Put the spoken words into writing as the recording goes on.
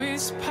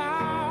is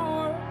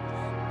power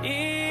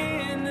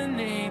in the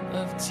name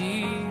of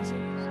Jesus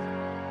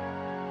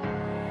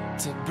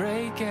to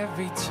break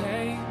every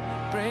chain,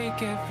 break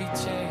every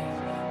chain,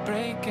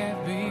 break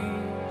every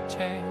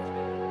chain.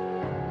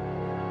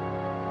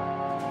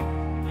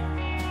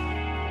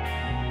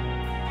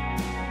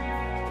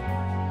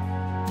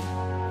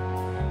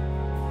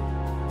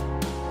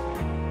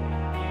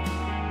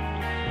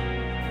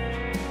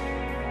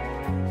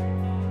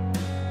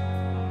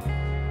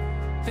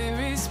 There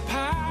is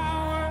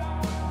power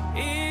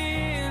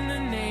in the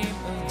name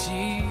of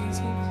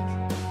Jesus.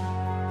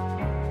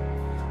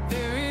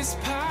 There is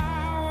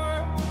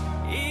power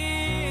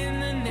in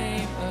the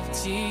name of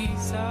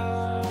Jesus.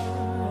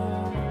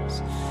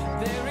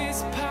 There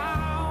is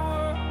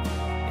power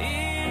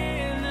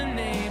in the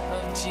name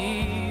of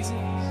Jesus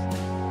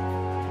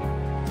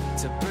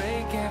to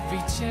break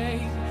every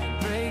chain,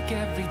 break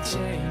every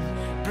chain,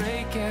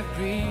 break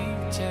every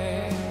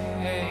chain.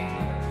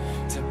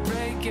 To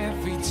break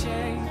every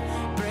chain,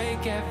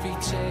 break every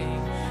chain,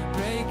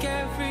 break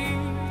every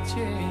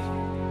chain.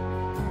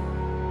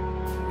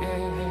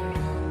 Yeah.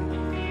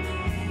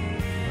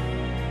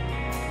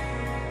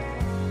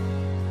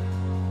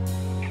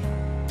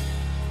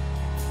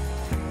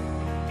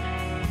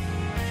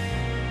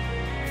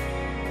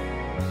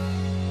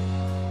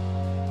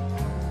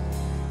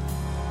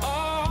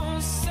 All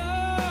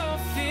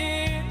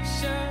sufficient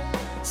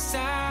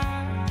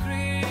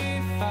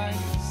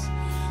sacrifice,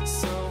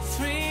 so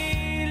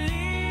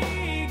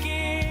freely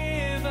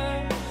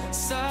given,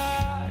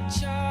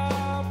 such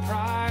a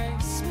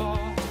price for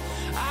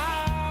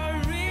our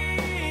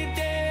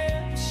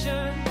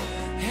redemption.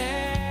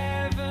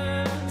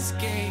 Heaven's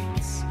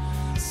gates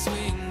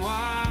swing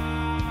wide.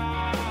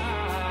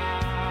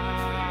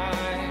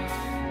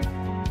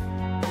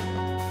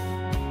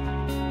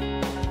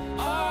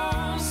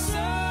 All sufficient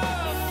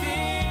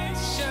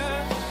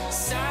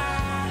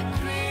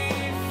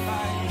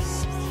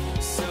sacrifice,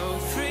 so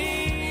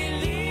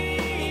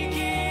freely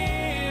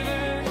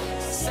given,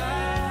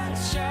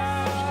 such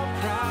a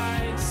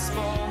price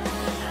for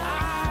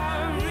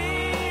our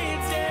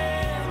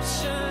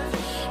redemption.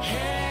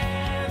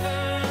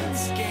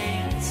 Heaven's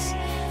gates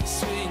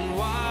swing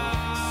wide.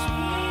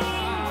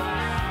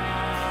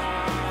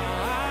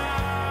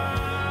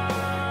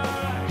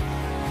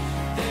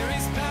 There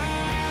is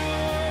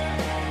power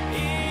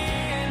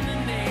in the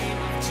name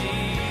of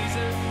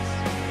Jesus.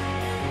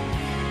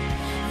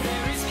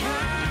 There is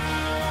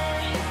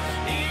power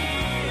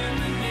in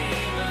the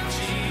name of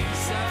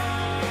Jesus.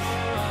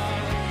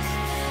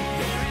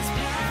 There is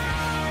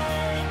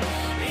power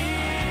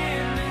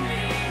in the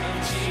name of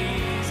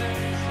Jesus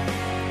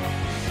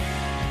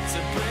to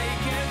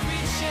break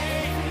every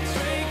chain,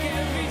 break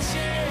every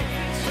chain,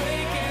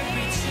 break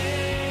every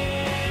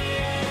chain.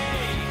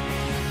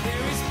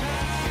 There is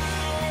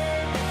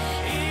power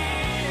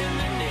in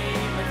the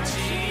name of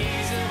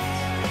Jesus.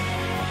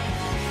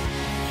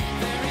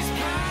 There is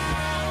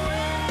power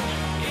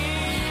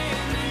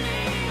in the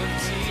name of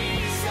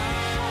Jesus.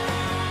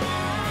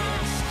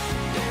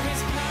 There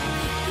is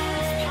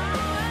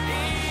power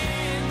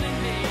in the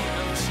name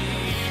of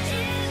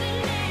Jesus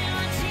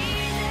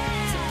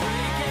to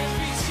break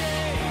every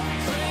chain,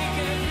 break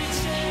every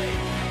chain,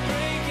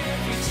 break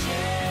every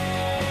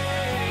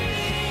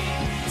chain.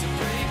 To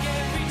break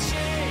every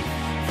chain,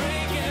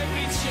 break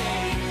every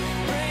chain,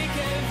 break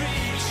every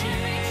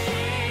chain.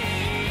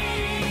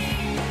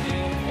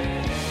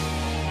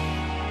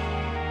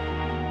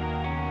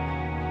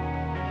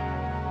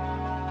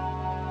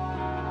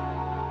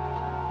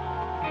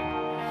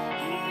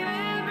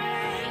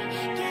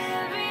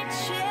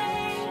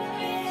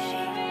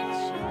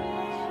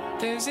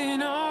 There's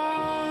an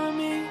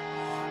army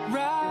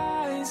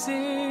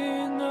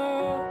rising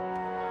up.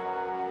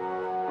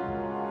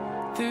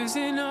 There's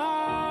an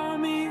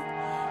army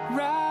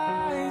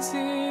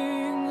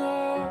rising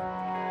up.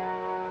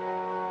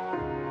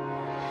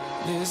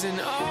 There's an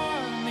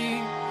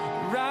army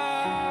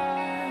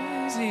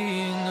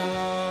rising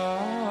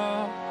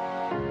up.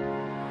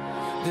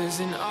 There's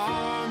an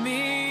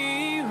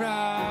army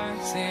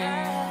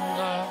rising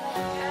up.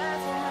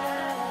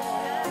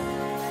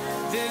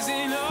 There's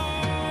an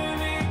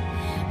army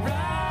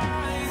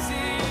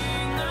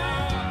rising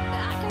up.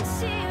 I can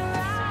see it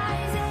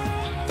rising.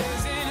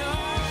 There's an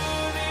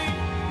army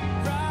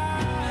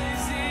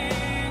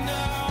rising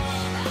up.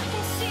 I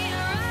can see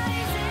it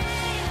rising.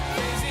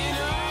 There's an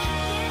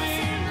army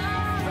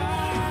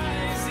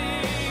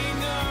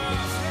rising up.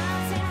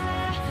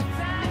 Rising,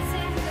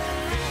 rising.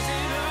 There's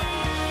an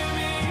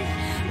army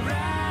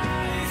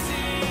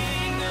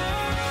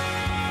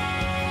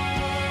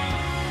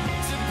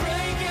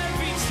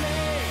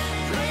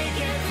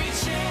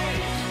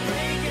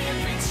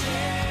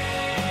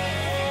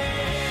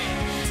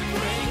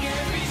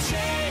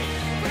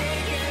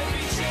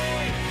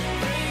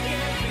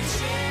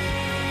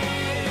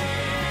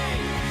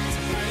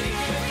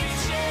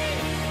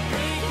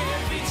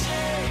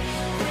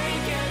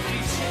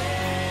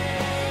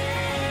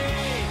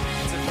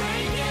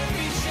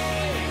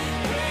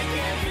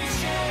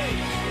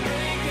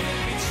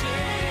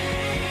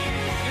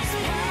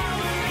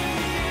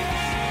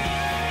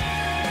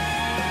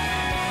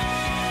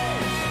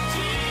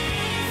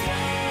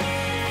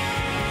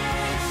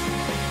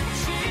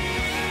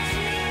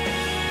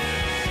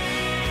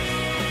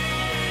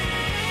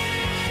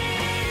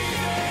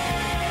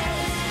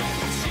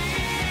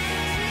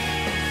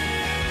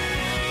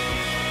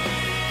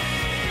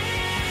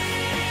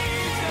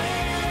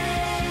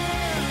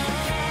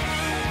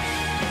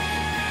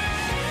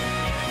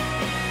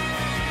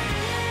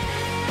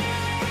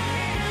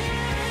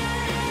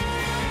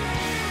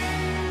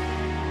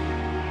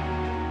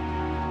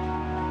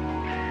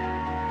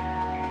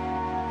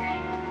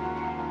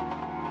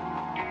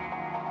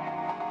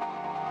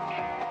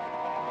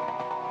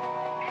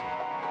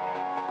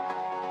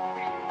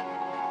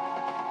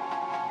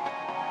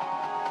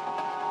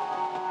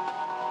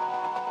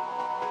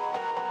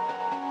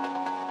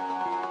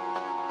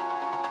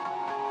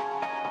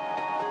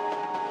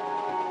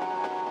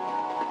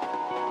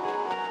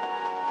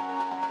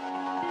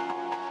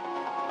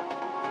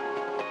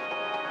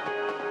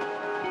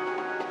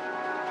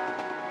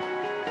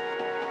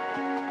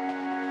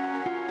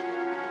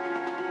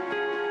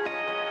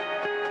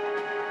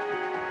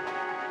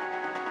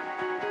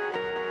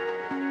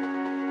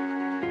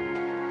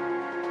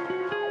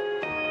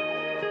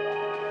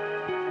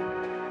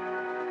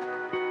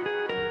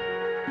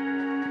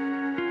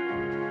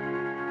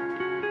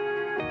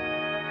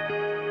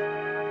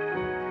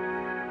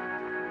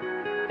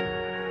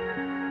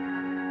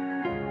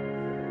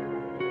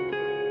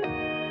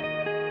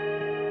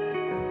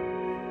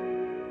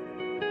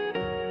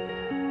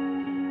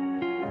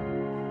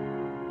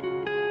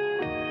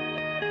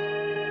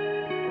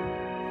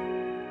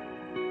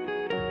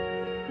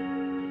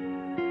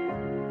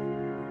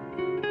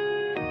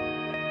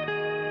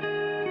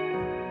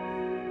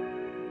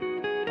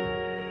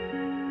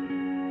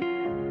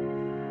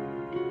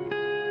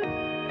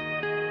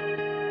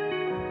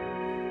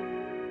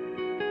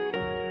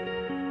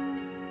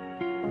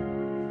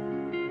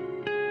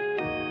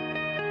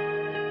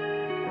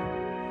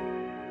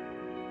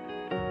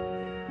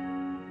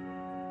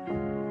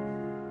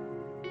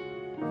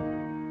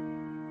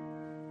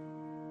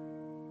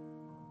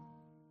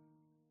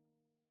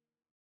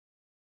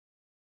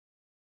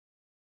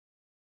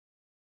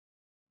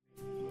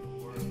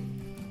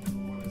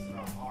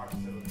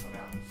would come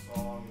out in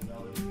song and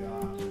melody,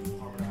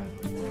 harmonize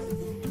with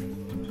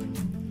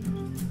words.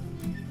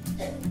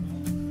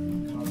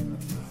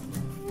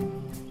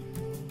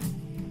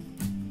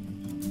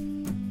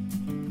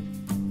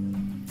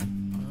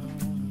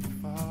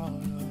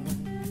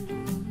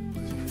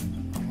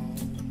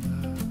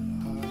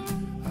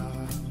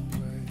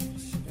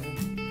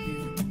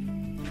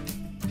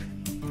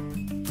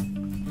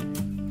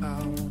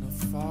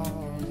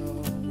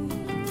 Follow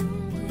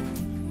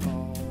with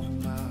all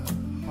my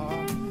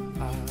heart.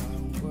 I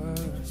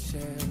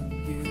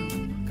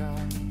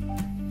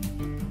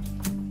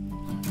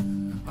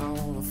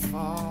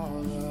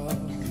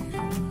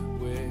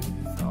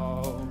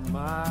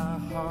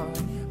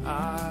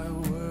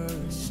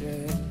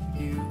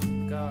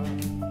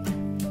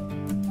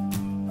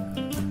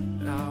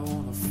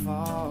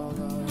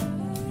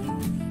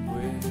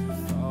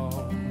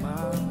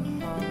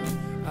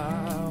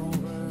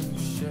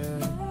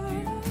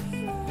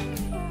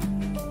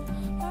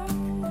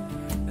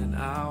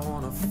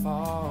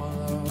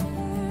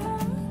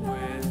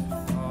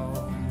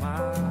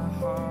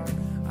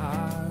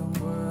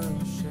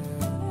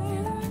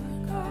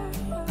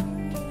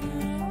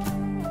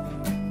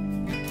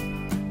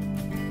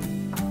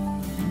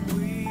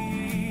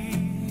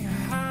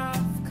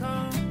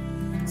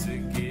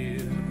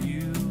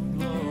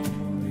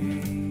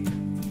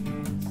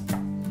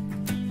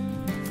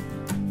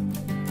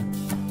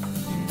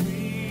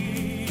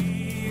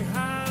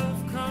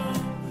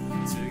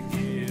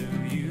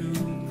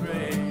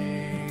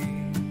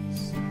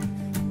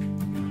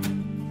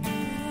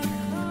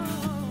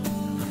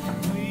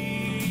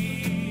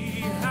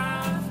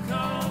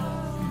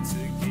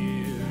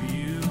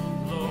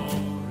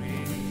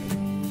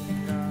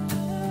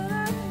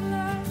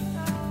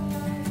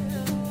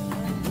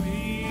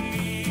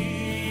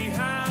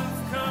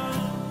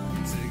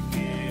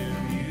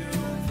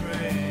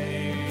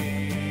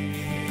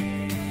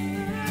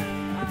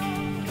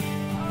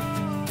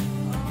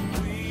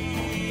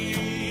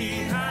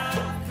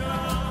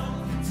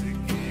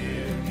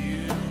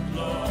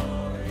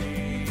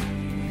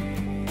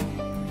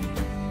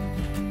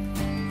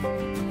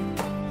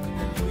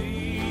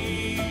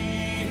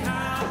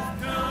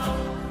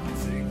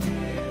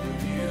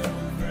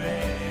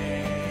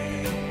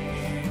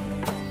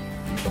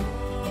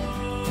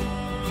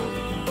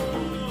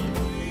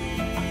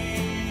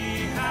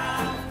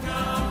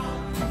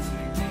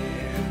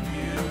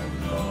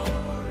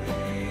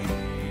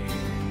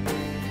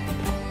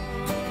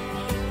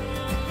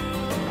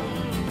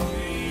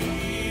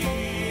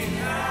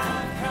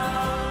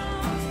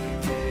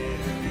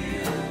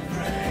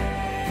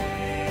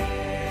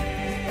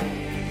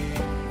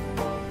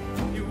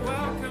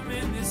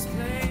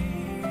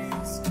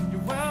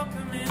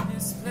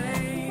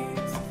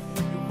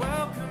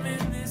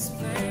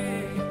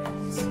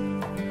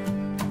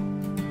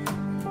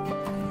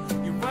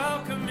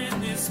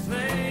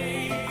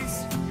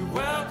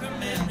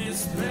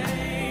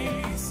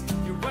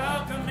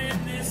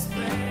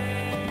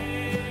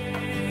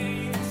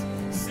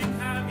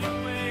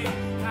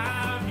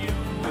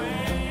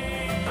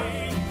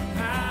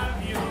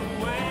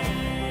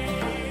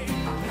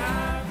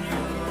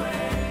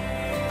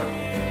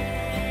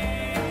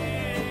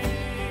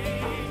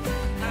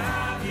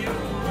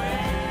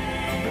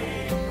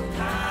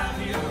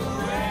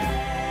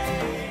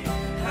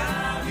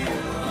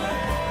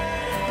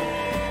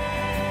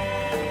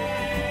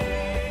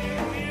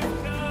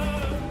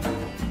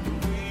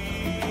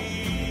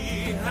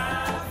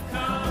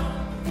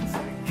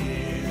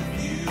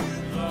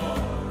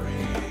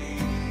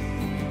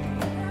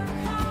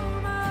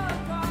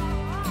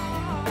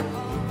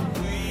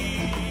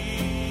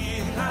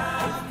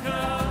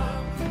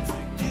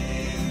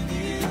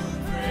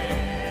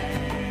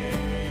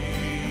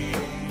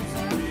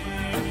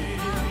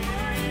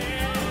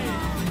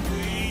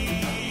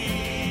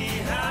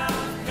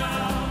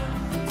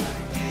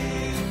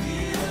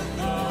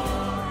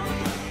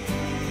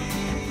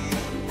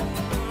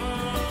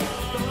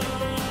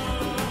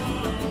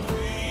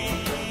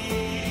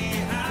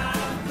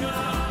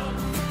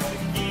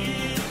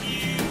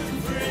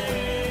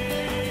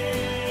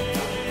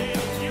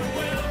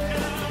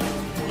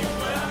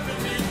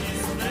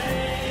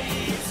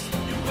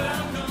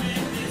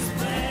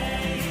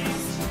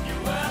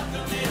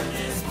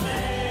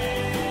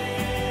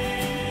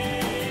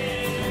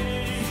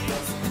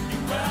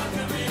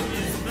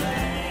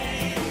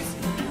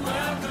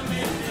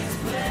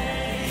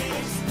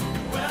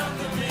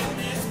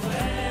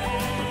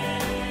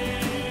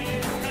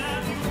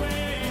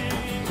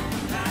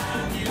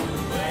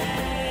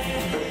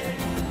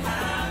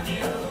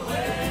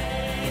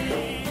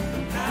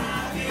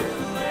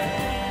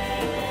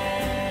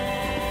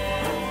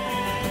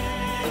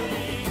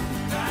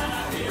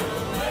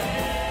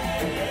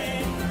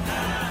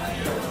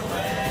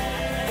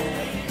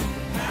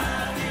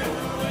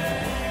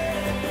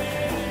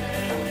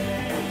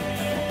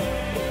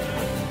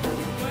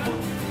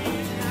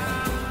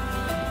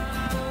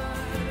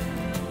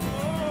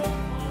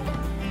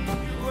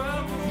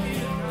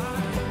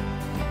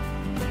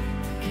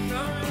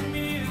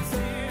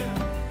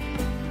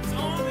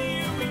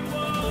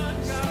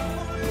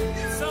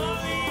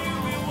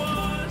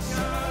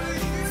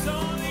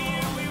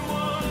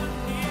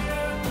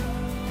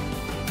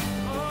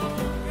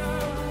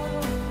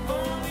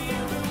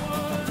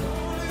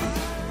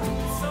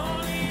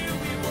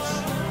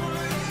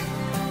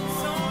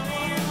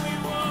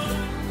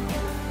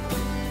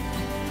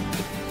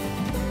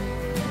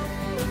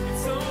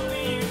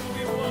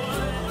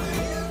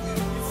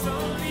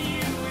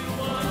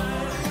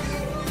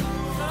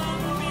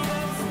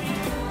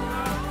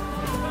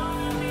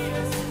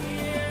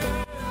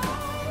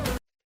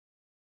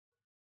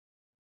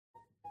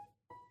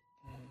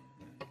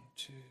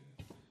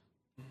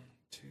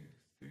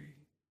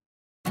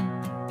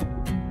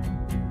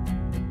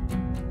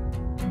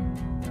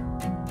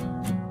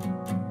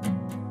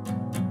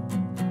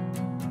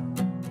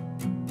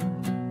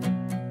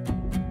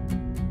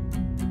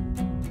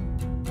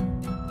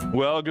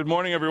Well, good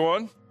morning,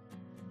 everyone.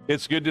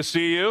 It's good to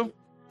see you.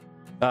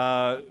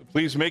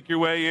 Please make your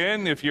way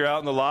in. If you're out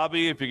in the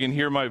lobby, if you can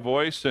hear my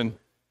voice and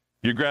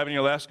you're grabbing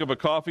your last cup of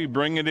coffee,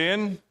 bring it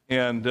in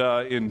and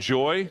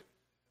enjoy.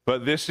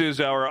 But this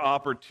is our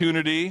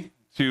opportunity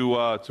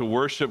to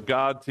worship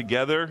God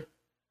together.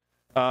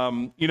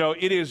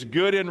 It is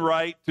good and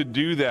right to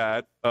do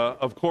that,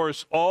 of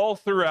course, all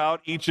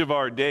throughout each of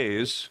our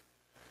days.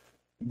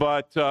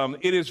 But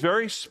it is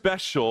very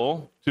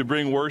special to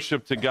bring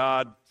worship to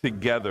God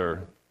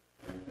together.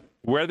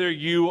 Whether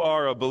you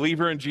are a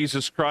believer in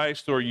Jesus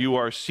Christ or you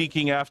are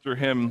seeking after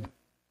him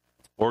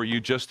or you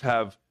just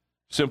have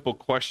simple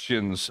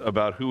questions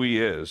about who he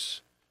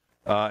is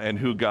and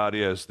who God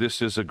is,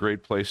 this is a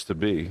great place to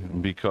be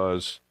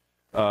because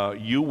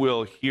you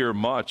will hear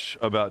much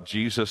about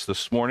Jesus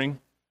this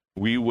morning.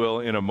 We will,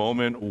 in a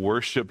moment,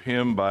 worship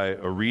him by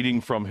a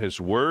reading from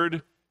his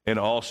word and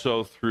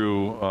also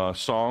through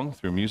song,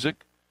 through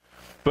music.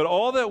 But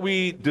all that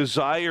we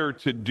desire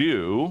to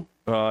do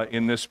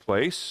in this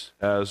place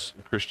as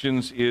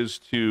Christians is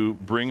to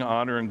bring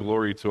honor and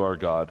glory to our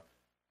God,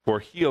 for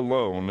he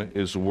alone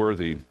is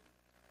worthy.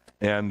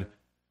 And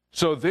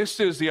so this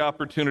is the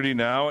opportunity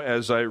now,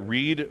 as I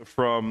read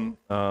from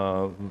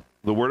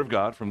the Word of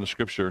God, from the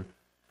Scripture,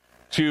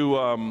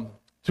 to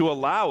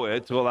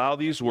allow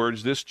these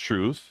words, this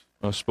truth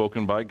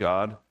spoken by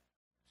God,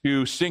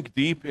 to sink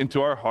deep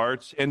into our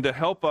hearts and to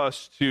help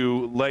us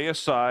to lay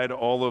aside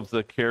all of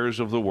the cares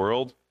of the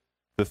world,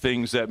 the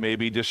things that may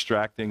be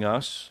distracting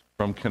us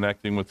from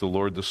connecting with the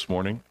Lord this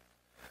morning.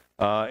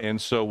 And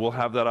so we'll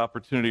have that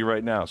opportunity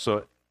right now.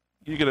 So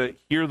you're going to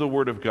hear the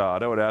Word of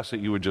God. I would ask that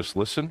you would just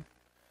listen.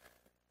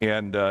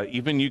 And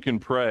even you can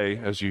pray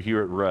as you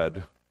hear it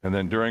read. And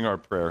then during our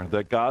prayer,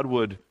 that God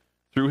would,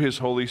 through his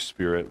Holy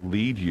Spirit,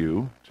 lead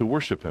you to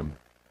worship him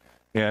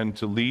and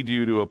to lead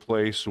you to a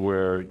place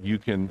where you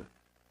can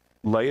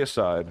lay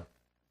aside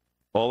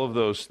all of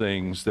those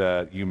things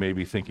that you may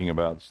be thinking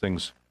about,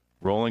 things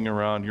rolling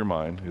around your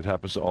mind. It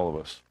happens to all of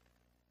us.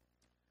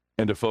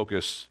 And to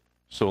focus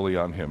solely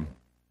on him.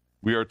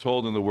 We are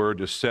told in the Word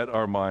to set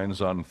our minds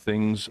on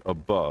things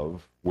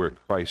above where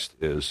Christ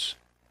is,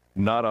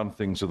 not on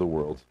things of the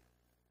world.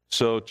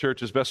 So,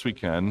 church, as best we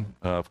can,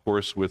 of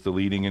course, with the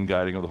leading and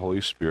guiding of the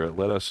Holy Spirit,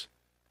 let us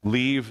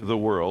leave the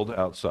world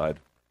outside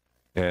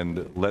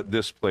and let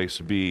this place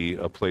be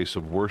a place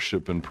of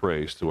worship and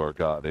praise to our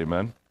God.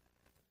 Amen.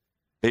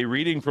 A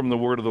reading from the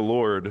Word of the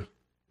Lord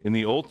in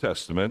the Old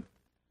Testament,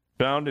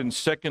 found in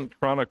 2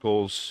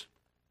 Chronicles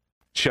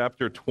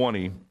chapter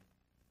 20.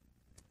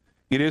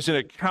 It is an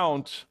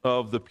account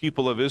of the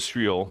people of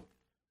Israel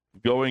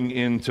going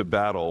into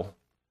battle,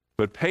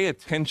 but pay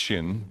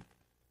attention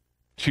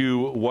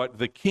to what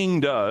the king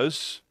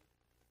does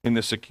in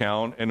this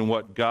account and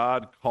what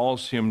God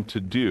calls him to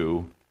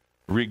do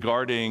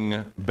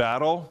regarding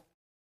battle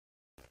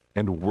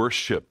and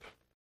worship.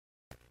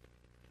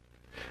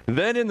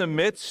 Then in the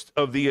midst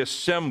of the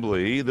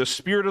assembly, the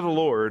Spirit of the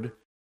Lord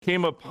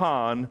came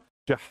upon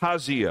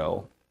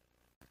Jehaziel,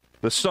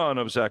 the son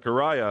of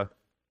Zechariah,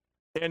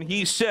 and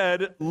he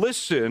said,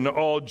 "Listen,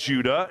 all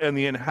Judah and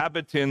the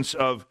inhabitants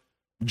of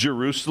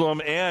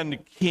Jerusalem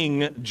and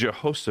King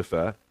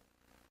Jehoshaphat.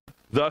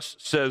 Thus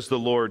says the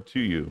Lord to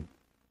you,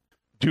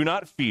 do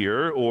not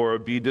fear or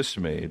be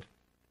dismayed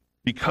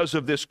because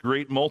of this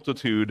great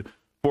multitude,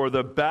 for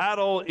the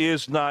battle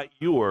is not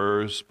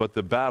yours, but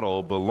the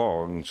battle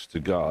belongs to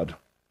God.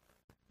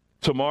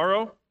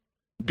 Tomorrow,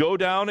 go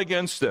down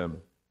against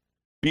them.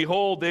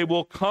 Behold, they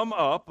will come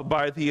up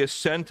by the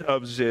ascent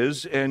of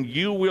Ziz, and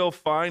you will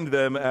find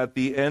them at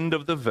the end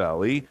of the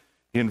valley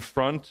in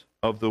front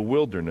of the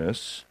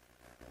wilderness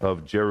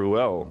of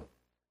Jeruel.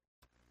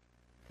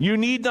 You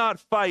need not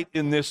fight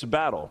in this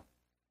battle.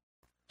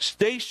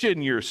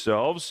 Station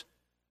yourselves,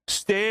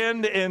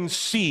 stand and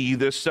see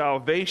the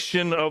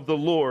salvation of the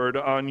Lord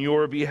on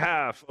your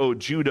behalf, O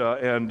Judah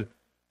and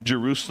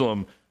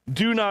Jerusalem.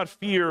 Do not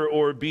fear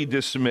or be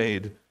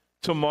dismayed.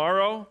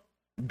 Tomorrow,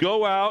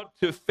 go out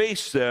to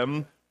face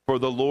them, for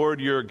the Lord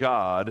your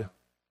God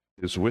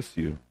is with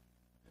you."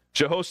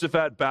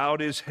 Jehoshaphat bowed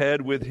his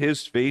head with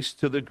his face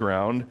to the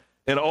ground,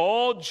 and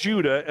all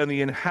Judah and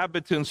the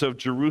inhabitants of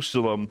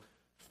Jerusalem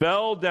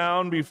fell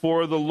down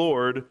before the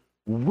Lord,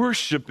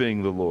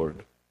 worshiping the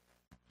Lord.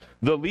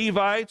 The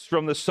Levites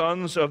from the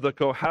sons of the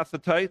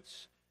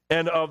Kohathites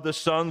and of the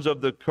sons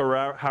of the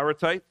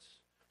Korahites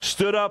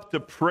stood up to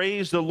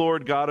praise the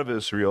Lord God of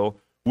Israel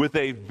with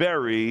a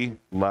very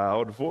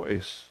loud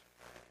voice.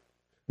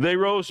 They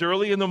rose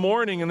early in the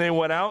morning and they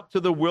went out to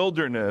the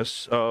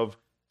wilderness of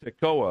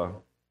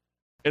Tekoa.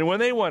 And when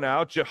they went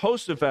out,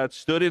 Jehoshaphat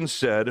stood and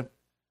said,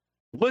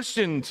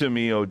 "Listen to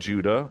me, O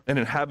Judah and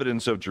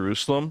inhabitants of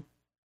Jerusalem.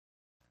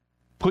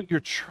 Put your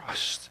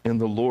trust in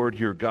the Lord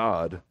your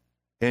God,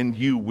 and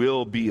you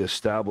will be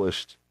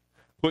established.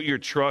 Put your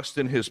trust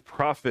in his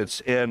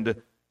prophets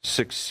and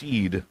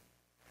succeed."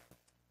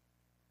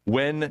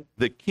 When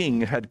the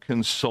king had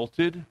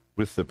consulted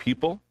with the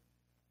people,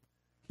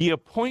 he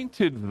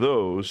appointed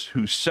those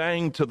who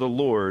sang to the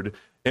Lord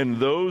and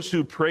those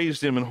who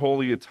praised him in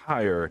holy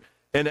attire,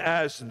 And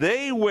as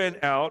they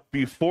went out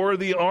before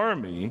the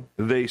army,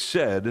 they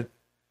said,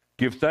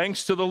 "Give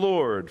thanks to the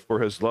Lord, for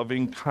his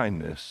loving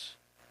kindness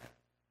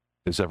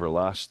is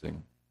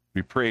everlasting."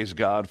 We praise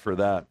God for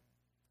that.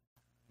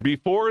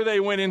 Before they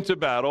went into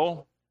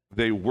battle,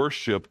 they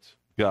worshiped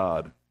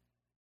God.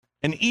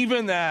 And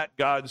even that,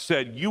 God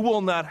said, "You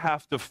will not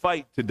have to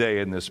fight today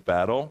in this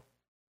battle,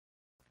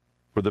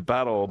 for the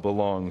battle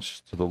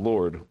belongs to the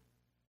Lord."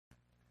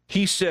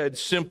 He said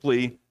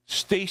simply,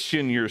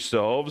 "Station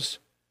yourselves,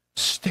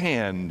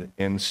 stand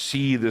and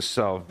see the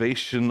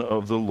salvation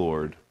of the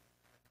Lord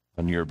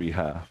on your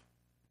behalf."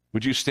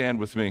 Would you stand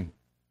with me?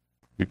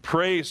 We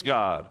praise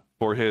God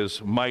for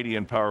his mighty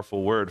and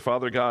powerful word.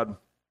 Father God,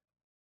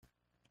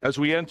 as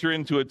we enter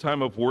into a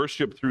time of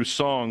worship through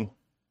song,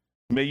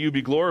 may you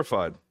be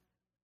glorified.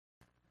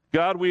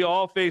 God, we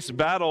all face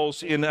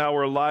battles in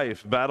our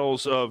life,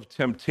 battles of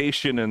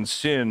temptation and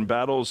sin,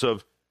 battles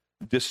of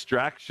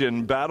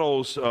distraction,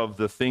 battles of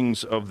the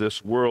things of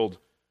this world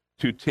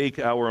to take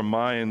our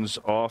minds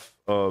off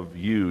of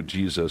you,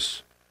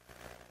 Jesus.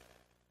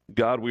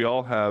 God, we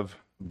all have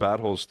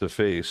battles to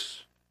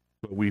face,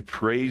 but we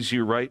praise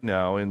you right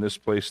now in this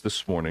place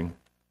this morning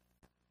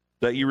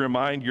that you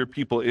remind your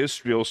people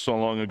Israel so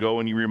long ago,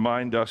 and you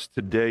remind us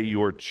today,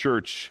 your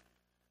church,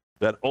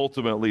 that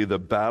ultimately the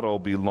battle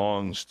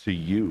belongs to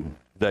you,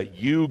 that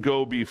you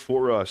go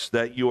before us,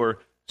 that your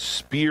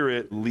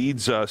Spirit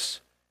leads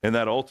us, and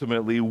that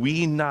ultimately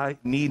we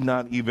need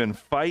not even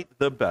fight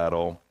the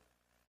battle,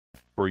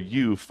 for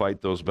you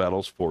fight those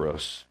battles for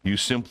us. You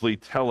simply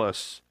tell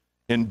us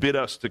and bid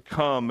us to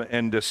come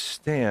and to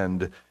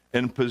stand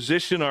and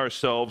position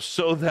ourselves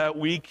so that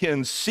we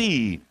can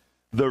see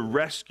the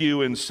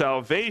rescue and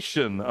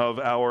salvation of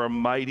our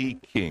mighty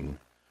King.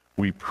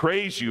 We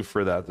praise you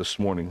for that this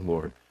morning,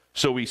 Lord.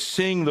 So we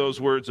sing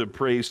those words of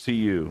praise to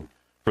you,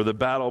 for the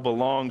battle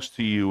belongs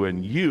to you,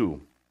 and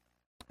you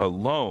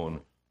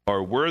alone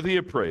are worthy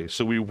of praise.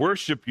 So we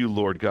worship you,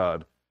 Lord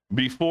God,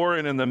 before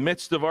and in the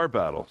midst of our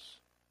battles.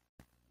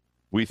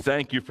 We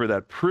thank you for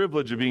that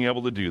privilege of being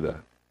able to do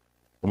that.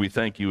 And we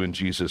thank you in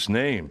Jesus'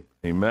 name.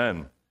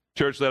 Amen.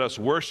 Church, let us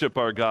worship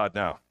our God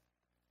now.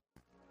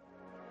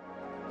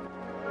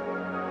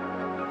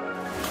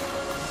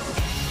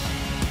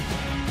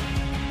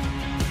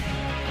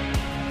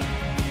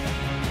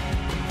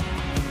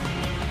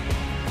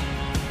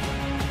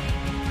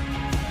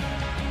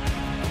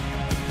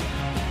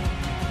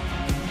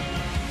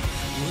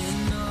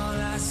 When all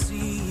I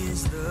see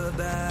is the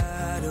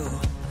battle,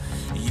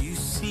 you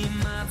see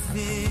my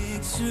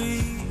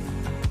victory.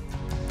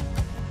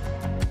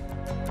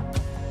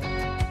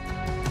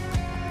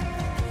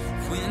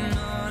 When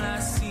all I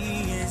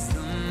see is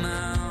the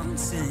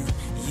mountain,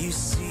 you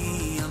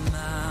see a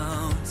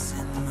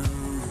mountain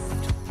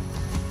moved.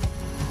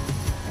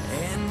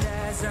 And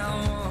as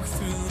I walk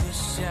through the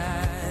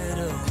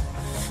shadow,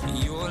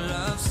 your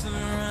love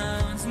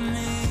surrounds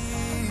me.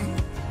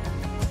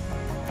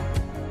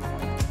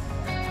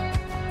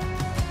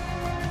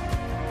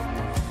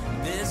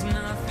 There's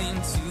nothing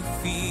to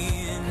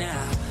fear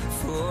now,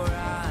 for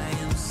I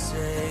am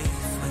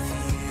safe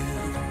with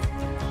you.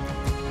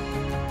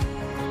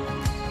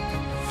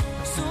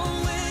 So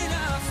when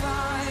I'll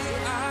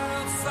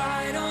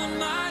fight on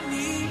my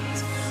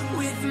knees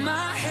with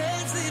my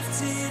head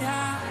lifted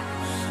high.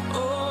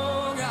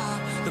 Oh God,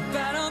 the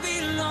battle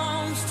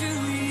belongs to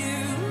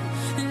you,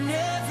 and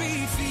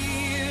every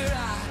fear I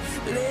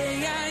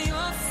lay at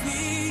your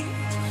feet.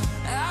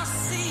 I'll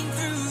sing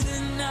through the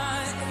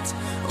night.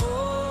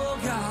 Oh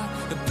God,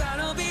 the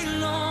battle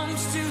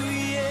belongs to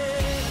you.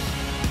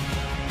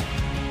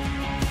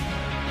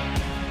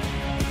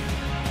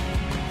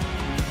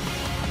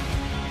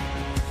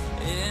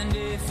 And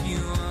if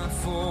you are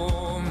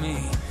for me,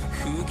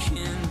 who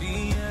can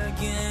be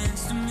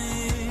against me?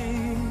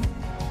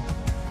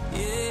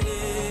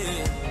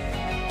 Yeah.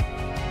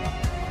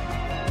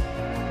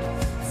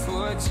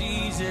 For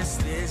Jesus,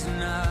 there's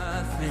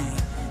nothing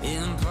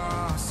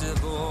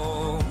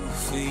impossible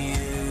for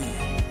you.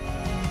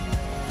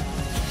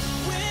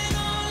 When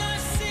all I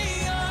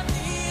see are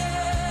the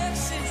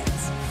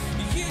exits,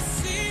 you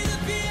see the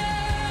beauty.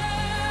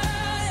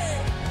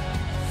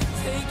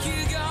 Thank you,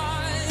 God.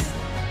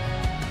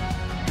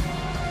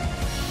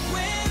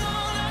 When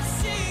all I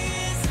see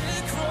is the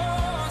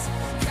cross,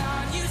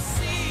 God, you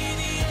see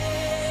the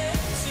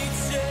empty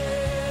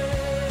tomb.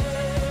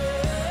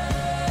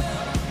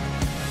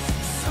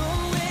 So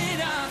when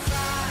I'll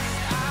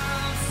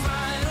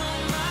fight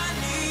on my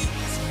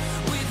knees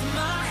with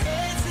my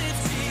head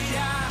lifted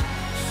high.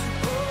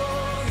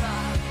 Oh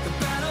God, the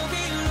battle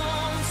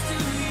belongs to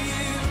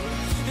you,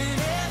 and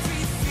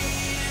every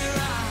fear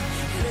I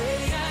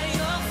lay at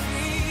your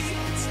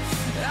feet.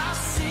 I'll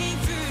sing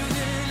through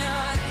the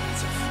night.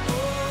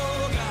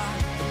 Oh God,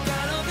 the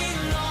battle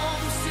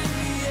belongs to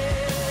you.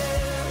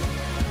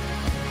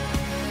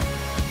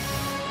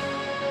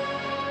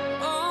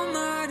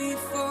 Almighty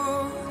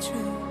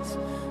fortress,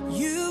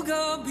 you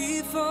go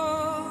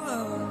before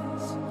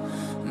us.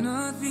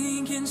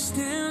 Nothing can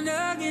stand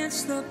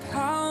against the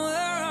power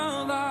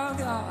of our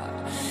God.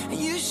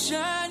 You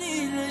shine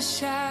in the the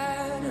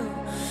shadow.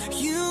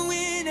 You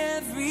win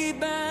every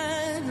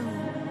battle.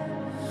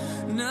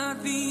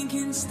 Nothing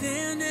can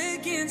stand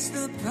against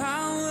the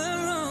power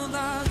of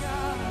our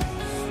God.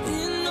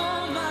 In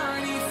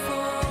almighty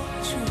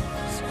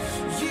fortress,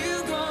 you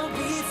go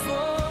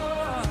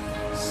before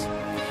us.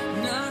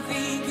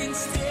 Nothing can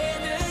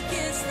stand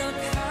against the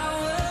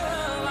power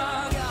of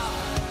our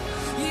God.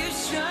 You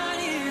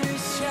shine in the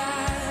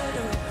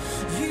shadow.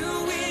 You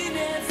win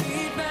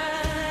every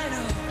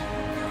battle.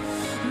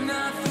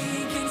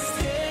 Nothing can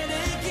stand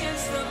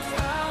against the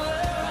power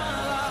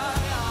of our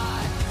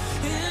God.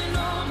 In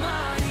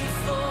almighty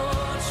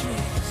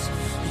fortress,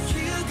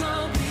 you go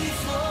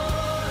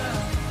before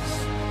us.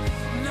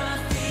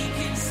 Nothing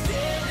can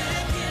stand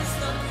against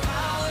the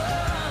power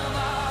of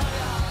our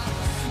God.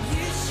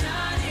 You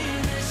shine in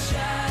the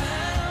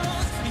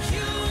shadows.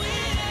 You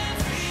win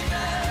every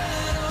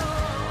battle.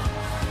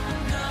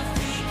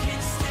 Nothing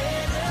can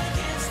stand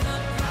against the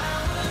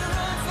power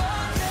of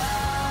our God.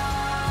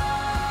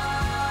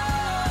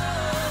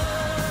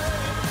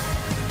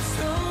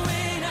 So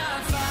when I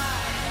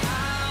fight,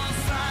 I'll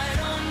fight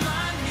on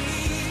my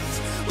knees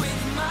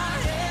with my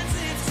hands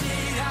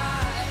lifted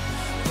high.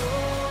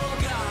 Oh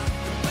God,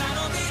 the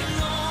battle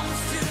belongs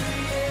to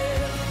you.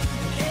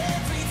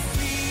 Every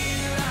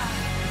fear I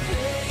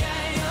lay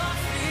at your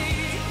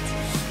feet,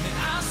 and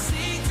I'll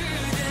sing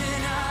through the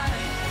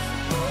night.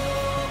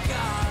 Oh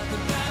God, the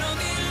battle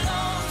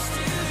belongs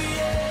to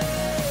you.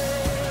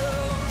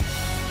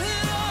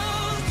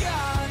 Oh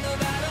God, the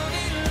battle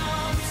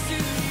belongs to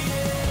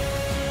you.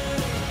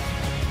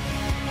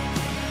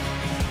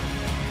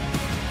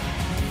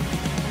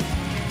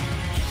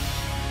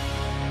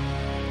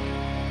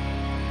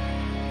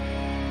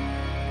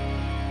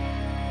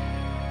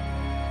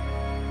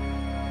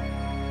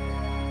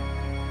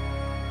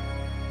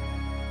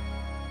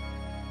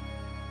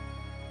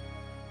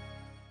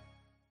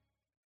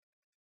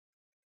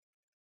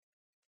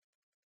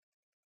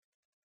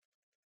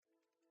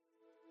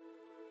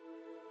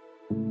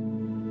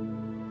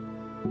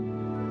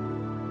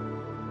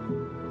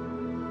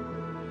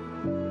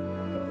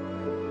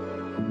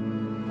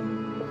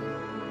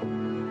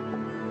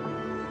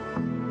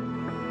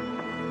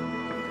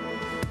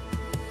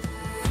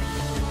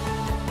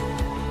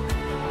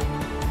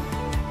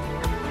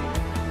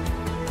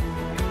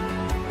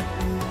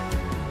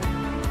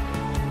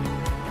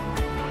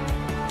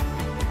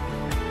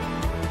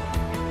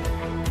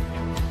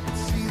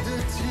 See the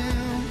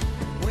tomb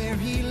where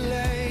he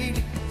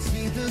laid,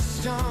 see the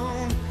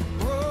stone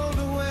rolled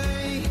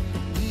away.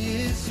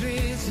 He is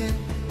risen,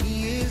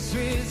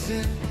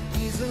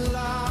 he's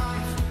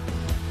alive.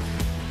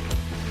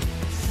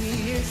 See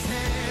his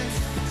hands,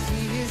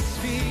 see his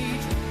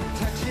feet,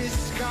 touch his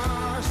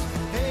scars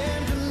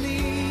and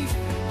believe.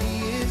 He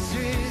is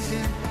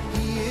risen,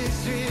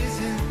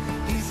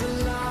 he's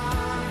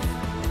alive.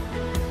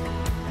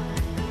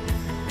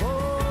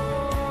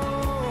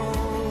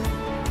 Oh,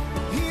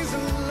 he's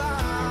alive.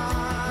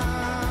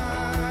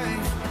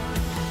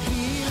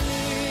 He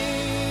lives.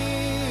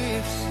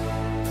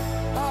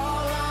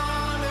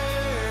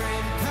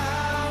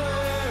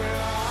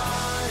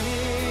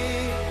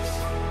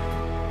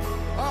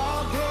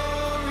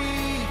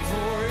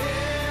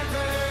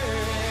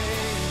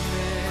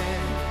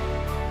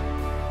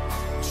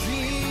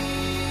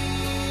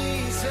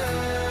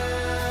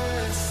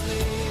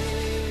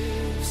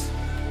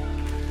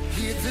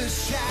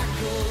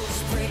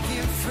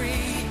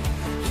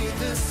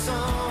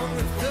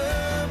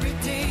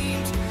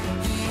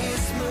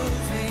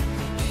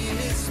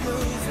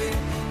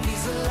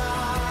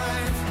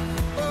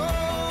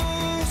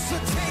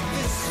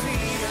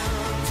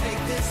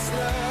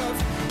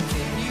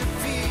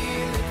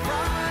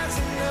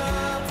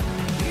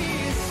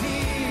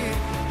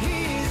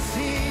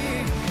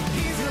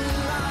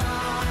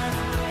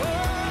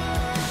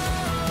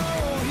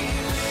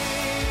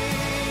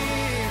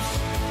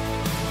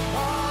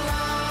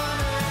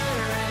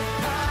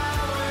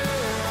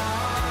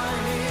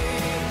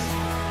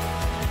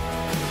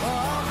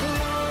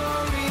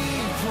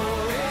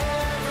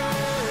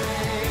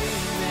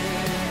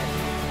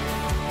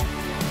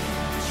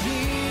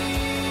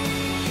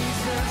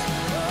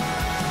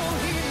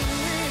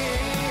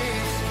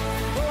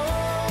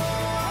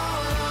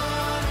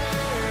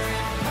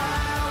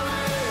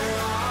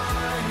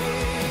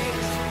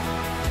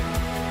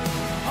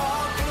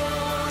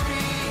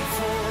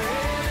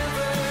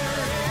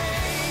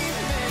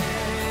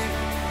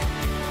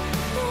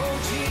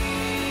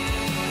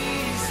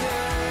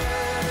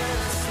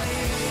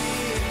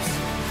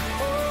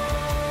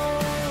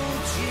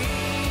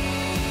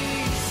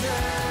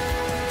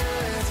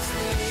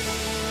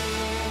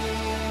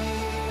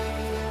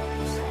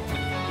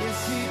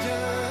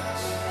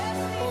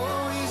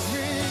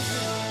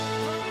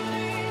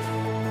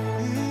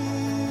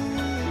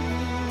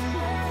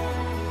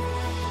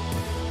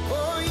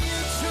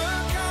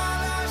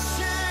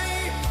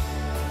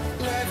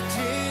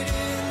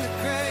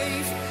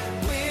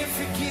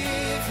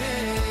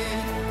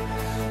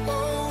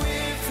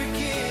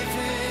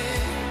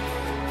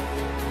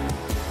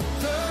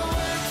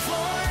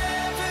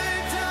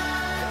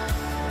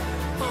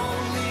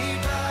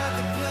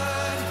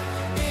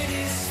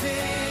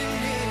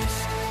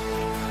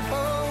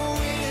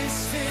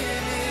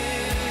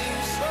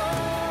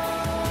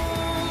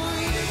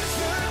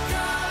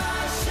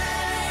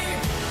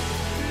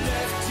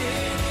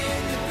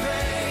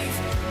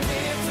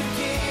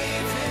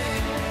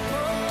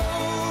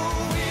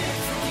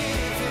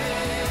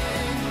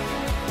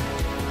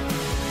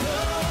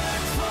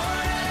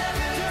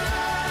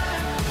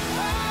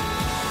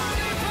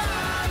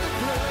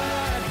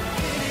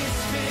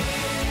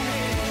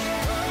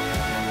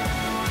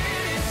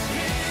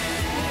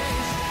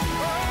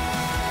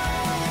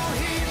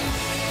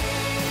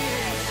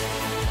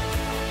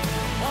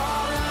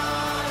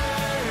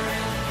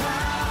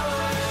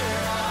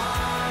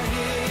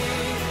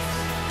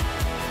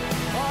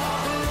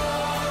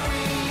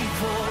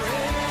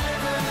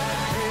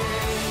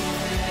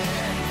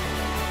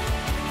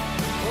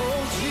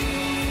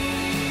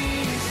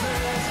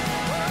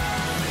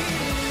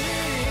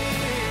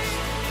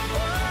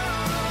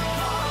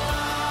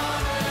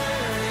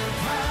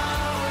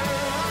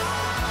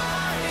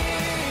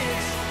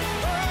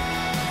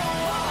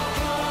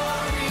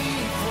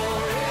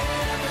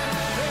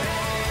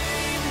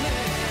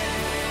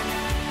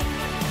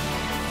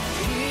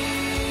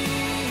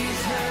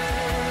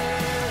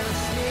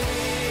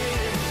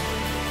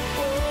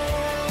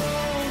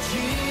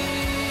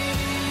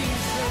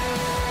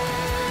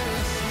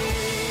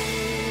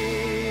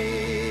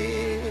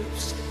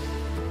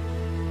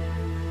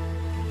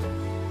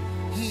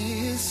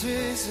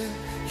 risen,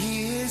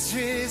 he is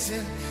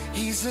risen,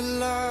 he's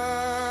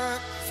alive.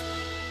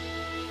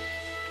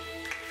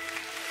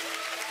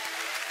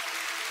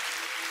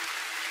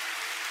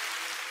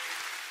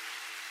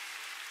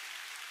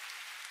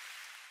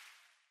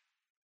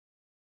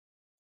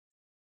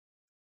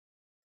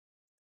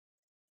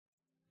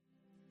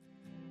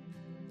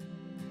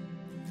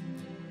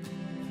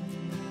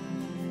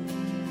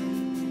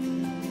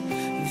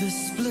 The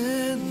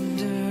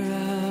splendor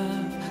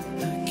of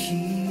the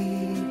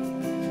King,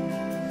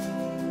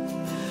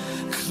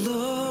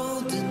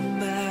 clothed in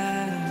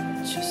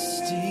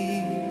majesty,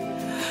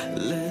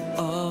 let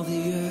all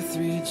the earth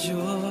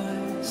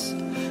rejoice,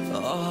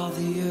 all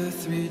the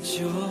earth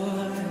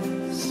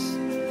rejoice.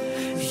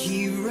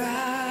 He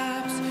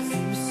wraps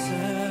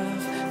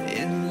himself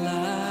in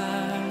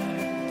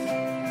light,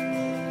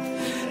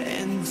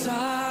 and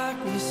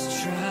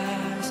darkness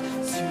tries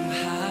to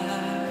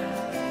hide.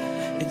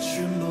 It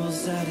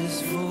trembles at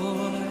his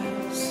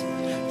voice,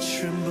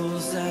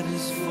 trembles at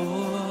his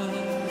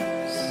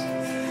voice.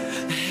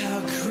 How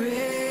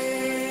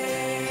great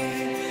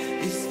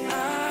is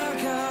our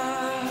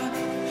God?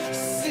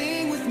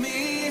 Sing with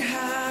me,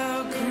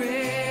 how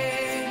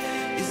great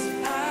is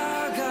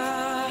our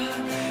God?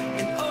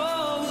 And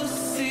all will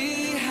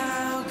see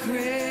how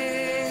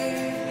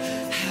great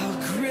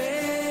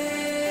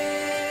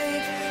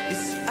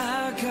is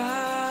our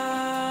God.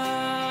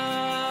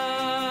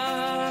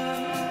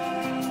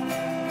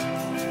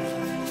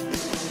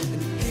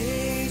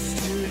 Age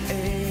to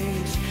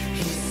age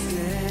he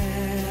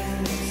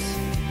stands,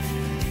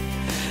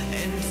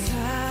 and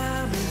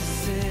time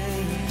is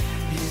in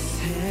his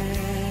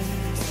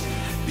hands.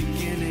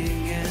 Beginning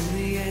and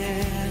the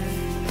end,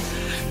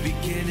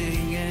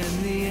 beginning and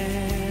the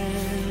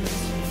end.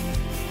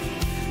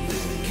 The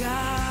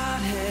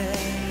Godhead,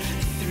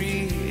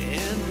 three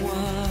in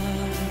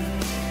one.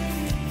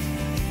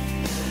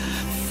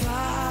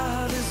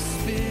 Father,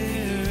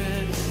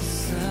 Spirit, and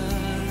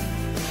Son.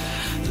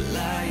 The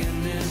Lion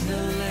and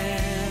the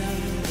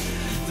Lamb,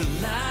 the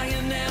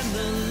Lion and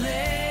the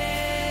Lamb.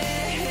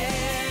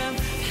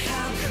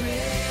 How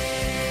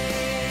great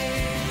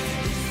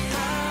is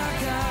our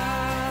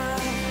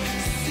God?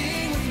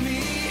 Sing with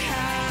me,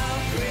 how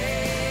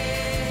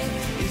great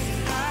is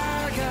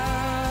our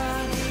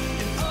God?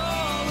 And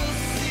all will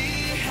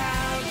see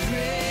how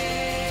great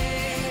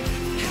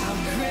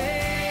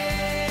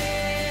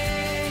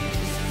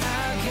is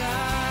our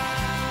God.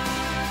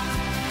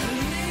 The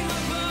name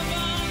above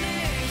all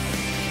names,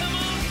 come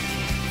on.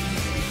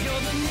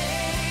 You're the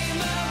name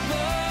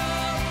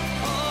above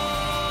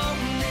all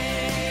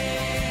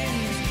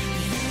names.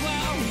 You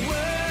are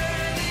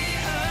worthy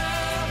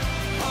of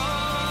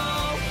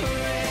all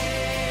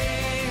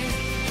praise.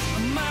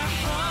 My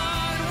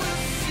heart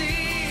will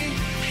sing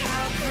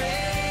how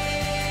great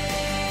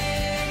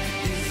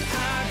is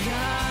our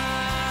God.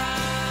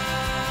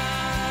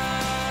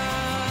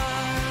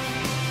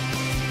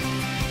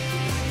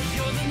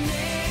 You're the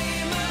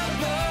name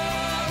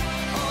above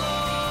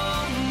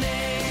all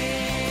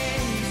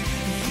names.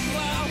 You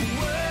are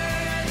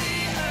worthy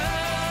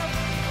of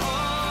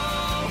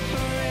all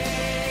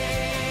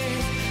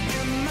praise.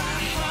 And my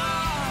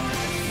heart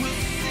will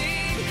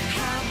sing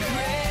how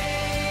great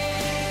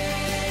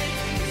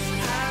is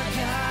our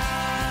God.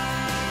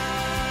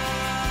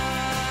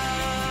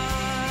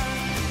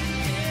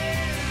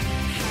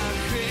 How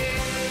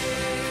great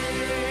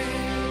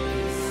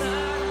is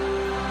our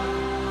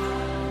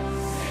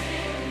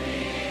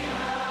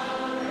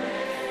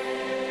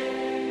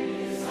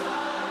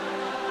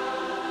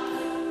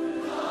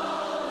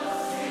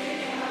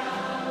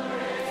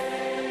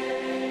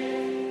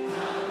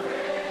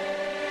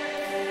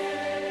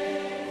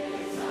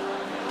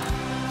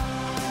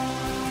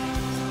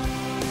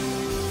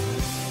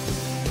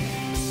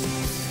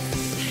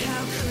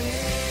How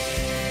great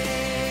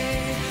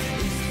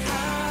is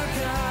our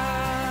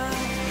God?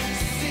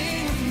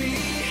 Sing with me,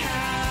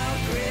 how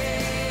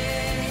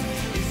great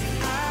is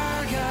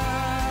our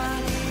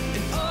God?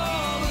 And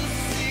all will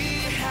see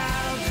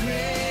how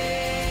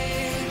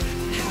great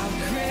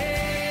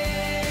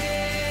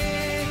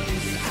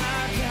is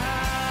our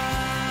God.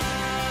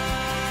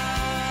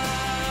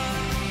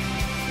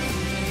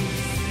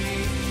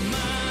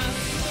 My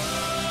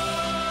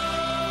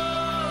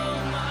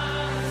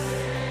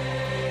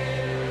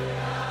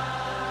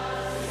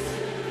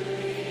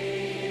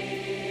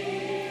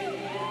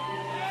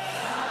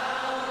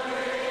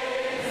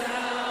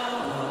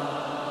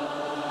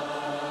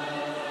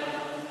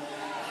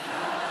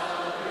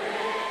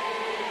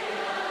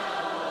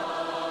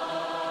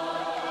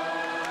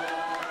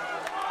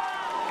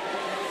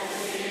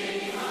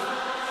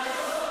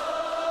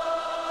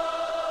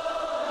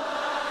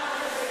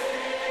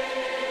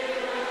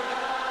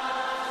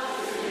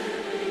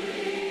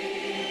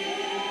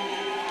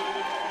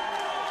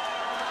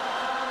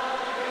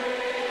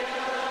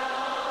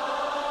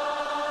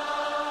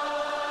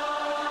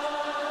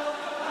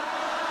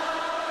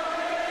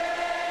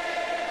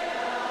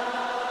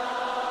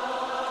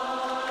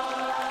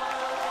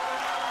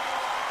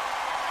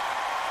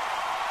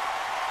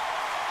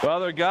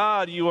Father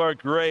God, you are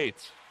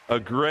great. a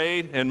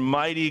great and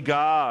mighty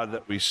God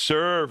that we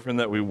serve and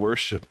that we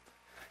worship.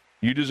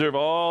 You deserve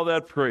all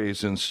that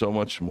praise and so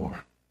much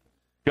more.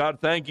 God,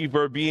 thank you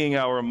for being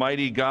our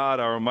mighty God,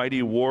 our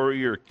mighty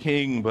warrior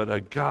king, but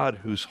a God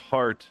whose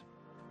heart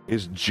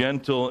is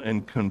gentle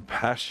and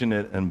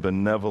compassionate and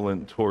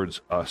benevolent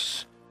towards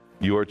us,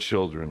 your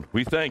children.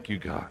 We thank you,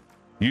 God.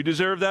 You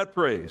deserve that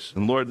praise.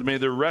 And Lord, may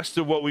the rest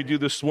of what we do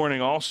this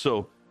morning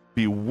also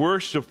be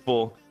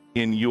worshipful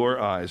in your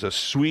eyes, a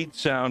sweet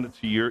sound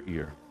to your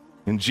ear.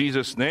 In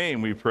Jesus'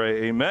 name we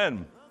pray,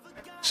 amen.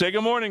 Say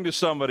good morning to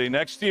somebody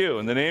next to you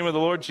in the name of the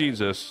Lord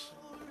Jesus.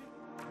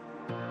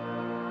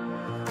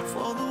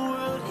 For the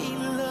world he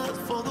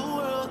loved, for the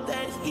world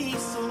that he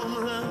so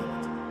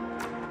loved.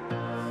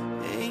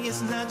 Hey,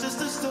 it's not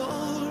just a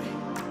story.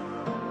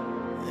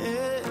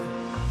 Yeah.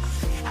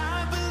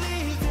 I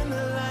believe in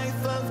the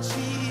life of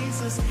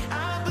Jesus.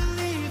 I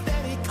believe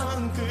that he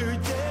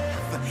conquered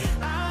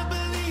death. I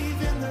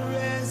believe in the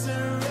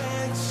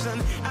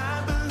resurrection.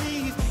 I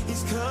believe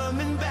he's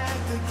coming back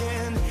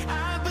again.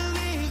 I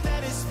believe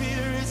that his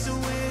spirit's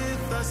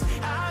with us.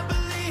 I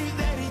believe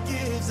that he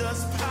gives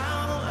us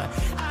power.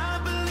 I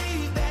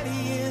believe that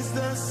he is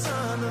the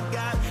Son of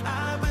God.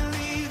 I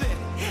believe it.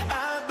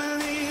 I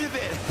believe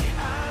it.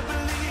 I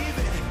believe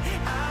it.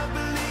 I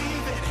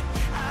believe it.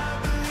 I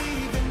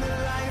believe in the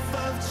life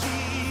of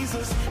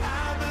Jesus.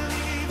 I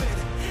believe it.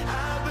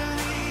 I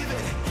believe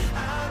it.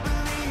 I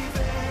believe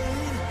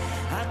it.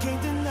 I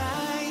can't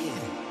deny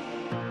it.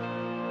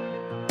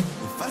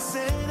 If I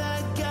said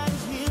I got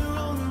here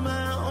on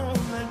my own,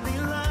 I'd be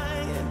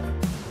lying.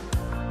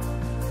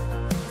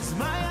 'Cause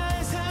my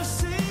eyes have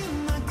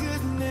seen the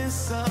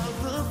goodness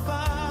of the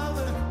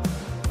Father.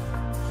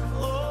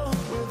 Oh,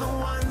 we're the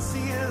ones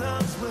he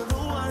loves, we're the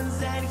ones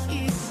that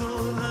he so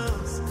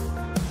loves.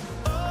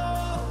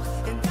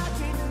 Oh, and I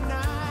can't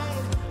deny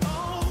it.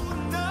 Oh,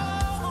 no,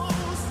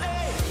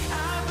 say,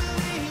 I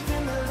believe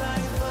in the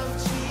life of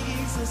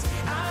Jesus.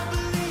 I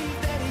believe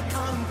that he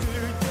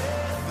conquered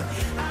death.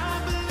 I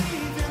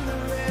believe in the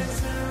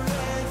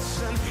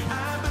resurrection.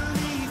 I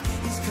believe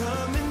he's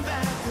coming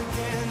back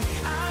again.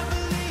 I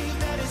believe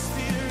that his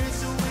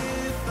spirit's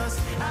with us.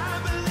 I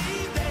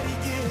believe that he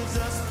gives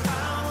us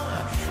power.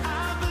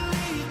 I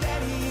believe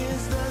that he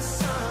is the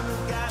Son of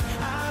God.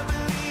 I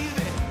believe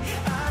it.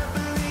 I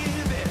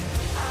believe it.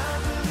 I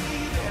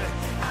believe it.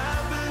 I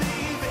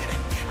believe it.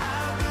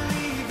 I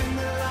believe in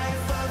the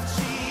life of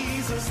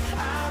Jesus.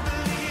 I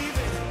believe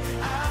it.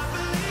 I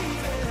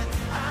believe it.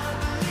 I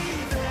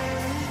believe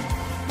it.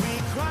 We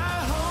cry,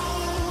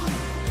 holy,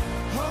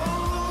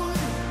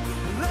 holy,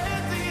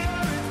 let the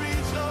earth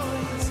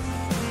rejoice.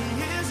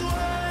 He is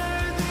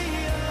worthy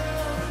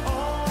of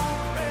all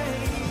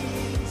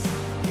praise.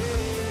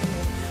 Yeah.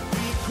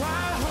 We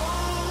cry,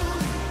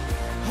 holy,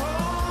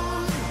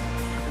 holy,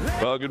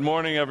 let Well, good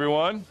morning,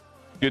 everyone.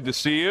 Good to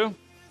see you.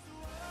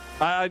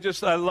 I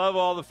love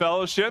all the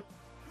fellowship.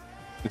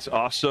 It's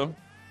awesome.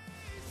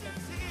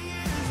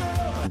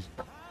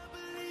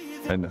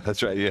 And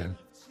that's right, yeah.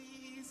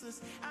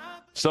 Jesus.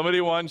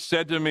 Somebody once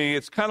said to me,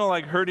 it's kind of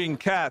like herding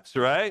cats,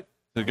 right?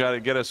 They got to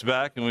get us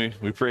back, and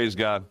we praise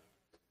God.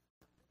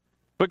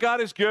 But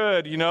God is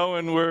good, you know,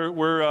 and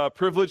we're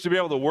privileged to be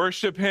able to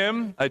worship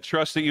him. I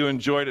trust that you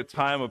enjoyed a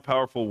time of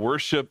powerful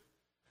worship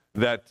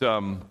that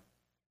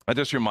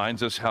just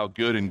reminds us how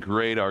good and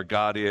great our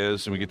God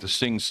is, and we get to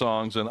sing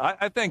songs. And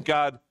I thank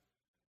God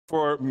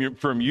for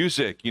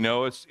music. You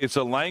know, it's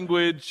a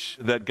language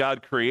that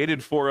God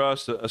created for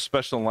us, a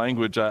special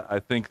language I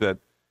think that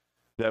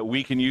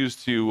we can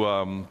use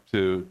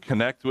to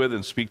connect with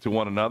and speak to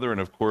one another, and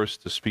of course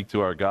to speak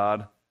to our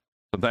God.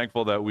 I'm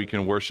thankful that we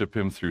can worship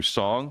him through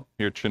song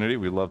here at Trinity.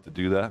 We love to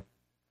do that.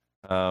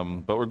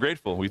 But we're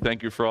grateful. We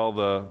thank you for all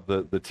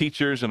the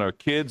teachers and our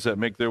kids that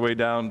make their way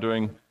down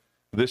during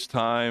this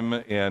time.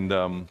 And,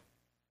 you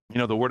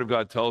know, the Word of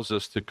God tells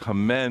us to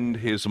commend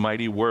his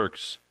mighty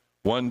works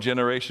one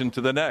generation to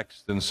the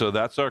next. And so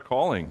that's our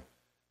calling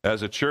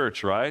as a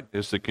church, right?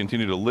 Is to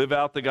continue to live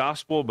out the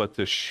gospel, but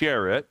to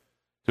share it,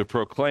 to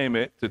proclaim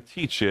it, to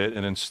teach it,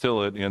 and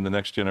instill it in the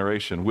next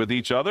generation with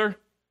each other,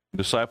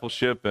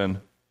 discipleship,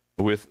 and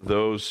with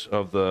those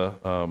of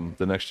the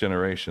next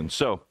generation.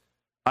 So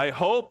I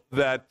hope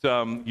that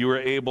you were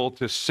able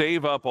to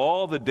save up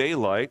all the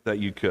daylight that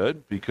you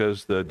could,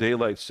 because the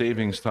daylight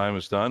savings time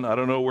is done. I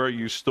don't know where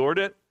you stored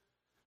it,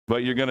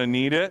 but you're going to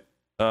need it.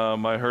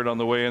 I heard on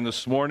the way in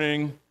this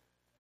morning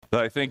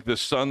that I think the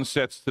sun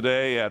sets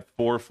today at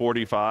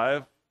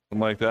 4:45, something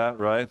like that,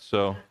 right?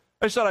 So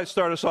I just thought I'd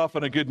start us off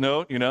on a good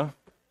note, you know,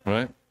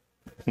 right?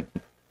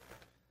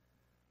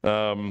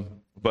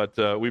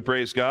 But we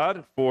praise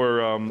God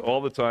for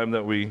all the time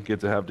that we get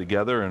to have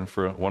together, and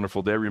for a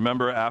wonderful day.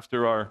 Remember,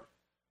 after our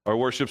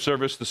worship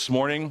service this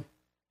morning,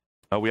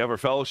 we have our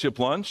fellowship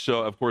lunch.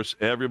 So, of course,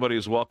 everybody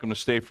is welcome to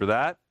stay for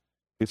that.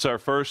 It's our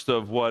first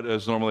of what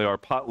is normally our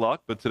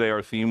potluck, but today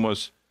our theme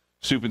was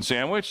soup and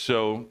sandwich.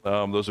 So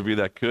those of you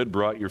that could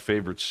brought your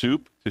favorite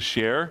soup to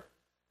share.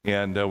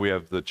 And we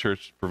have the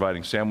church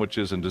providing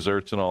sandwiches and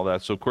desserts and all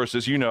that. So, of course,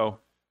 as you know,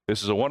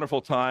 This is a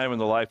wonderful time in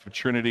the life of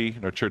Trinity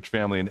and our church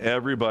family, and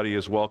everybody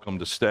is welcome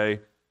to stay.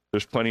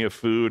 There's plenty of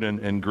food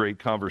and great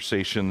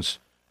conversations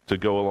to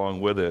go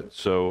along with it.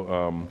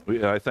 So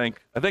I thank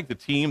the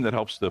team that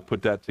helps to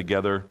put that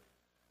together.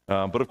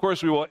 But of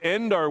course, we will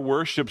end our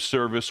worship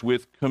service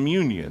with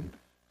communion.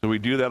 So we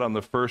do that on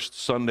the first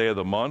Sunday of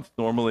the month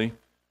normally.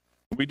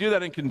 We do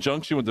that in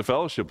conjunction with the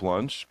fellowship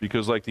lunch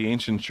because like the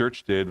ancient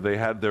church did, they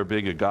had their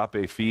big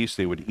agape feast.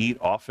 They would eat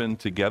often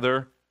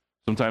together,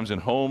 sometimes in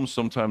homes,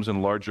 sometimes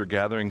in larger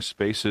gathering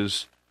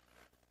spaces.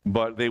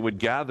 But they would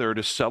gather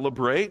to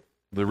celebrate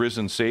the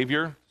risen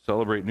Savior,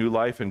 celebrate new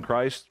life in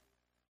Christ.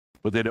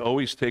 But they'd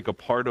always take a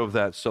part of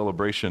that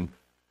celebration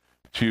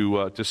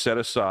to set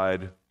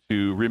aside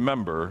to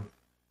remember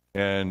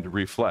and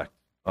reflect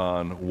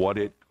on what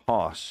it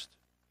cost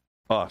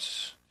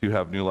us to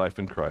have new life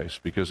in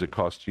Christ, because it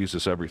cost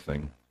Jesus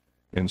everything.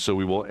 And so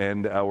we will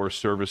end our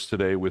service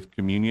today with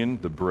communion,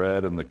 the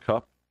bread and the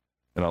cup,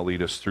 and I'll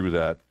lead us through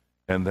that.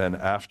 And then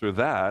after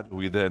that,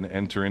 we then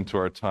enter into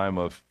our time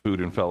of food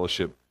and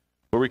fellowship,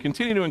 where we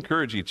continue to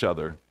encourage each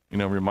other,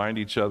 remind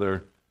each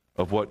other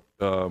of what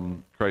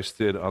Christ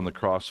did on the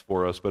cross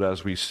for us. But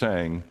as we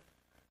sang,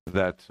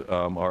 that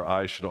our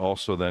eyes should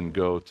also then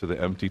go to the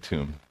empty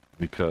tomb,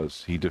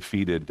 because he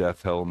defeated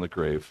death, hell, and the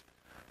grave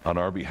on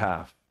our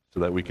behalf,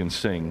 so that we can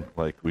sing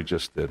like we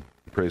just did.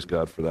 Praise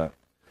God for that.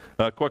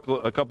 A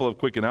couple of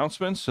quick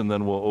announcements, and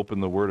then we'll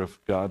open the Word of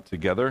God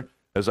together.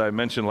 As I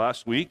mentioned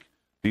last week,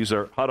 these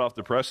are hot off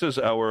the presses,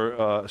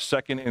 our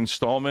second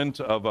installment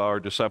of our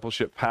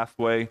Discipleship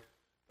Pathway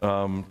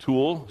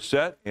tool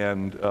set,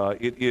 and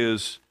it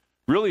is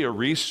really a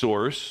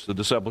resource, the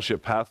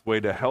Discipleship Pathway,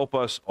 to help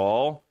us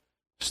all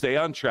stay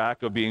on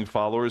track of being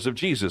followers of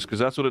Jesus, because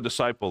that's what a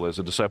disciple is.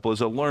 A disciple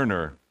is a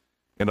learner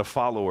and a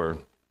follower.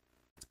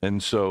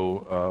 And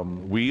so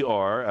we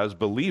are, as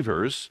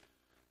believers,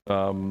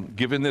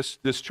 given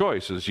this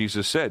choice. As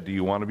Jesus said, do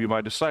you want to be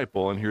my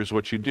disciple? And here's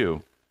what you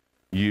do.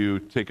 You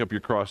take up your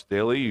cross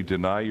daily, you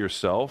deny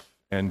yourself,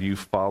 and you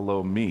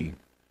follow me.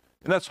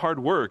 And that's hard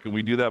work, and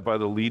we do that by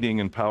the leading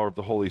and power of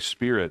the Holy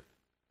Spirit.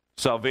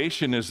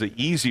 Salvation is the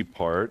easy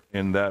part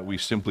in that we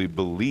simply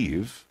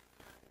believe.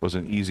 It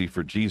wasn't easy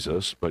for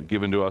Jesus, but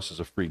given to us as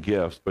a free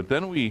gift. But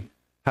then we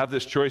have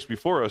this choice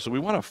before us, and we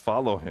want to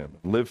follow him,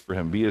 live for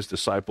him, be his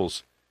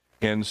disciples.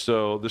 And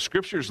so the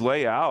scriptures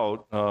lay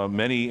out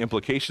many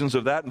implications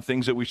of that and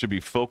things that we should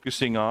be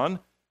focusing on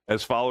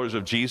as followers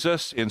of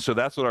Jesus. And so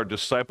that's what our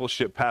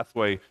Discipleship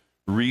Pathway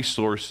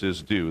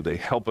resources do. They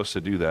help us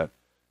to do that.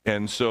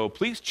 And so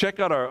please check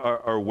out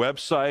our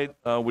website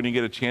when you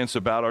get a chance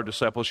about our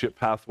Discipleship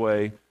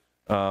Pathway.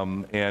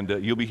 And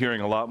you'll be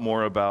hearing a lot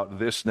more about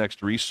this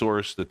next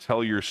resource, the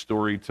Tell Your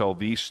Story, Tell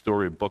the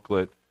Story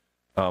booklet.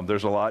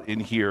 There's a lot in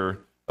here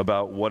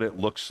about what it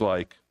looks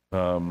like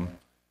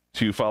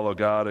to follow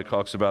God. It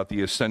talks about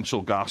the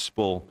essential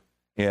gospel.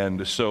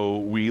 And so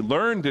we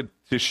learned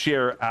to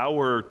share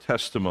our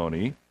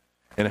testimony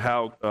and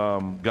how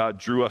God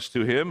drew us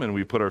to him, and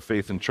we put our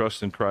faith and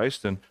trust in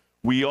Christ. And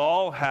we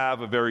all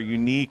have a very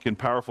unique and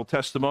powerful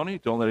testimony.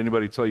 Don't let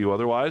anybody tell you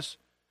otherwise,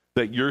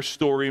 that your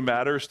story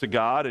matters to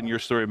God and your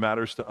story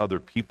matters to other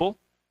people.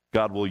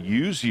 God will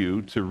use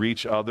you to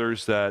reach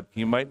others that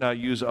he might not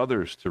use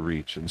others to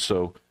reach. And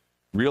so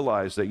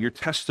realize that your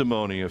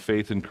testimony of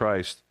faith in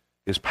Christ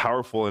is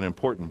powerful and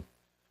important.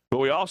 But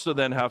we also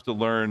then have to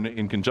learn,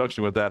 in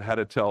conjunction with that, how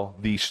to tell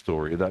the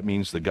story. That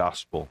means the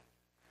gospel.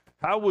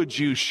 How would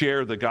you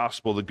share the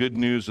gospel, the good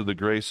news of the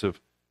grace of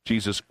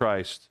Jesus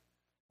Christ,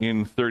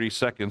 in 30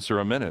 seconds or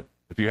a minute?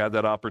 If you had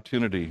that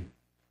opportunity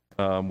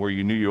where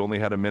you knew you only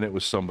had a minute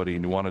with somebody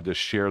and you wanted to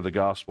share the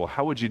gospel,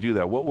 how would you do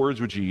that? What words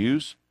would you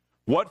use?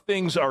 What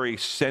things are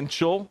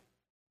essential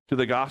to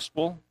the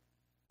gospel?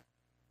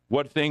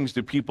 What things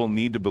do people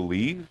need to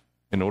believe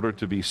in order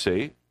to be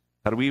saved?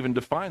 How do we even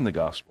define the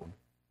gospel?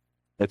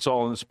 It's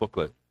all in this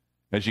booklet.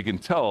 As you can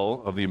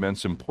tell of the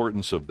immense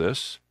importance of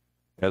this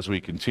as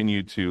we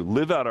continue to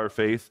live out our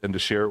faith and to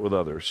share it with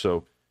others.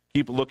 So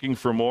keep looking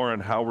for more on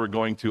how we're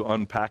going to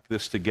unpack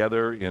this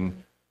together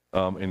in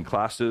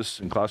classes,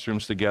 in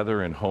classrooms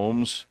together, in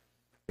homes,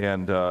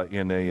 and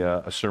in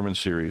a sermon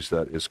series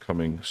that is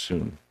coming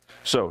soon.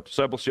 So,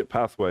 Discipleship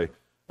Pathway.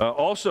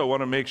 Also,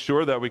 want to make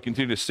sure that we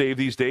continue to save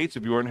these dates.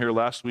 If you weren't here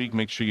last week,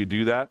 make sure you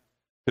do that.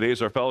 Today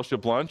is our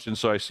fellowship lunch, and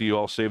so I see you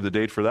all saved the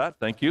date for that.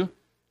 Thank you.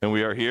 And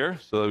we are here,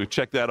 so we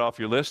checked that off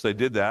your list. I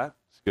did that.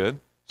 It's good.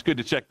 It's good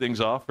to check things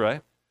off,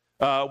 right?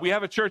 We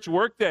have a church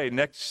work day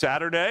next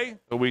Saturday.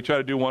 We try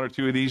to do one or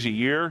two of these a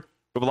year.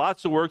 We have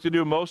lots of work to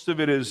do. Most of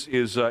it is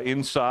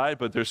inside,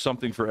 but there's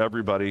something for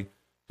everybody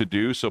to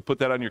do. So put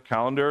that on your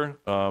calendar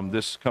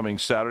this coming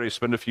Saturday.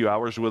 Spend a few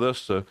hours with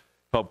us to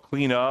help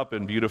clean up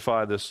and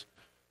beautify this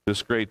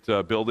great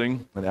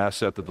building, an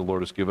asset that the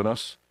Lord has given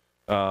us.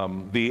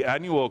 The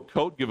annual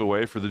coat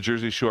giveaway for the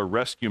Jersey Shore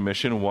Rescue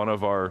Mission, one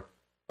of our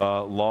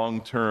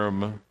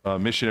long-term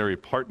missionary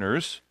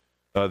partners,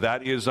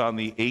 that is on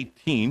the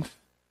 18th.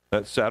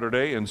 That's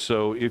Saturday. And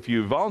so if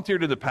you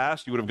volunteered in the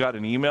past, you would have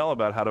gotten an email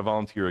about how to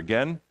volunteer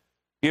again.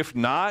 If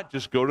not,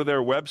 just go to their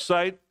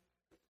website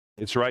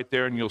It's right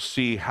there, and you'll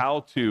see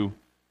how to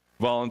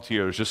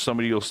volunteer. There's just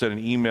somebody you'll send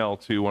an email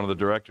to one of the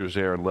directors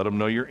there and let them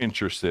know you're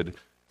interested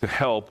to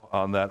help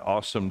on that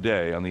awesome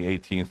day on the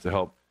 18th to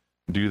help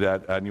do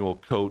that annual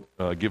coat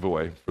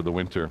giveaway for the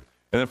winter.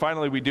 And then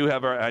finally, we do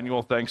have our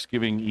annual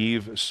Thanksgiving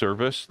Eve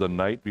service the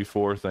night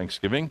before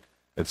Thanksgiving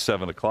at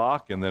 7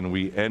 o'clock. And then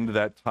we end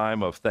that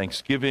time of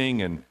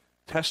Thanksgiving and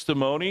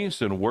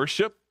testimonies and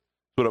worship.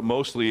 That's what it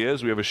mostly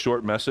is. We have a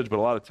short message, but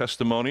a lot of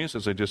testimonies,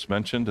 as I just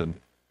mentioned, and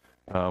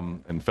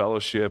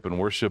fellowship and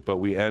worship. But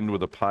we end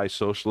with a pie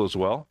social as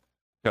well.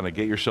 Kind of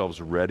get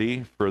yourselves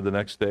ready for the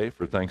next day,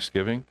 for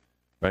Thanksgiving,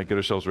 right? Get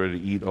ourselves ready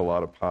to eat a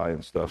lot of pie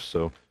and stuff.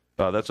 So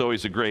that's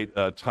always a great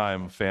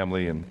time,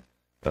 family, and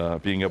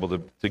being able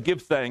to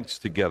give thanks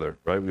together,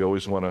 right? We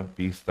always want to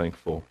be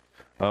thankful.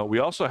 We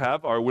also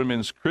have our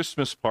women's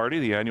Christmas party,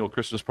 the annual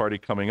Christmas party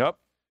coming up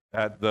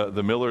at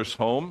the Miller's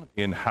home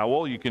in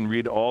Howell. You can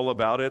read all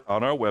about it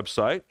on our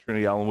website,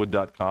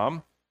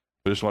 trinityallenwood.com.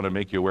 I just want to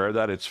make you aware of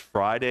that. It's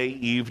Friday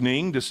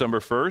evening, December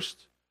 1st,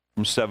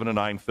 from 7 to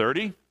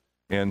 9:30.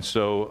 And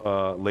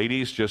so,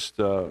 ladies, just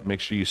make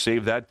sure you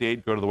save that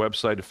date. Go to the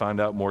website to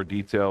find out more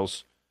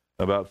details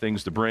about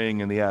things to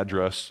bring and the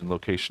address and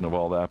location of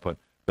all that. But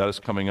that is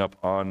coming up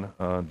on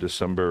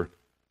December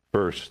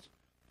 1st.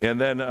 And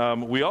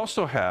then we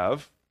also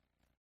have,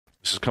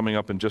 this is coming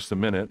up in just a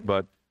minute,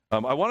 but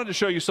I wanted to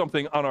show you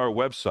something on our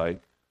website.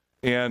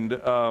 And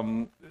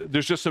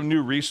there's just some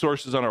new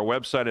resources on our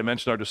website. I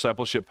mentioned our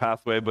discipleship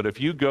pathway, but if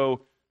you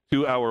go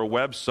to our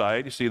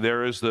website, you see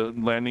there is the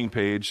landing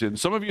page. And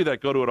some of you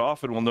that go to it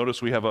often will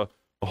notice we have a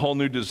whole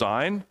new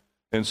design.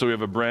 And so we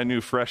have a brand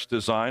new, fresh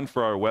design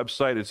for our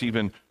website. It's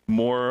even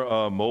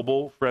more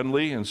mobile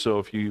friendly. And so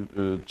if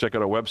you check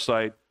out our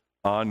website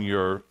on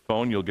your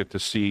phone, you'll get to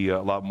see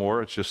a lot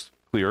more. It's just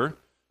clearer.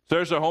 So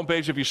there's our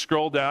homepage. If you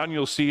scroll down,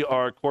 you'll see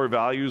our core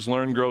values,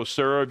 learn, grow,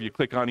 serve. You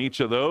click on each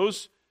of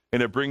those,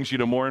 and it brings you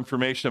to more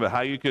information about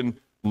how you can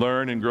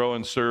learn and grow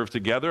and serve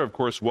together. Of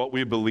course, what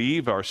we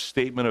believe, our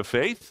statement of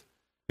faith.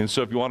 And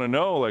so if you want to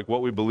know like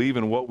what we believe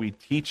and what we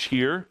teach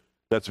here,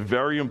 that's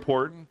very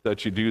important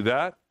that you do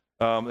that.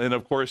 And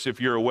of course,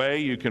 if you're away,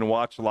 you can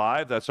watch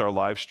live. That's our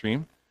live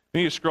stream.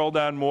 Then you scroll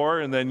down more,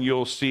 and then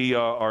you'll see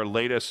our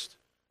latest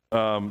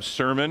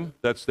sermon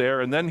that's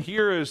there. And then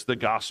here is the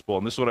gospel,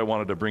 and this is what I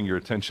wanted to bring your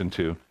attention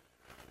to.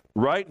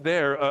 Right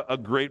there, a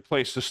great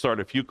place to start.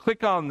 If you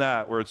click on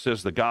that where it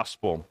says the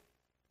gospel,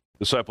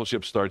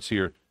 discipleship starts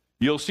here,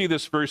 you'll see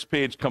this first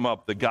page come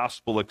up, the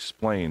gospel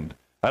explained.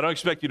 I don't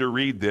expect you to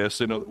read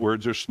this, and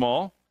words are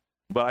small,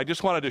 but I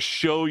just wanted to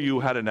show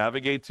you how to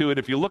navigate to it.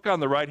 If you look on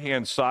the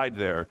right-hand side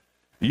there,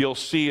 you'll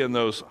see in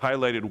those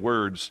highlighted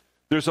words,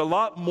 there's a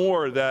lot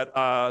more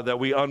that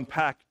we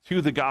unpack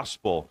to the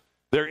gospel.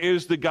 There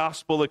is the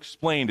gospel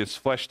explained. It's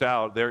fleshed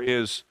out. There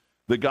is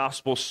the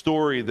gospel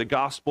story, the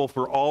gospel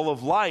for all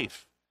of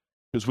life,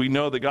 because we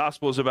know the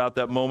gospel is about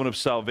that moment of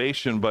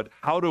salvation, but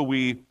how do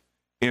we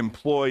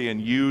employ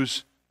and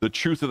use the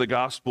truth of the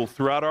gospel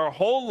throughout our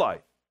whole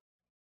life?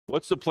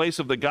 What's the place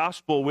of the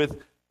gospel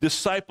with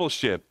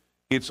discipleship?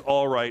 It's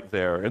all right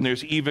there. And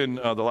there's even,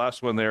 the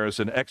last one there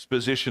is an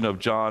exposition of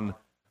John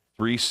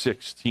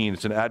 3:16.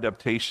 It's an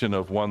adaptation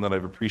of one that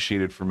I've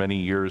appreciated for many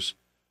years.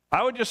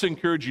 I would just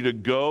encourage you to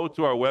go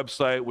to our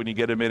website when you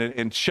get a minute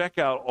and check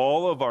out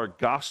all of our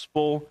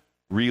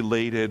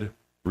gospel-related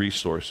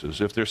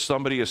resources. If there's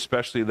somebody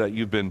especially that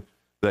you've been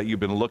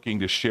looking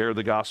to share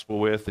the gospel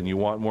with and you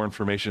want more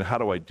information, how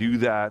do I do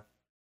that?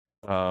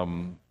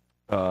 And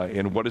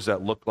what does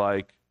that look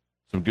like?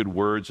 Some good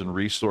words and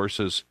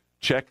resources.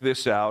 Check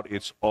this out.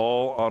 It's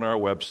all on our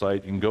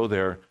website. You can go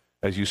there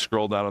as you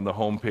scroll down on the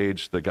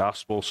homepage, the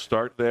gospel,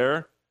 start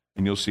there,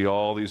 and you'll see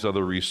all these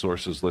other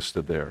resources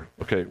listed there.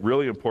 Okay,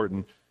 really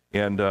important.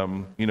 And,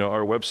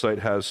 our website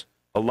has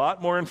a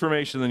lot more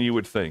information than you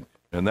would think,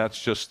 and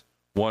that's just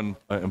one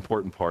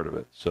important part of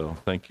it. So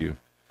thank you.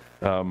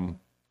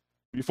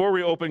 Before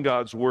we open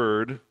God's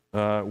Word,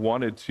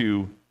 wanted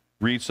to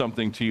read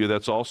something to you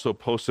that's also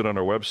posted on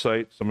our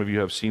website. Some of you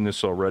have seen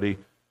this already.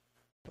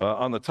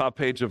 On the top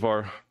page of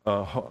our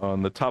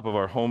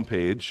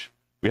homepage,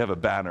 we have a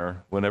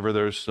banner. Whenever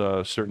there's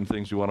certain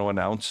things we want to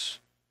announce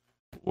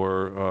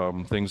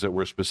or things that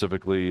we're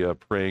specifically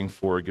praying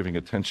for, giving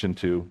attention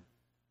to,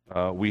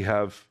 we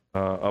have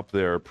up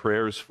there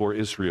prayers for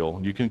Israel.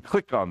 You can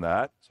click on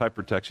that. It's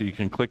hypertext. So you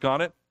can click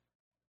on it.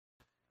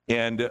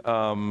 And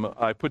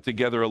I put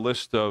together a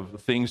list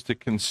of things to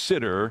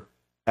consider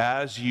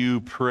as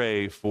you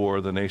pray for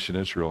the nation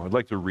Israel. I'd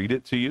like to read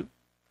it to you,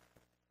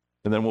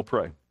 and then we'll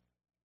pray.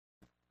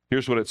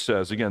 Here's what it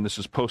says. Again, this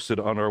is posted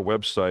on our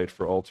website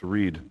for all to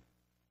read.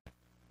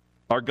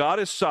 Our God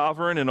is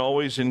sovereign and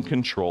always in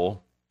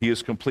control. He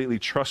is completely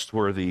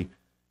trustworthy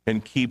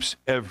and keeps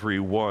every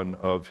one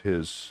of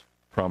his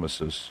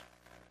promises.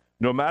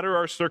 No matter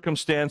our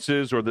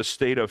circumstances or the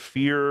state of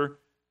fear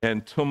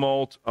and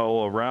tumult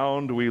all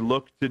around, we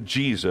look to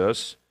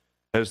Jesus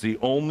as the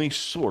only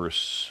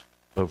source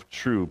of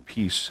true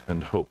peace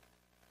and hope.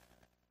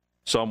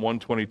 Psalm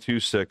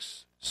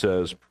 122:6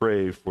 says,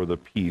 "Pray for the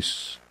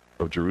peace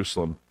of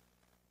Jerusalem."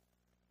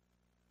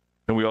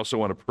 And we also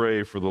want to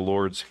pray for the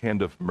Lord's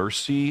hand of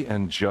mercy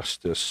and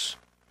justice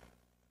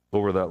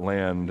over that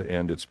land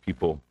and its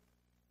people.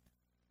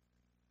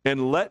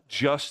 And let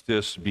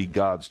justice be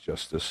God's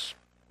justice.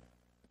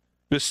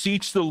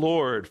 Beseech the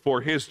Lord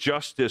for his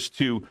justice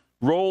to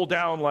roll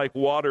down like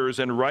waters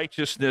and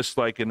righteousness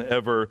like an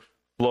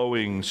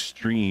ever-flowing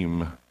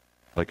stream,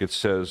 like it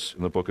says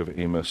in the book of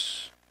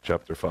Amos,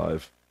 chapter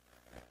 5.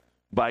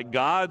 By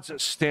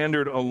God's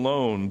standard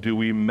alone do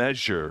we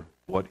measure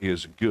what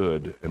is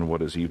good and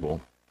what is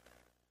evil.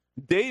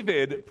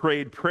 David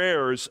prayed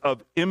prayers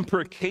of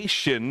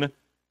imprecation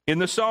in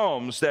the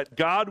Psalms that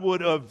God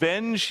would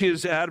avenge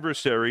his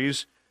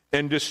adversaries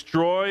and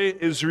destroy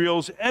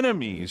Israel's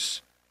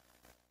enemies.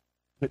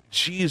 But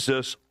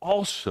Jesus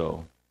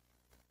also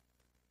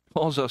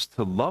calls us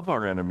to love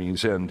our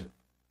enemies and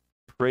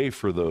pray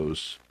for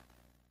those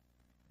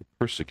who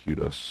persecute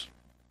us.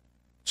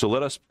 So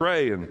let us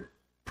pray, and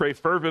pray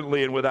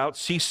fervently and without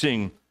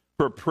ceasing,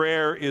 for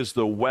prayer is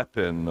the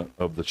weapon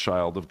of the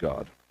child of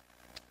God.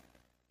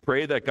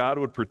 Pray that God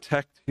would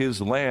protect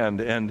his land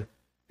and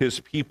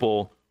his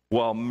people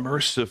while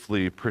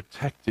mercifully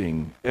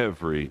protecting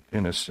every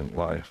innocent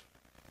life.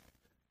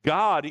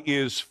 God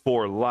is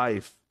for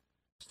life.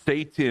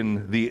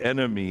 Satan, the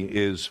enemy,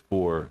 is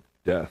for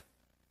death.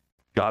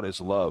 God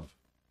is love.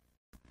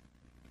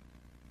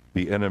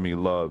 The enemy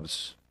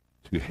loves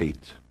to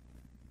hate.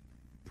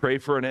 Pray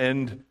for an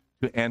end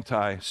to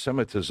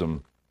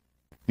anti-Semitism,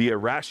 the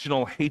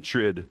irrational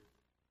hatred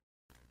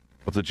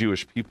of the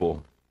Jewish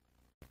people.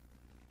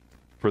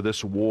 For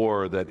this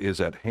war that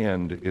is at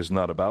hand is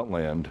not about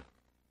land,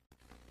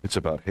 it's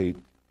about hate.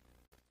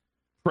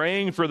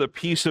 Praying for the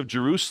peace of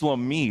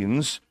Jerusalem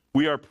means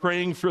we are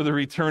praying for the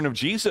return of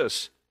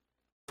Jesus,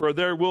 for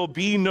there will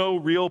be no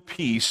real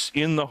peace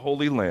in the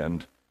Holy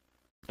Land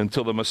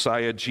until the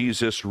Messiah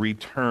Jesus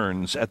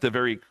returns. At the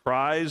very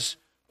cries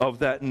of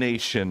that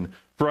nation,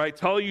 for I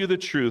tell you the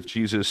truth,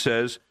 Jesus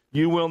says,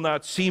 you will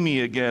not see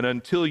me again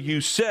until you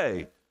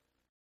say,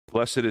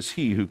 blessed is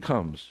he who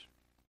comes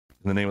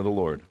in the name of the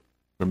Lord.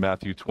 From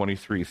Matthew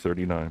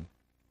 23:39.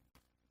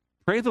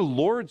 Pray the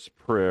Lord's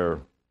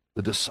Prayer,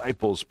 the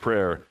disciples'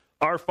 prayer.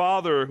 Our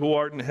Father who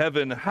art in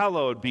heaven,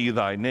 hallowed be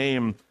thy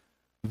name.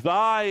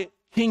 Thy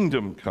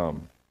kingdom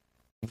come.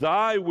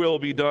 Thy will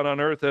be done on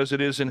earth as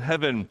it is in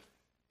heaven.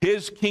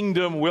 His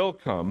kingdom will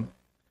come.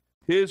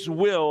 His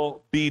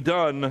will be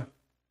done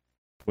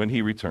when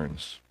he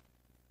returns.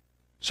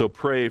 So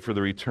pray for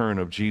the return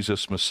of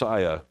Jesus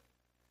Messiah,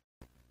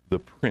 the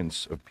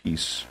Prince of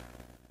Peace.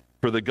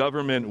 For the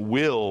government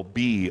will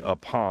be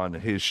upon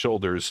his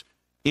shoulders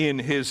in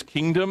his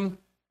kingdom,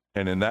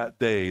 and in that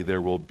day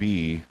there will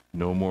be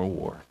no more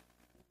war.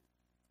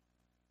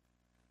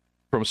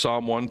 From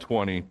Psalm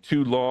 120,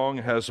 too long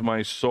has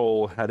my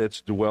soul had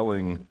its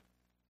dwelling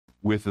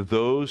with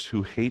those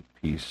who hate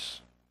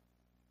peace.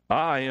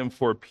 I am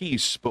for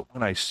peace, but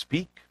when I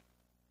speak,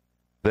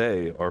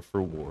 they are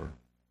for war.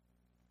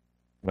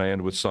 And I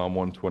end with Psalm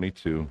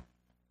 122.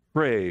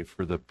 Pray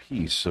for the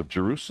peace of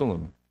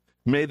Jerusalem.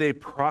 May they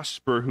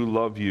prosper who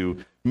love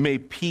you. May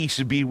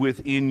peace be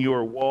within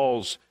your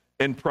walls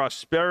and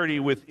prosperity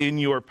within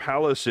your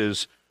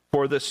palaces.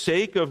 For the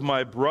sake of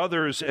my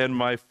brothers and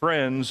my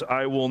friends,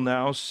 I will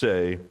now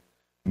say,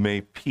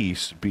 may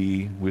peace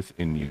be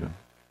within you.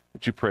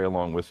 Would you pray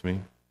along with me?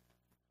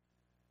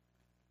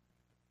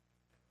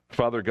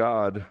 Father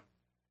God,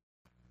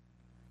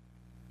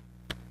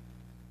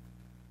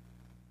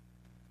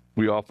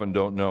 we often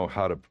don't know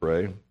how to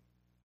pray,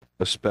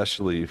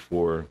 especially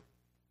for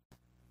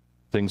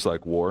things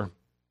like war.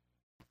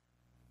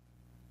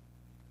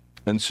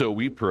 And so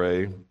we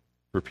pray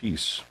for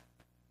peace.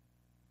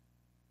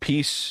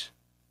 Peace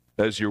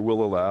as your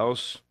will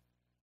allows,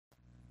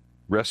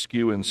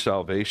 rescue and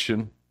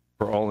salvation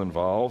for all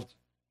involved,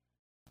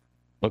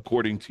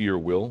 according to your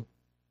will.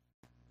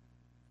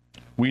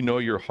 We know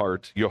your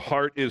heart. Your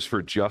heart is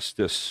for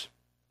justice,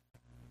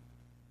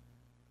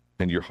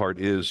 and your heart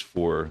is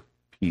for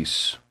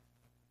peace.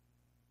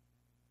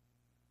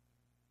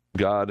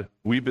 God,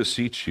 we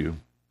beseech you,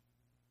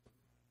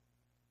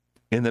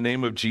 in the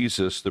name of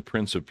Jesus, the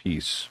Prince of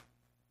Peace,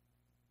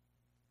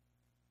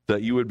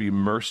 that you would be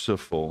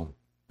merciful,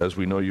 as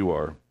we know you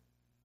are,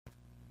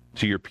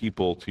 to your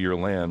people, to your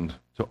land,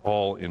 to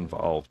all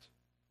involved.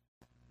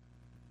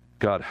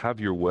 God, have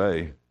your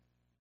way.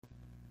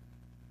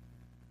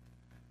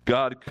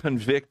 God,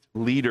 convict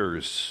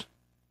leaders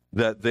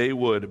that they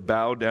would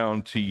bow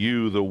down to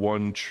you, the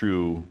one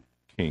true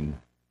King.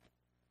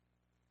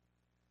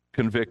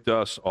 Convict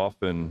us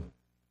often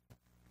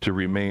to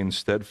remain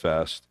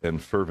steadfast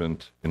and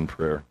fervent in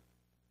prayer.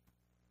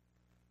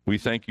 We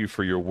thank you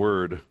for your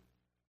word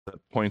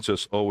that points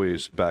us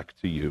always back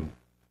to you.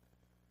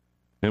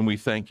 And we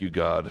thank you,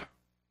 God,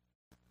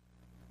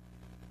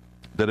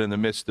 that in the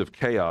midst of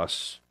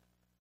chaos,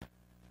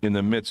 in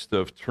the midst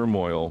of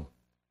turmoil,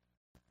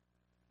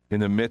 in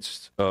the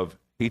midst of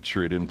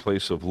hatred in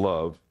place of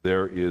love,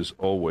 there is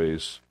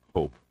always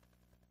hope.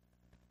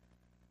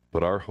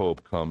 But our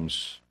hope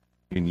comes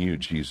in you,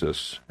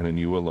 Jesus, and in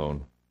you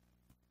alone.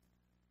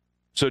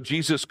 So,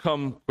 Jesus,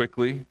 come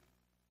quickly.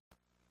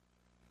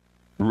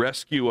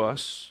 Rescue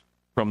us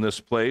from this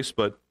place,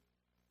 but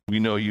we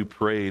know you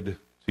prayed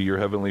to your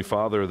Heavenly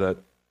Father that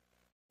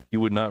he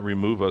would not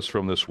remove us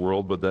from this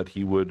world, but that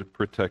he would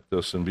protect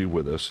us and be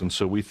with us. And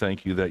so we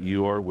thank you that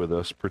you are with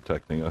us,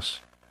 protecting us.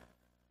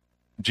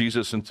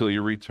 Jesus, until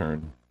you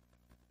return,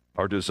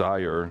 our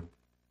desire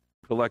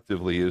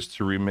collectively is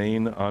to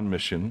remain on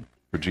mission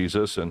for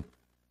Jesus and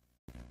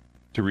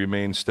to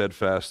remain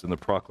steadfast in the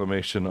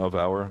proclamation of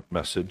our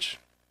message.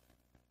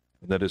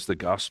 And that is the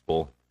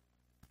gospel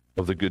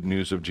of the good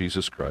news of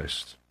Jesus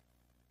Christ,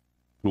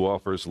 who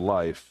offers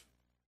life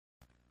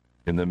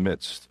in the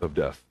midst of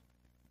death.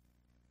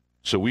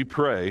 So we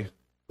pray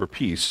for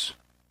peace.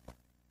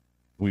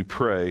 We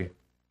pray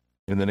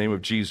in the name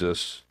of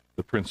Jesus,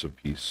 the Prince of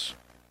Peace.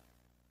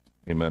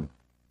 Amen.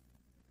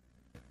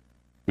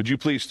 Would you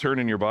please turn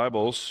in your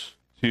Bibles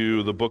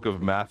to the book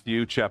of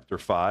Matthew, chapter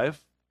 5.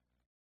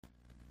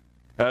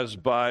 As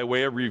by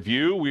way of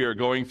review, we are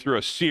going through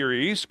a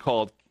series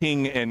called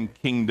King and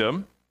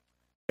Kingdom,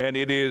 and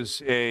it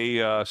is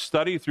a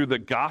study through the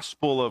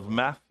Gospel of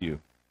Matthew.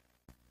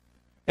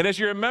 And as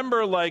you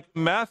remember, like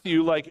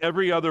Matthew, like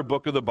every other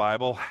book of the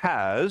Bible,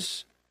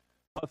 has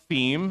a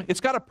theme. It's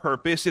got a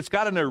purpose. It's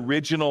got an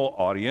original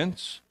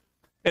audience.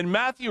 And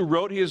Matthew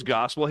wrote his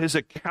gospel, his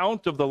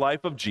account of the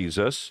life of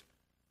Jesus,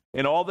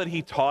 and all that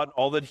he taught,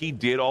 all that he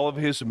did, all of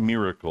his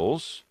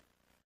miracles,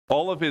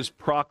 all of his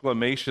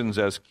proclamations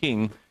as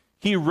king.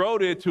 He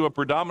wrote it to a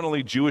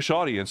predominantly Jewish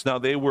audience. Now,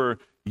 they were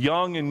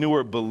young and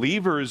newer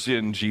believers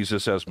in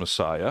Jesus as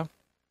Messiah.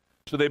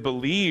 So they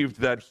believed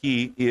that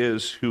he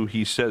is who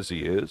he says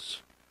he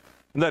is,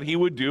 and that he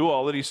would do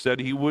all that he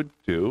said he would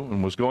do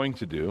and was going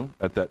to do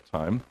at that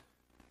time.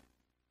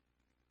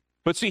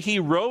 But see, he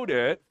wrote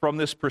it from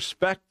this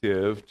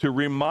perspective to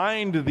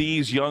remind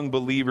these young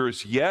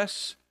believers,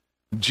 yes,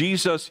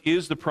 Jesus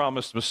is the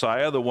promised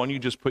Messiah, the one you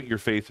just put your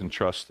faith and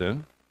trust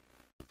in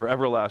for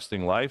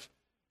everlasting life,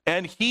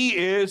 and he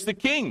is the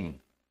king,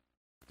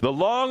 the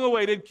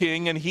long-awaited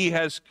king, and he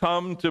has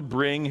come to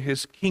bring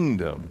his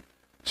kingdom.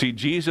 See,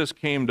 Jesus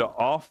came to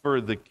offer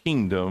the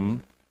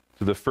kingdom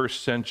to the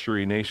first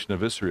century nation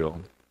of Israel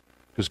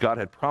because God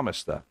had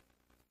promised that.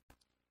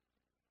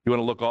 You want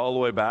to look all the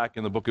way back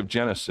in the book of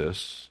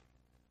Genesis,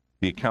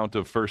 the account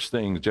of first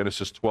things,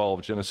 Genesis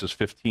 12, Genesis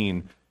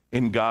 15,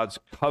 in God's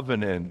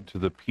covenant to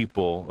the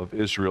people of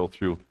Israel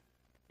through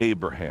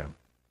Abraham.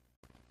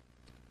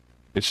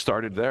 It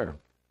started there.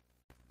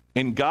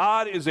 And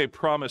God is a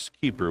promise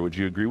keeper. Would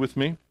you agree with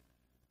me?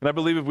 And I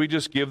believe if we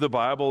just give the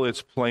Bible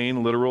its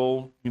plain,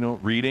 literal,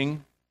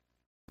 reading,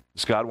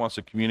 as God wants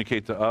to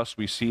communicate to us,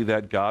 we see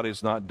that God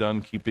is not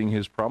done keeping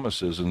his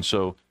promises. And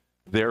so,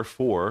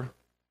 therefore,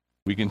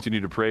 we continue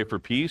to pray for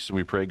peace, and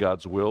we pray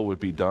God's will would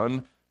be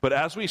done. But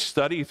as we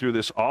study through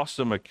this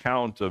awesome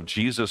account of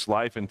Jesus'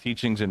 life and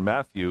teachings in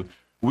Matthew,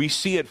 we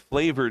see it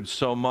flavored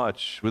so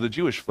much with a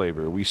Jewish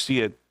flavor. We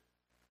see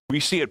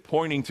it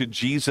pointing to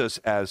Jesus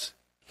as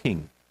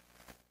king,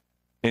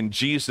 and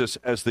Jesus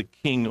as the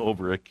king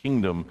over a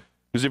kingdom.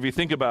 Because if you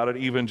think about it,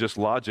 even just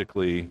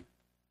logically,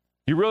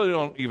 you really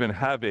don't even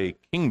have a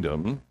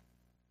kingdom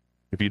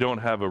if you don't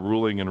have a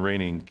ruling and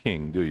reigning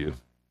king, do you?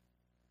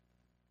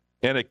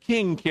 And a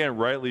king can't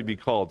rightly be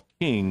called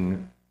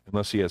king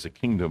unless he has a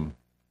kingdom.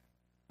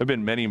 There have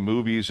been many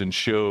movies and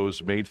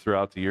shows made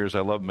throughout the years.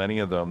 I love many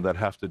of them that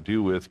have to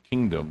do with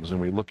kingdoms.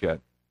 And we look at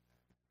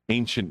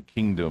ancient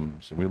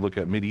kingdoms, and we look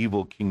at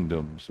medieval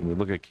kingdoms, and we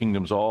look at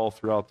kingdoms all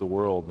throughout the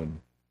world. And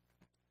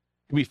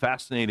it can be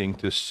fascinating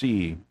to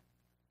see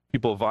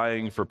people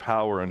vying for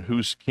power and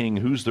who's king,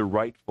 who's the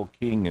rightful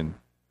king, and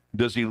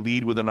does he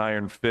lead with an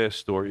iron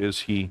fist, or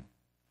is he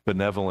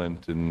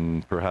benevolent,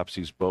 and perhaps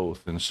he's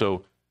both. And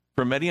so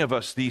for many of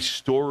us, these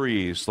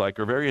stories are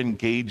very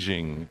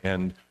engaging,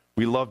 and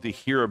we love to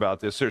hear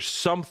about this. There's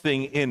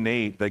something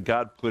innate that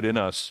God put in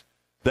us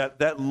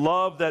that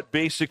love, that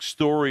basic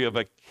story of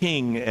a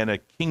king and a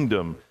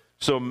kingdom.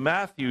 So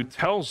Matthew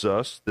tells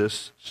us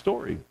this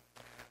story.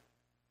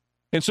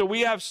 And so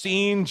we have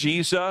seen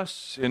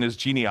Jesus in his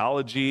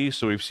genealogy.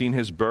 So we've seen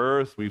his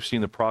birth. We've seen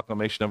the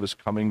proclamation of his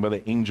coming by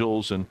the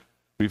angels. And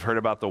we've heard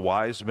about the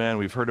wise men.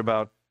 We've heard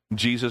about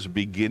Jesus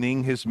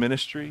beginning his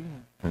ministry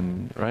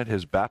and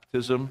his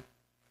baptism,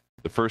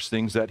 the first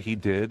things that he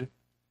did.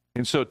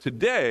 And so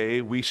today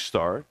we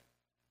start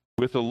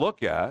with a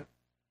look at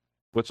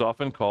what's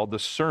often called the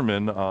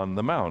Sermon on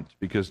the Mount,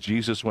 because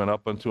Jesus went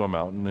up onto a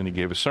mountain and he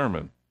gave a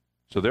sermon.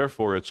 So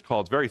therefore it's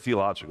called, very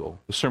theological,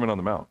 the Sermon on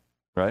the Mount,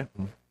 right?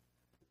 And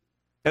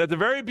at the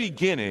very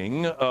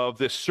beginning of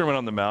this Sermon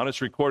on the Mount, it's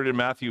recorded in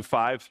Matthew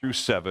 5 through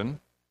 7.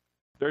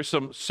 There's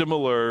some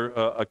similar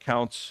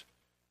accounts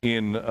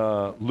in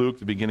Luke,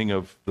 the beginning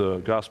of the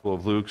Gospel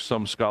of Luke.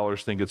 Some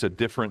scholars think it's a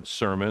different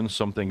sermon.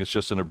 Some think it's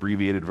just an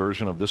abbreviated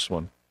version of this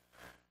one.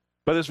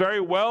 But this very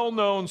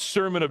well-known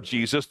sermon of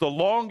Jesus, the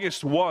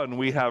longest one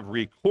we have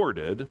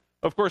recorded,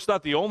 of course,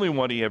 not the only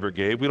one he ever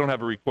gave. We don't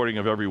have a recording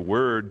of every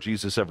word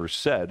Jesus ever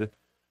said,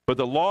 but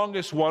the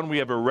longest one we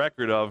have a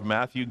record of,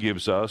 Matthew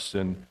gives us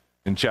in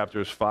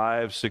chapters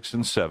 5, 6,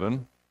 and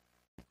 7.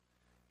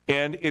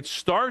 And it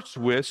starts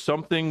with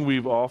something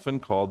we've often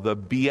called the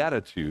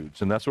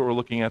Beatitudes, and that's what we're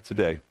looking at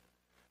today.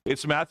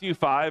 It's Matthew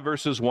 5,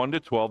 verses 1 to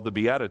 12, the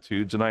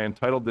Beatitudes, and I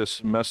entitled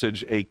this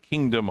message, A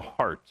Kingdom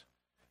Heart,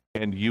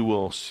 and you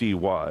will see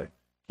why.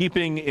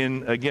 Keeping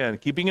in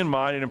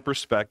mind and in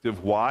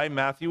perspective why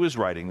Matthew is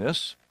writing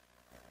this,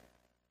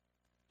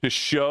 to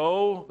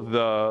show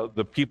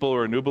the people who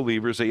are new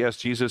believers that, yes,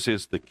 Jesus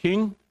is the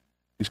King.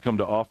 He's come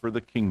to offer the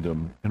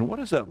kingdom. And what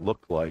does that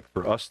look like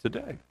for us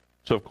today?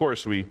 So, of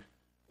course, we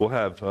will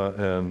have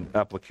an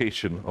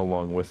application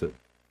along with it.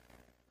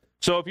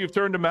 So if you've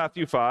turned to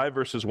Matthew 5,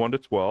 verses 1 to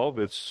 12,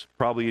 it's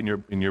probably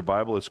in your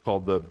Bible. It's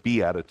called the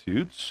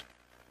Beatitudes.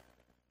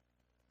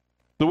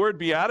 The word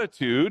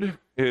beatitude,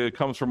 it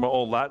comes from an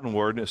old Latin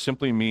word, and it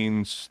simply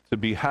means to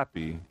be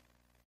happy.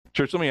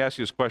 Church, let me ask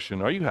you this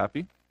question. Are you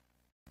happy?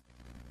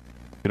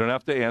 You don't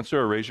have to answer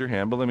or raise your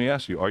hand, but let me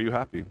ask you, are you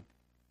happy?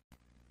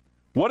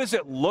 What does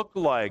it look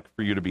like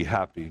for you to be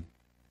happy?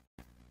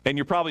 And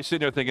you're probably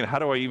sitting there thinking, how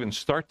do I even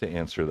start to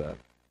answer that?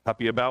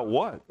 Happy about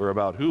what? Or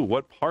about who?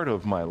 What part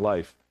of my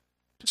life?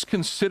 Just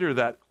consider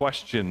that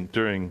question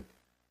during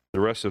the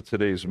rest of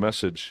today's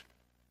message.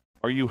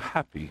 Are you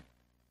happy?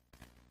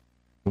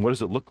 And what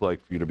does it look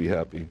like for you to be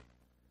happy?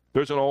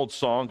 There's an old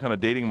song, kind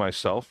of dating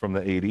myself, from the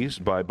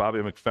 80s by Bobby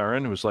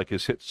McFerrin. It was like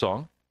his hit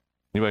song.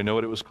 Anybody know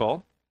what it was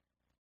called?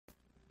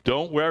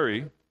 Don't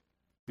worry,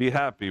 be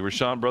happy. Brother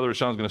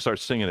Rashawn's going to start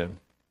singing it.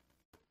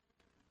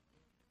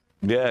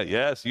 Yeah,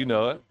 yes, you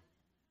know it.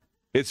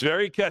 It's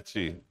very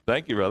catchy.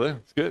 Thank you, brother.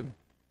 It's good.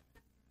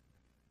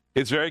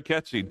 It's very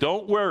catchy.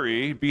 Don't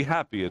worry, be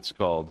happy, it's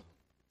called.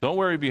 Don't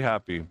worry, be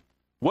happy.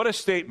 What a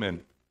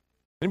statement.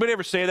 Anybody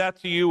ever say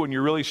that to you when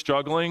you're really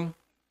struggling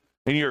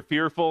and you're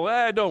fearful?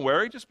 Don't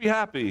worry, just be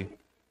happy.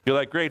 You're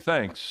like, great,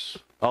 thanks.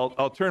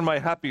 I'll turn my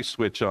happy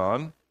switch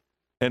on,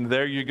 and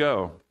there you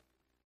go.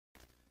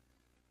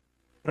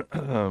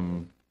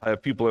 I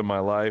have people in my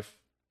life.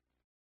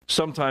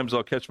 Sometimes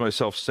I'll catch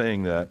myself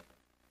saying that.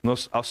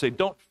 And I'll say,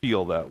 don't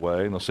feel that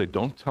way. And they'll say,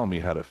 don't tell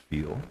me how to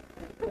feel.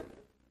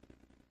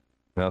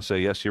 And I'll say,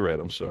 yes, you're right,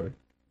 I'm sorry.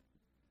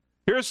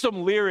 Here's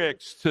some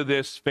lyrics to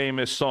this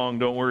famous song,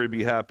 Don't Worry,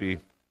 Be Happy.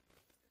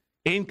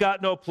 Ain't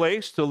got no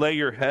place to lay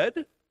your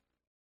head?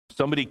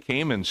 Somebody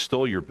came and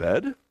stole your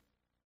bed?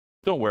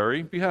 Don't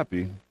worry, be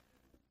happy.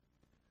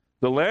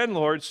 The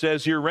landlord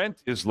says your rent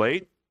is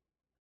late,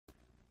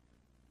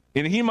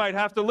 and he might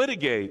have to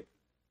litigate.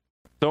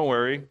 Don't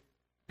worry,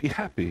 be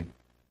happy.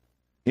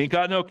 Ain't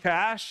got no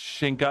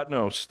cash, ain't got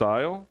no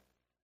style,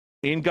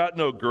 ain't got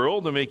no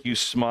girl to make you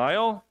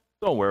smile.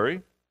 Don't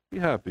worry, be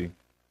happy.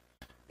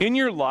 In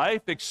your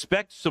life,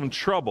 expect some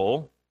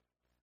trouble,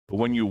 but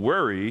when you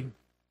worry,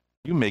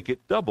 you make it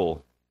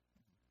double.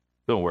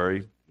 Don't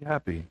worry, be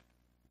happy.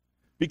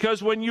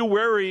 Because when you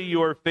worry,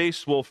 your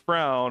face will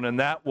frown, and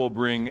that will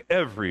bring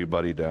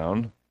everybody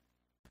down.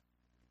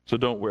 So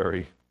don't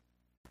worry,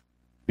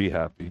 be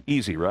happy.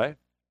 Easy, right?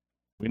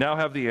 We now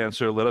have the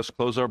answer. Let us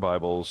close our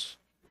Bibles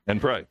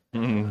and pray.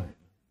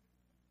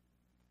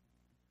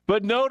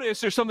 But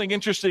notice there's something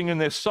interesting in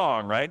this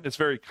song, right? It's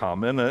very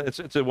common.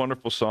 It's a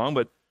wonderful song,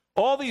 but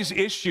all these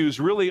issues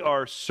really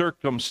are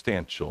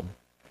circumstantial,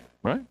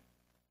 right?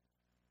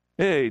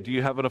 Hey, do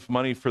you have enough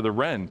money for the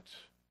rent?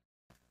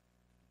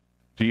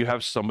 Do you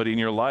have somebody in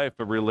your life,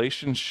 a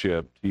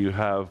relationship? Do you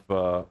have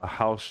a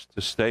house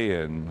to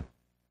stay in?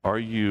 Are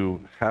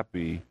you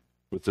happy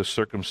with the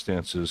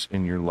circumstances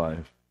in your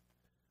life?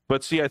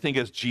 But see, I think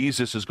as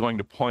Jesus is going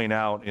to point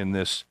out in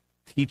this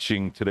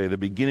teaching today, the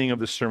beginning of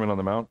the Sermon on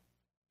the Mount,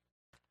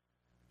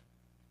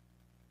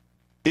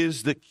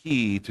 is the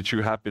key to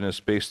true happiness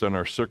based on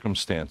our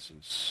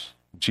circumstances?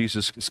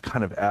 Jesus is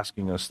kind of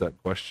asking us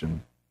that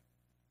question.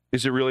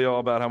 Is it really all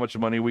about how much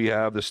money we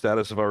have, the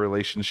status of our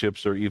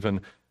relationships, or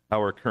even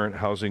our current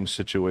housing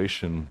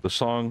situation? The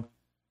song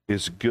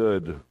is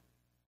good.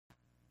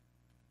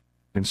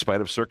 In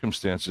spite of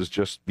circumstances,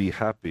 just be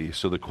happy.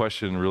 So the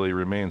question really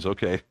remains,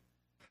 okay,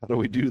 how do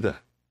we do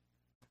that?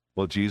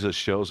 Well, Jesus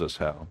shows us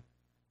how,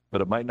 but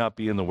it might not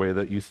be in the way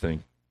that you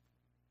think.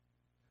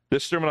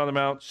 This Sermon on the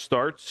Mount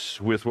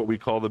starts with what we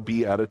call the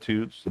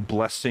Beatitudes, the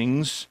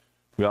blessings.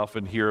 We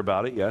often hear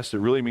about it. Yes, it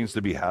really means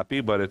to be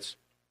happy, but it's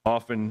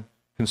often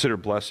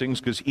considered blessings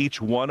because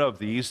each one of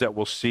these that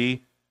we'll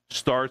see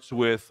starts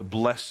with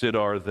blessed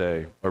are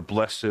they, or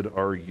blessed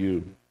are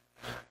you.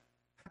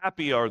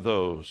 Happy are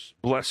those,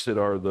 blessed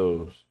are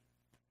those.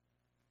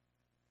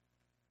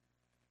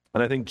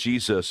 And I think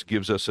Jesus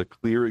gives us a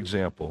clear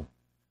example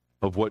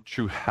of what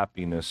true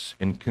happiness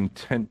and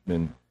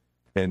contentment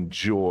and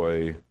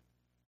joy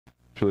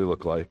really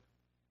look like.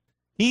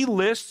 He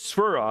lists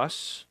for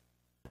us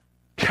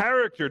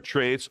character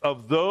traits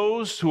of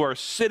those who are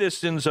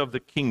citizens of the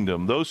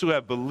kingdom, those who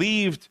have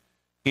believed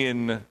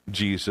in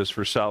Jesus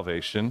for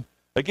salvation.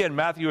 Again,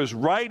 Matthew is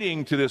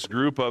writing to this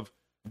group of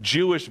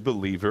Jewish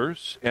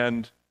believers,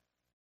 and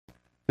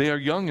they are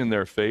young in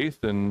their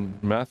faith,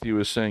 and Matthew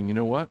is saying, you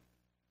know what?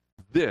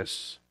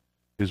 This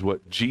is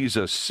what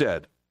Jesus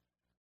said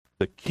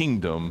the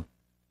kingdom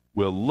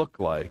will look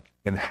like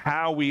and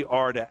how we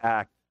are to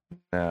act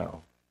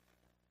now.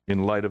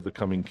 in light of the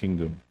coming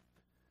kingdom.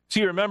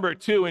 See, remember,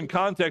 too, in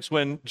context,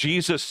 when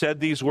Jesus said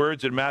these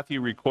words and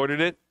Matthew recorded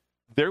it,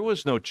 there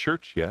was no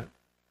church yet.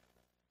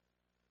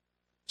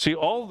 See,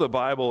 all of the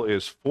Bible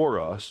is for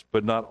us,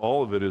 but not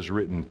all of it is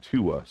written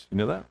to us. You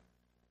know that?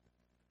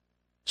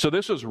 So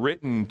this was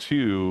written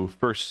to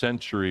first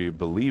century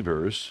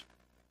believers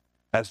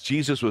as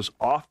Jesus was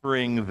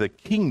offering the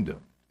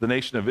kingdom, the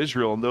nation of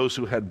Israel, and those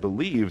who had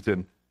believed.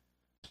 And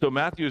so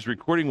Matthew is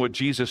recording what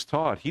Jesus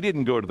taught. He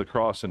didn't go to the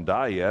cross and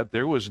die yet.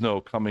 There was no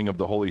coming of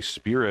the Holy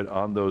Spirit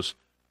on those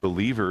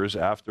believers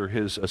after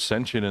his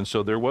ascension, and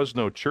so there was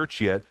no church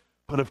yet.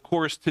 But of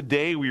course,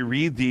 today we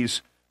read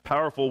these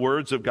powerful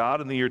words of God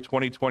in the year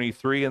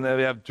 2023, and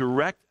they have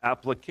direct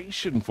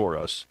application for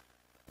us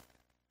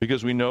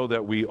because we know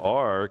that we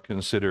are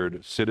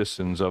considered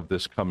citizens of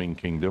this coming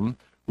kingdom.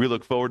 We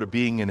look forward to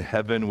being in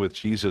heaven with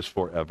Jesus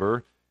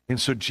forever. And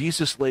so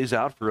Jesus lays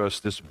out for us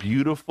this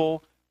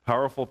beautiful,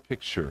 powerful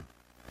picture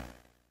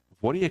of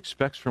what he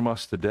expects from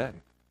us today.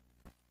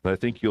 And I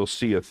think you'll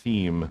see a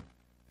theme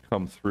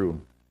come through.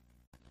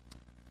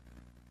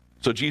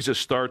 So Jesus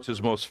starts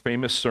his most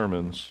famous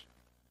sermons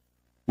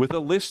with a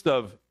list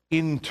of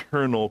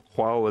internal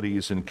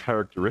qualities and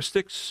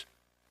characteristics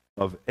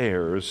of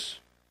heirs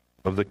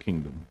of the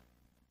kingdom.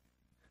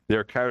 They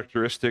are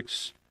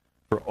characteristics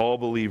for all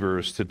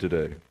believers to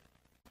today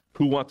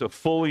who want to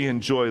fully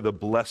enjoy the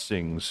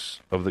blessings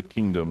of the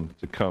kingdom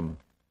to come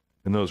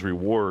and those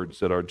rewards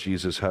that our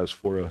Jesus has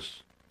for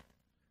us.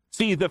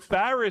 See, the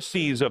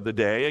Pharisees of the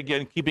day,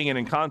 again, keeping it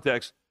in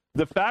context,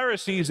 the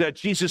Pharisees that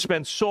Jesus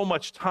spent so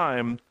much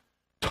time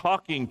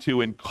talking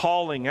to and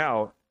calling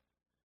out,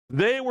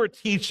 they were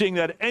teaching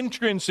that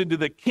entrance into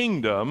the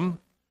kingdom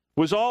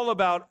was all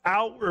about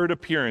outward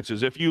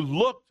appearances. If you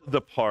looked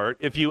the part,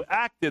 if you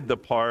acted the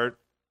part,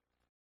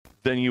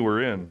 then you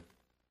were in.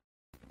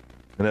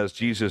 And as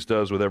Jesus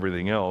does with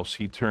everything else,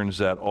 he turns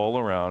that all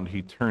around.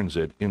 He turns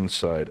it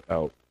inside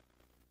out.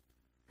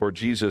 For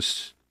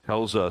Jesus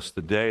tells us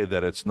today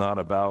that it's not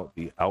about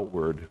the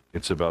outward,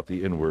 it's about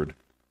the inward.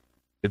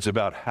 It's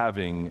about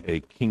having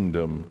a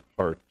kingdom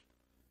heart.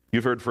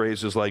 You've heard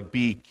phrases like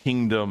be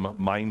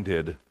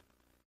kingdom-minded.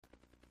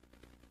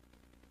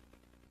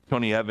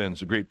 Tony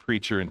Evans, a great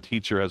preacher and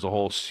teacher, has a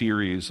whole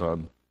series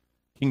on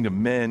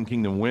kingdom men,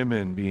 kingdom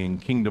women being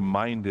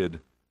kingdom-minded.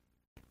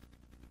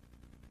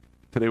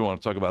 Today we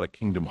want to talk about a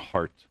kingdom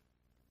heart.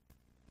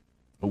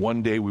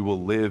 One day we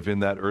will live in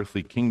that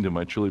earthly kingdom.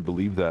 I truly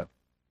believe that.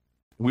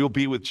 We'll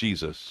be with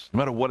Jesus. No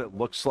matter what it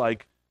looks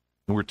like,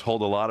 and we're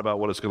told a lot about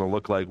what it's going to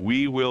look like,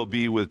 we will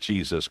be with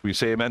Jesus. Can we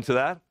say amen to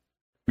that?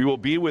 We will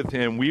be with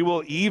him. We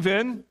will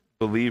even,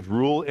 believe,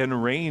 rule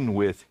and reign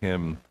with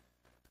him.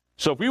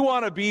 So if we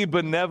want to be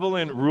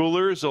benevolent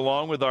rulers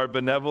along with our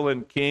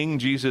benevolent king,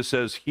 Jesus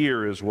says,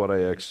 here is what I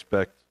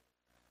expect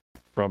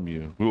from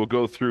you. We will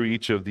go through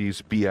each of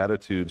these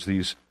beatitudes,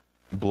 these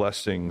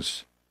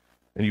blessings,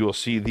 and you will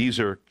see these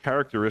are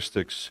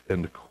characteristics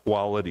and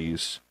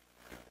qualities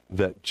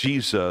that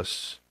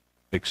Jesus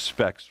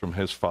expects from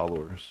his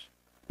followers.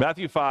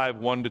 Matthew 5,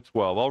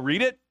 1-12. I'll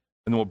read it,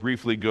 and then we'll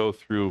briefly go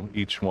through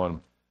each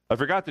one. I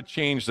forgot to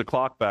change the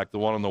clock back, the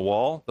one on the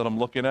wall that I'm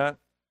looking at.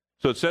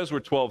 So it says we're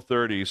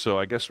 12:30, so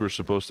I guess we're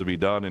supposed to be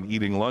done and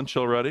eating lunch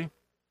already.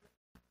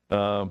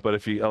 But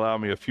if you allow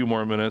me a few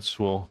more minutes,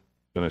 we'll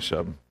finish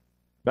up.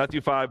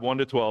 Matthew 5,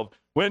 1-12.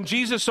 When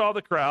Jesus saw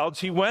the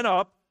crowds, he went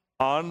up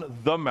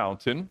on the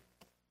mountain.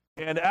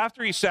 And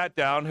after he sat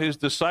down, his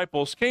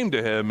disciples came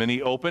to him, and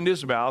he opened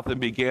his mouth and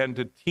began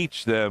to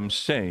teach them,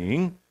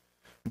 saying,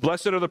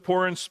 Blessed are the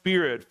poor in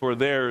spirit, for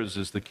theirs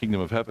is the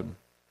kingdom of heaven.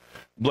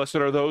 Blessed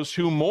are those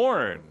who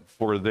mourn,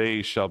 for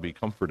they shall be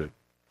comforted.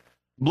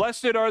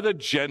 Blessed are the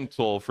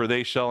gentle, for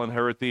they shall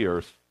inherit the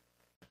earth.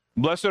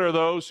 Blessed are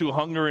those who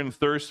hunger and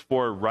thirst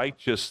for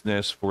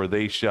righteousness, for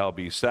they shall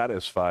be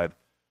satisfied.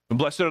 And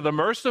blessed are the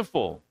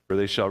merciful, for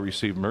they shall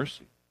receive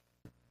mercy.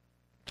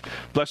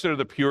 Blessed are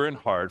the pure in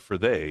heart, for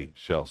they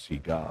shall see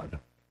God.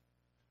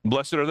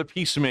 Blessed are the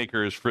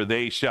peacemakers, for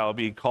they shall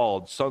be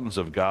called sons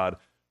of God.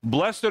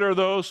 Blessed are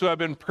those who have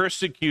been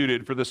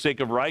persecuted for the sake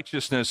of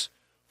righteousness,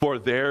 for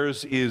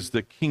theirs is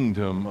the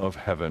kingdom of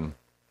heaven.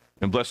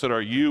 And blessed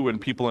are you when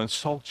people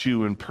insult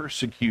you and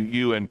persecute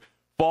you and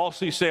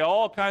falsely say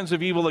all kinds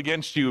of evil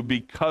against you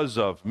because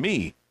of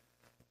me.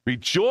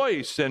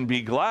 Rejoice and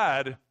be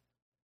glad,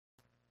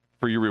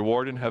 for your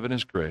reward in heaven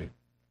is great.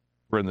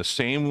 For in the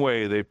same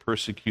way they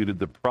persecuted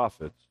the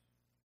prophets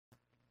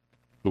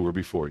who were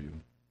before you.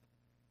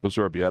 Those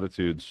are our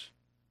Beatitudes.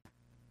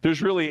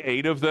 There's really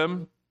 8 of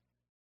them.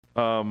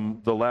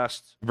 The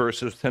last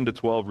verses,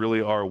 10-12,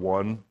 really are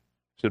one.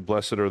 He said,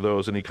 blessed are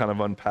those, and he kind of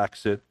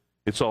unpacks it.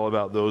 It's all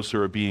about those who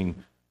are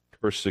being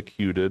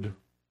persecuted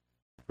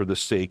for the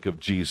sake of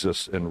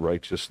Jesus and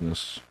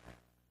righteousness.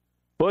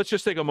 Well, let's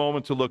just take a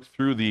moment to look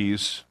through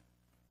these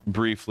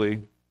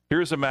briefly.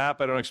 Here's a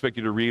map. I don't expect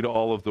you to read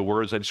all of the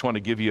words. I just want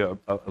to give you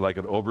like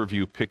an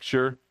overview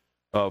picture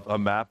of a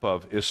map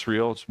of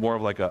Israel. It's more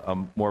of like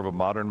more of a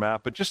modern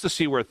map, but just to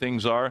see where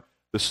things are.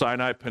 The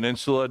Sinai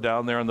Peninsula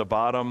down there on the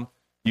bottom.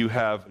 You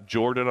have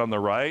Jordan on the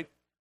right,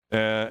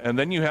 And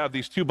then you have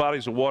these two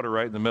bodies of water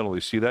right in the middle.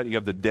 You see that? You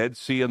have the Dead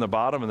Sea in the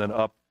bottom, and then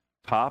up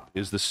top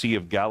is the Sea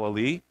of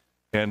Galilee.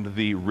 And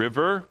the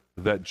river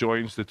that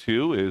joins the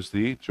two is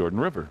the Jordan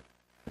River.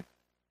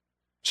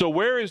 So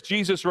where is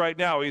Jesus right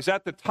now? He's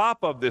at the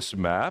top of this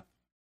map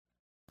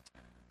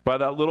by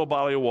that little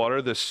body of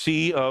water, the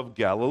Sea of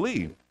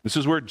Galilee. This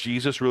is where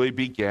Jesus really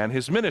began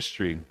his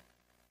ministry.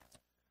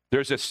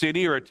 There's a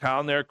city or a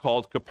town there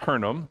called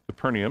Capernaum,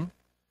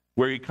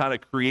 where he kind of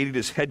created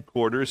his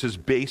headquarters, his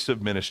base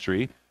of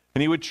ministry,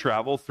 and he would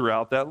travel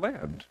throughout that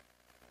land.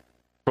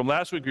 From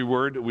last week,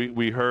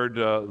 we heard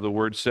the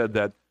word said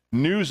that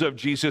news of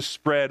Jesus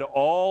spread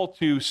all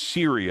to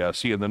Syria,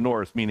 see, in the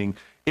north, meaning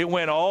it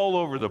went all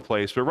over the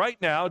place. But right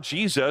now,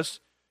 Jesus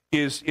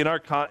is, in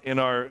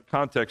our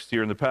context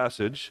here in the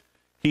passage,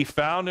 he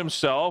found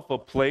himself a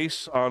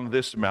place on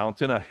this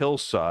mountain, a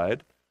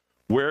hillside,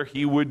 where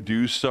he would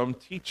do some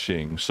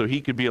teaching. So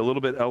he could be a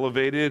little bit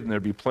elevated, and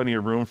there'd be plenty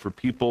of room for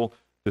people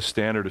to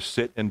stand or to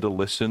sit and to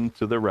listen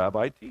to the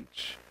rabbi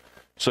teach.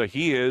 So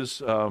he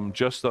is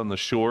just on the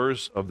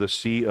shores of the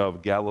Sea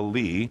of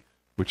Galilee,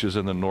 which is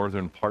in the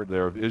northern part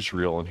there of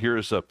Israel. And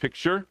here's a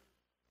picture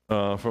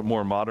from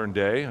more modern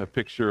day, a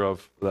picture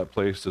of that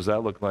place. Does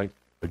that look like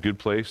a good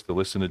place to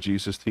listen to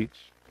Jesus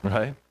teach,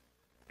 right?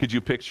 Could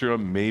you picture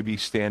him maybe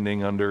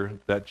standing under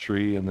that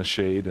tree in the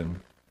shade,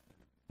 and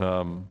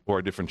or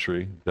a different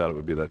tree? Doubt it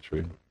would be that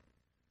tree.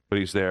 But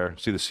he's there.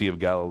 See the Sea of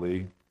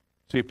Galilee.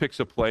 So he picks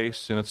a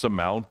place, and it's a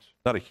mount,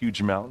 not a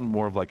huge mountain,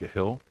 more of like a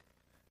hill.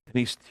 And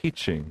he's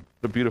teaching.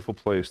 What a beautiful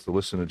place to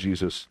listen to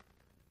Jesus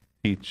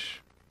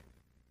teach.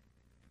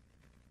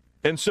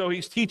 And so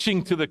he's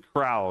teaching to the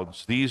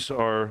crowds. These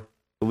are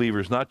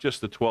believers, not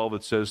just the 12,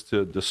 it says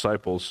to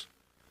disciples,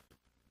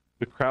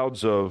 the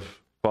crowds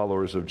of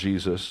followers of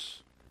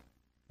Jesus.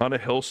 On a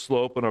hill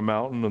slope on a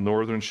mountain, the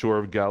northern shore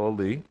of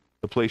Galilee,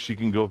 the place you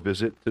can go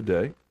visit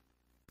today,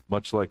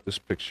 much like this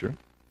picture.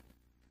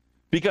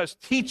 Because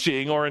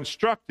teaching or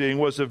instructing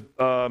was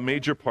a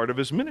major part of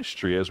his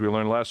ministry, as we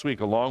learned last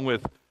week, along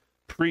with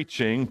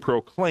preaching,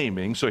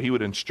 proclaiming. So he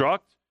would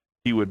instruct,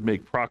 he would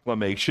make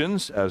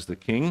proclamations as the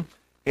king,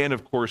 and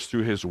of course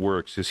through his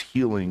works, his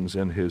healings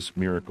and his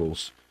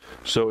miracles.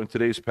 So in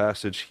today's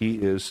passage, he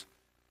is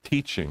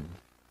teaching.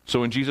 So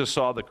when Jesus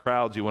saw the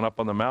crowds, he went up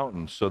on the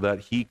mountain so that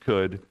he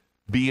could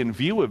be in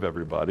view of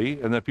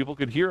everybody and that people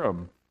could hear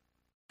him.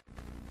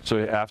 So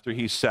after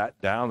he sat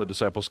down, the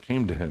disciples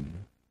came to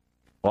him.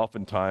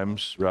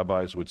 Oftentimes,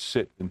 rabbis would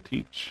sit and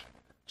teach.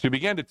 So he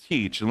began to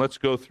teach, and let's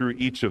go through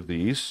each of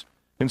these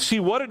and see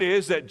what it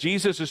is that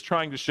Jesus is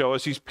trying to show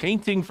us. He's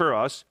painting for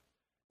us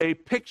a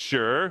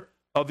picture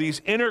of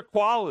these inner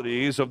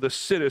qualities of the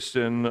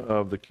citizen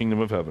of the kingdom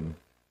of heaven.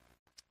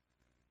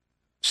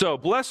 So,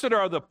 blessed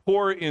are the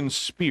poor in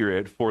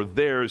spirit, for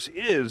theirs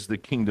is the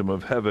kingdom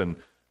of heaven.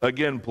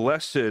 Again,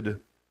 blessed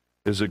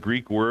is a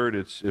Greek word.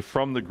 It's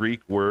from the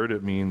Greek word.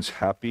 It means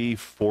happy,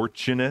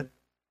 fortunate,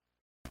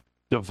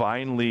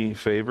 divinely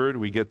favored.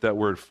 We get that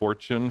word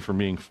fortune from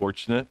being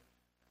fortunate.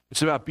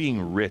 It's about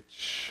being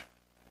rich.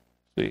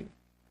 See?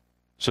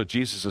 So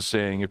Jesus is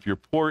saying, if you're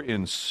poor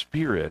in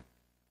spirit,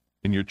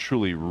 and you're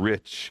truly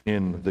rich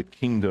in the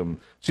kingdom.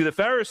 See, the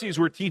Pharisees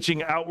were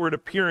teaching outward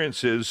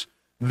appearances.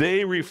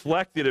 They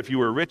reflected if you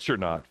were rich or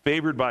not,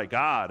 favored by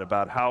God,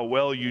 about how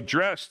well you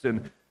dressed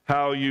and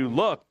how you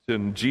looked.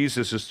 And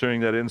Jesus is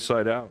turning that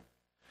inside out.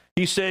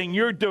 He's saying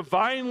you're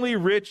divinely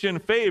rich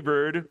and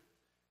favored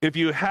if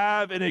you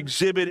have and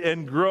exhibit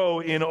and grow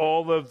in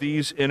all of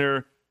these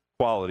inner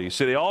qualities.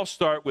 So they all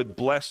start with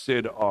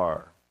blessed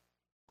are.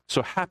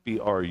 So happy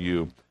are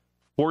you,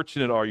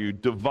 fortunate are you,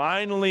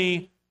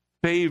 divinely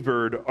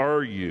favored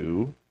are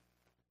you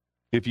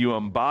if you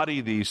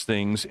embody these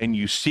things and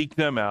you seek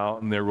them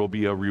out, and there will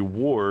be a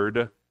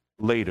reward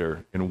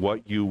later in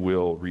what you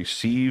will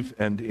receive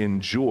and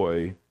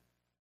enjoy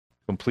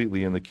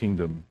completely in the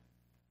kingdom.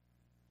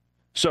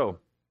 So,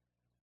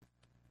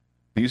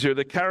 these are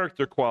the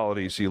character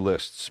qualities he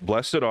lists.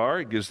 Blessed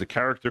are, it gives the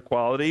character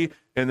quality,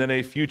 and then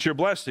a future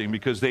blessing,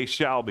 because they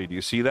shall be. Do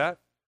you see that?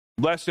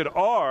 Blessed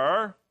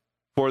are,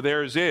 for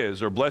theirs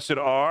is, or blessed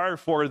are,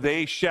 for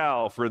they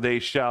shall, for they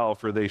shall,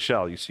 for they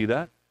shall. You see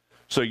that?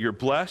 So you're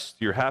blessed,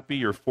 you're happy,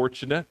 you're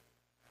fortunate,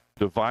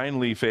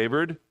 divinely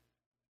favored.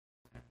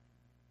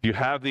 You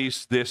have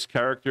this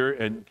character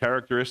and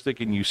characteristic,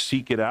 and you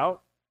seek it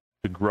out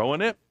to grow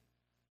in it.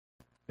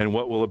 And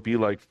what will it be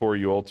like for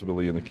you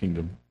ultimately in the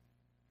kingdom?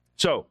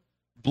 So,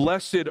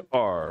 blessed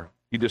are,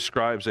 he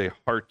describes a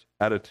heart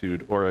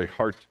attitude or a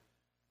heart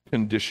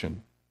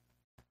condition.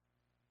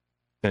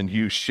 And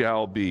you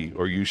shall be,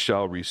 or you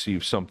shall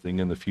receive something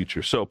in the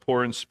future. So,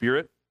 poor in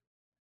spirit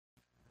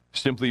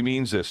simply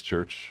means this,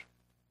 church.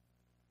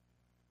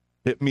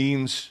 It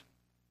means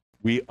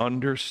we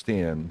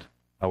understand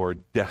our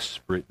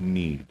desperate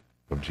need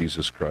of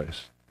Jesus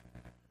Christ.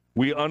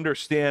 We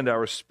understand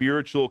our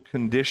spiritual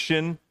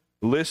condition.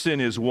 Listen,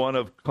 is one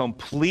of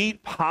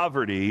complete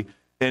poverty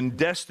and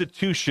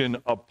destitution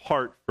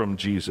apart from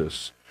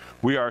Jesus.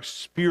 We are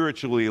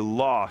spiritually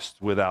lost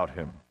without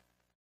him.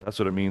 That's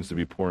what it means to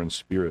be poor in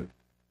spirit.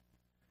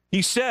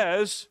 He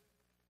says,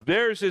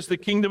 Theirs is the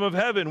kingdom of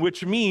heaven,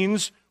 which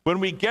means when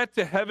we get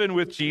to heaven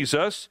with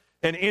Jesus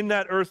and in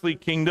that earthly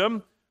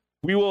kingdom,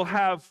 we will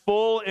have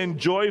full and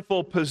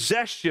joyful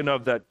possession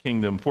of that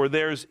kingdom, for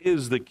theirs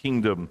is the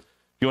kingdom.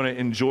 If you want to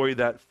enjoy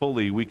that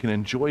fully, we can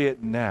enjoy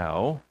it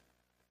now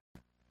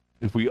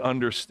if we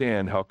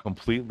understand how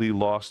completely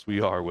lost we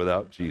are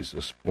without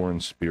Jesus, poor in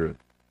spirit.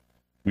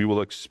 We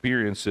will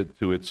experience it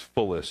to its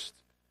fullest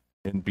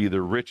and be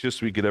the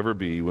richest we could ever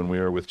be when we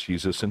are with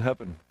Jesus in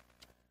heaven.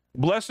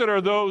 Blessed are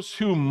those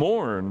who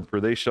mourn,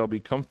 for they shall be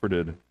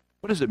comforted.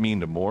 What does it mean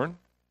to mourn?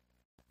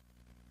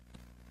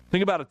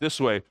 Think about it this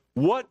way.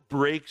 What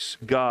breaks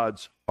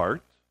God's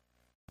heart?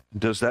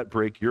 Does that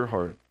break your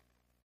heart?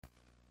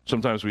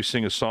 Sometimes we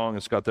sing a song,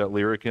 it's got that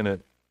lyric in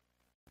it.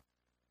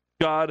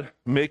 God,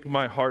 make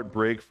my heart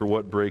break for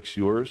what breaks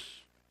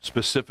yours.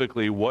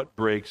 Specifically, what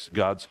breaks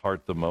God's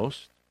heart the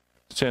most?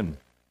 Sin.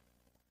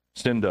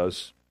 Sin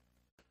does.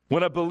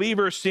 When a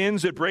believer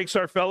sins, it breaks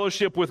our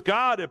fellowship with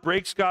God. It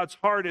breaks God's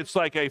heart. It's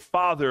like a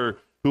father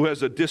who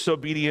has a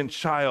disobedient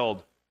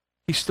child.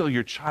 He's still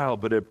your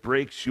child, but it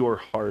breaks your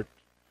heart.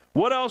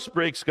 What else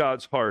breaks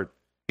God's heart?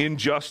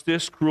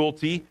 Injustice,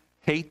 cruelty,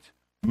 hate,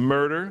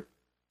 murder,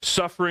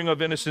 suffering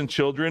of innocent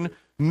children,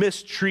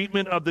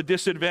 mistreatment of the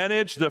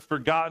disadvantaged, the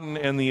forgotten,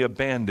 and the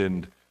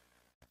abandoned.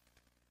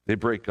 They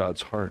break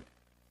God's heart.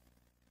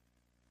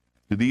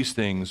 Do these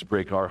things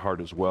break our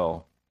heart as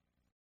well?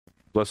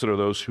 Blessed are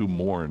those who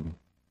mourn.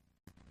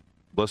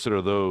 Blessed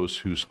are those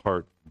whose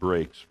heart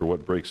breaks for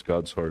what breaks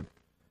God's heart.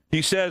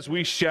 He says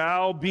we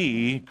shall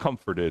be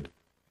comforted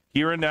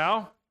here and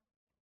now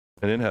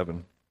and in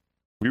heaven.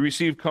 We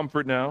receive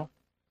comfort now.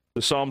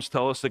 The Psalms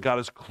tell us that God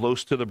is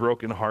close to the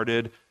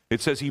brokenhearted.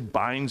 It says he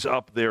binds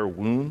up their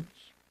wounds.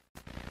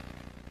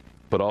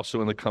 But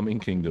also in the coming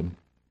kingdom,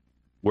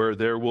 where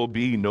there will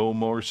be no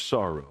more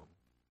sorrow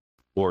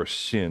or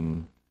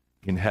sin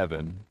in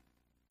heaven,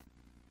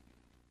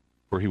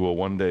 for he will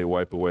one day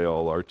wipe away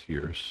all our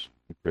tears.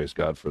 We praise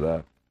God for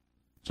that.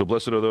 So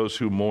blessed are those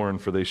who mourn,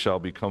 for they shall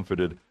be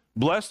comforted.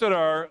 Blessed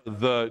are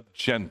the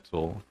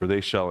gentle, for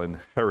they shall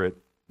inherit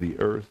the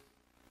earth.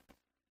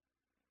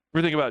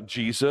 We think about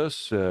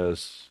Jesus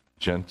as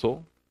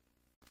gentle.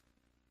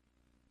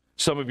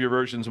 Some of your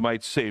versions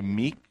might say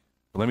meek.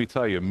 Let me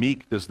tell you,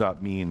 meek does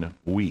not mean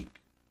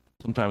weak.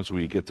 Sometimes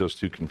we get those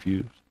two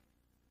confused.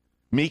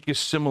 Meek is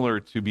similar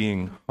to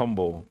being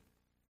humble.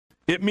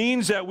 It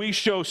means that we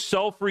show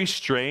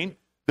self-restraint,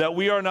 that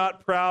we are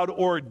not proud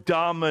or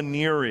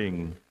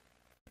domineering.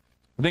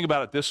 Think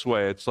about it this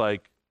way. It's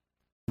like,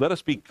 let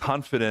us be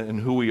confident in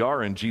who we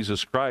are in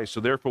Jesus Christ.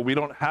 So therefore, we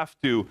don't have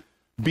to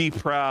be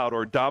proud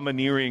or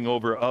domineering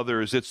over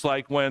others. It's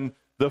like when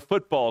the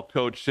football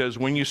coach says,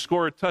 when you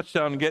score a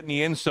touchdown and get in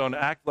the end zone,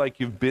 act like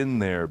you've been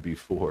there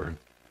before.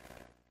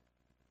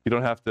 You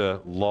don't have to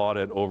laud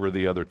it over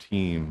the other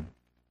team.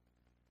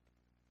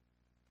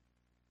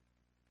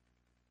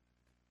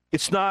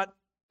 It's not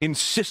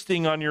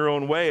insisting on your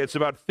own way. It's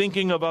about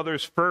thinking of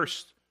others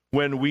first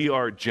when we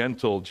are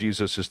gentle,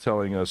 Jesus is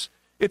telling us.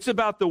 It's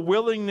about the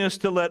willingness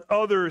to let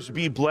others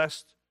be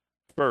blessed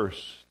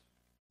first.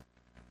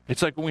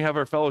 It's like when we have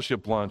our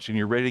fellowship lunch and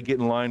you're ready to get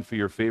in line for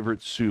your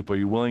favorite soup. Are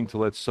you willing to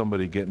let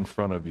somebody get in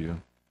front of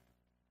you?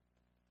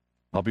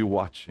 I'll be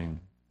watching.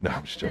 No,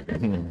 I'm just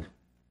joking.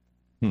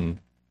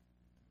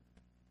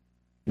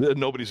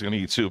 Nobody's going to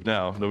eat soup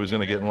now. Nobody's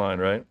going to get in line,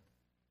 right?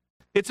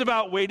 It's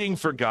about waiting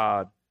for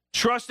God,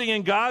 trusting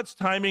in God's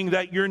timing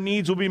that your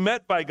needs will be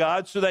met by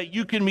God so that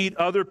you can meet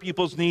other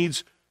people's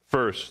needs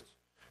first.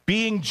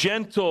 Being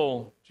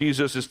gentle,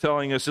 Jesus is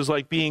telling us, is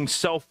like being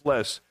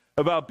selfless,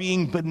 about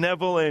being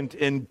benevolent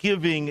and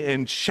giving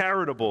and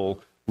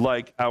charitable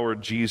like our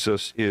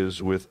Jesus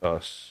is with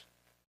us.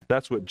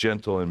 That's what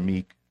gentle and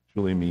meek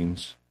truly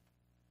means.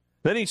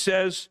 Then he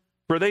says,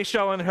 for they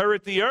shall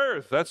inherit the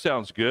earth. That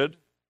sounds good.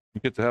 You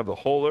get to have the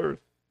whole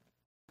earth.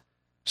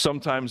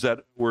 Sometimes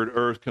that word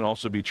earth can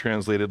also be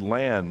translated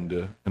land.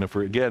 And if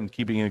we're, again,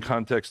 keeping in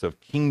context of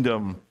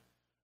kingdom,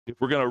 if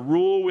we're going to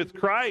rule with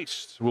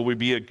Christ, will we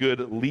be a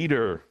good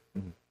leader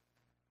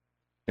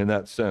in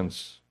that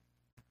sense?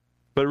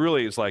 But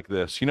really, it's like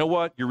this. You know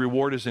what? Your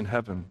reward is in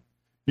heaven.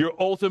 Your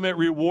ultimate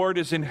reward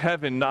is in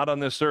heaven, not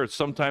on this earth.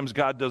 Sometimes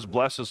God does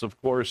bless us, of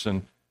course,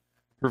 and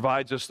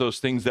provides us those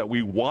things that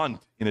we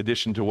want in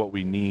addition to what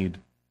we need.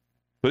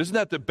 But isn't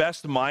that the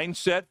best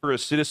mindset for a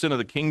citizen of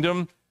the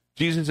kingdom?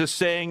 Jesus is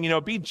saying,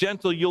 be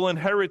gentle, you'll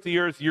inherit the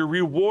earth. Your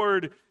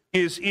reward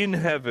is in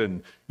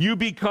heaven. You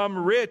become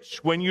rich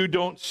when you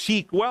don't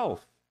seek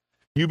wealth.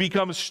 You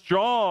become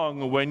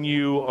strong when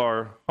you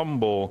are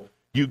humble.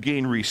 You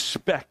gain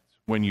respect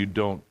when you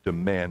don't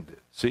demand it.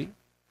 See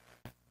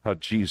how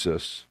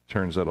Jesus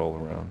turns that all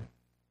around.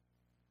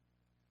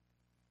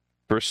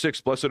 Verse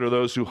 6, blessed are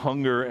those who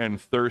hunger and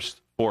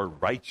thirst for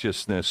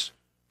righteousness,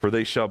 for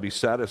they shall be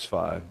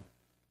satisfied.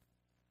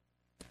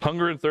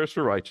 Hunger and thirst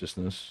for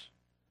righteousness.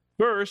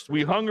 First,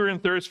 we hunger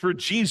and thirst for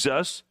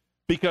Jesus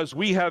because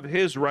we have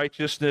his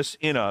righteousness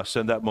in us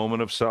in that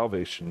moment of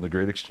salvation, the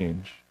great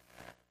exchange.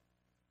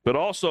 But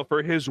also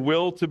for his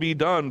will to be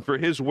done, for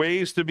his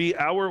ways to be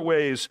our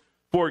ways,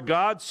 for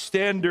God's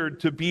standard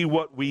to be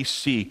what we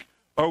seek?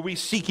 Are we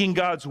seeking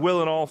God's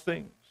will in all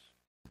things?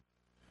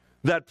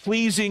 That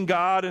pleasing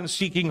God and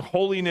seeking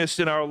holiness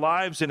in our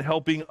lives and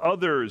helping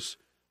others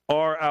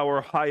are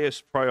our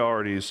highest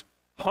priorities.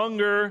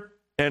 Hunger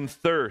and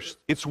thirst,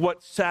 it's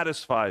what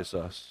satisfies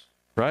us,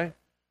 right?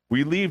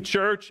 We leave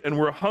church and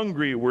we're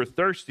hungry, we're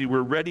thirsty,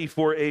 we're ready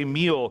for a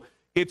meal.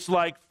 It's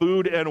like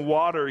food and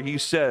water, he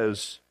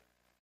says.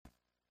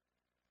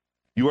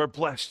 You are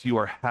blessed, you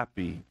are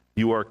happy,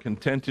 you are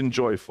content and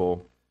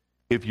joyful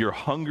if you're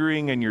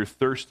hungering and you're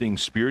thirsting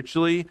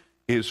spiritually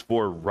is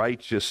for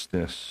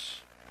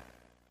righteousness.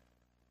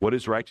 What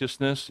is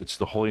righteousness? It's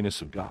the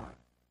holiness of God.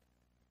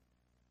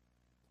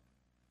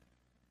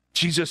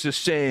 Jesus is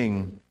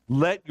saying,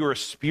 let your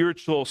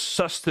spiritual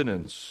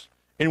sustenance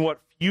and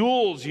what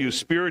fuels you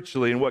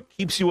spiritually and what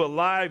keeps you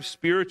alive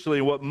spiritually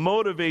and what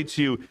motivates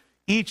you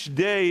each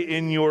day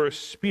in your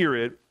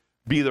spirit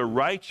be the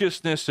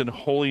righteousness and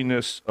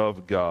holiness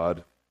of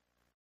God.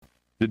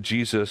 Did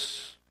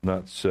Jesus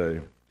not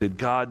say? Did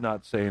God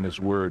not say in his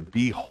word,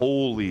 be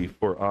holy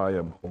for I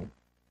am holy?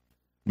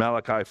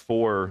 Malachi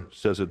 4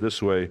 says it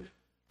this way,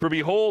 for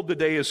behold, the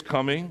day is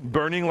coming,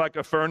 burning like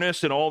a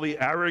furnace, and all the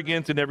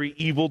arrogant and every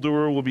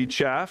evildoer will be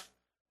chaff.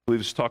 I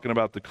believe it's talking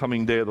about the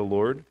coming day of the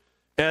Lord.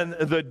 And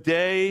the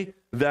day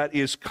that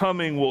is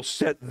coming will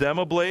set them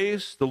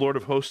ablaze, the Lord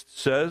of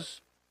hosts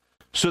says,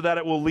 so that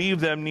it will leave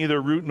them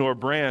neither root nor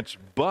branch.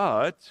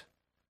 But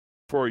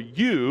for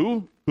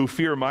you who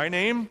fear my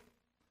name,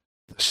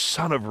 the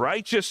Son of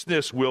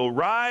Righteousness will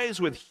rise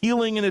with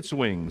healing in its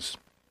wings,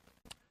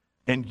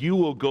 and you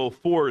will go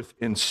forth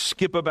and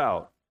skip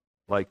about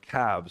like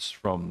calves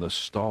from the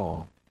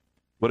stall.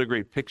 What a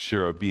great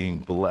picture of being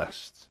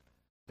blessed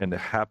and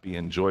happy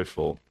and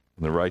joyful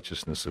in the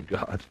righteousness of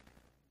God.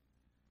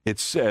 It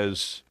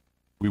says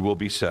we will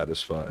be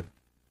satisfied.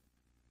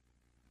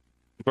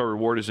 If our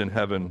reward is in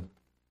heaven,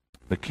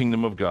 the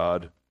kingdom of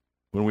God,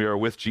 when we are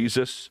with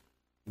Jesus,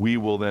 we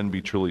will then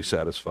be truly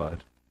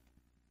satisfied.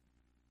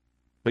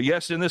 But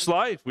yes, in this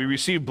life, we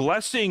receive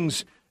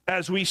blessings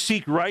as we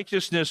seek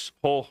righteousness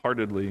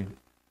wholeheartedly.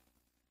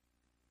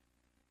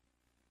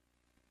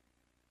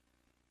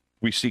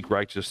 We seek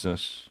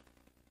righteousness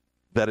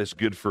that is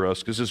good for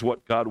us because it's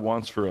what God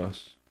wants for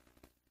us.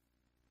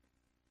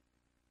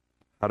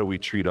 How do we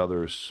treat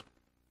others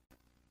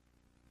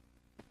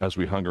as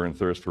we hunger and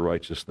thirst for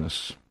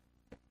righteousness?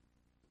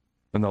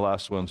 And the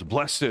last one's,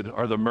 blessed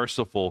are the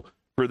merciful,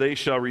 for they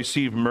shall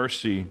receive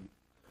mercy.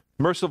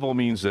 Merciful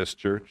means this,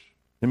 church.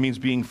 It means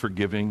being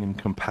forgiving and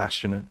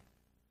compassionate,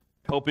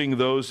 helping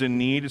those in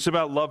need. It's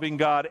about loving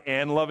God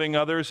and loving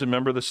others.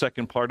 Remember the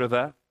second part of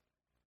that?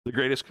 The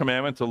greatest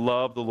commandment, to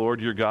love the Lord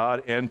your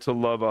God and to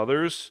love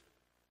others.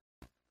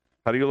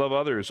 How do you love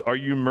others? Are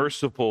you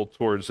merciful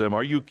towards them?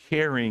 Are you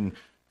caring?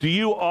 Do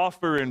you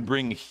offer and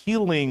bring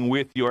healing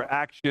with your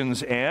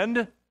actions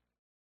and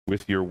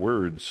with your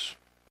words?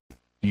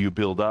 Do you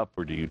build up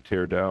or do you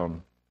tear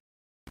down?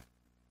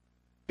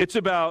 It's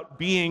about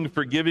being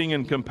forgiving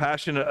and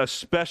compassionate,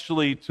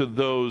 especially to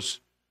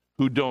those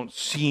who don't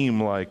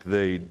seem like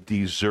they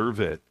deserve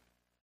it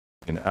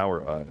in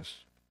our eyes.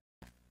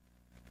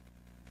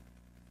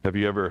 Have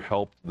you ever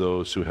helped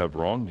those who have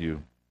wronged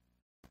you?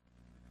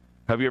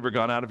 Have you ever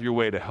gone out of your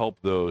way to help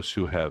those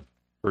who have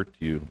hurt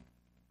you?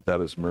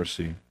 That is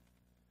mercy.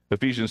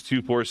 Ephesians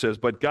 2:4 says,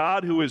 but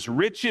God, who is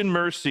rich in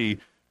mercy,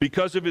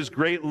 because of his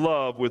great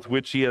love with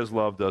which he has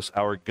loved us,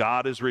 our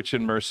God is rich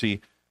in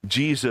mercy.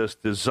 Jesus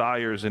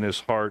desires in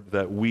his heart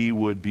that we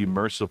would be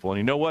merciful. And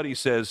you know what? He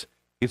says,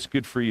 it's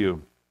good for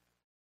you.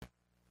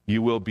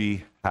 You will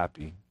be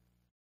happy.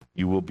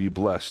 You will be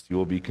blessed. You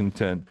will be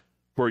content.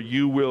 For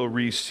you will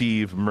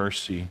receive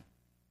mercy.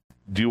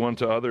 Do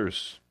unto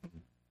others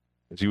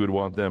as you would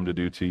want them to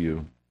do to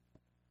you.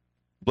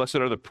 Blessed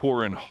are the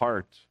poor in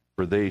heart,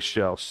 for they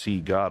shall see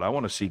God. I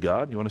want to see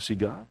God. You want to see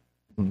God?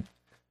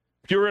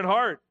 Pure in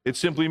heart, it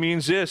simply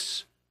means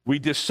this. We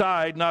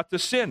decide not to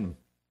sin.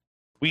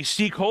 We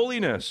seek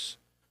holiness.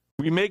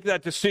 We make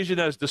that decision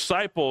as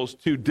disciples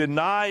to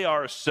deny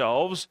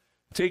ourselves,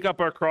 take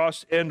up our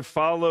cross, and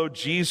follow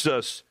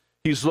Jesus.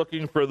 He's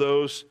looking for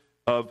those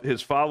of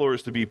his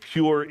followers to be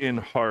pure in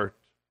heart,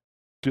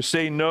 to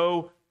say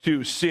no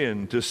to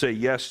sin, to say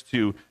yes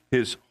to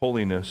his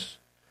holiness.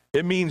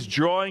 It means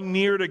drawing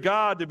near to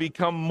God to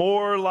become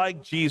more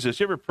like Jesus.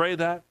 You ever pray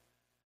that?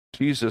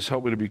 Jesus,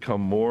 help me to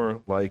become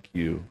more like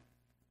you.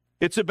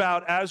 It's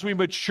about as we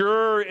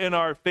mature in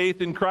our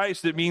faith in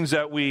Christ, it means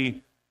that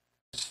we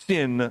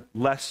sin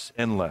less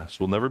and less.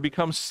 We'll never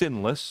become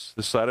sinless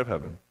this side of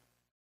heaven.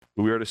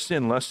 But we are to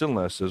sin less and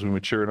less as we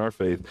mature in our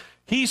faith.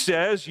 He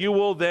says you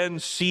will then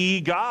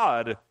see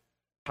God.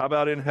 How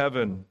about in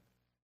heaven?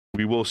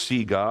 We will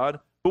see God.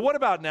 But what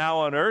about now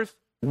on earth?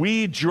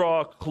 We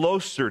draw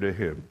closer to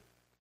him.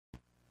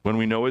 When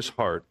we know his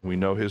heart, we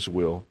know his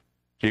will.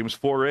 James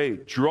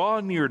 4:8, draw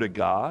near to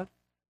God,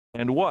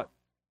 and what?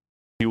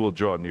 He will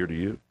draw near to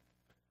you.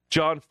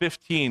 John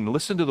 15,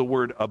 listen to the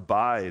word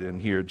abide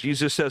in here.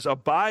 Jesus says,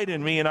 abide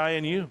in me and I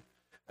in you.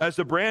 As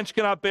the branch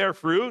cannot bear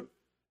fruit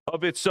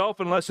of itself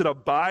unless it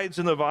abides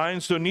in the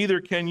vine, so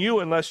neither can you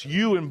unless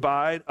you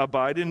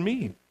abide in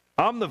me.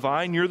 I'm the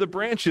vine, you're the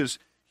branches.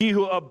 He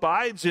who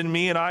abides in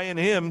me and I in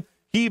him,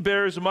 he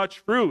bears much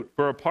fruit.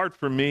 For apart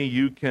from me,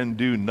 you can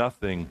do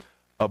nothing.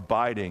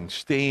 Abiding,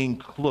 staying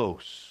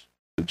close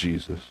to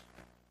Jesus.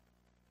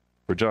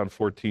 For John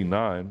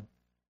 14:9,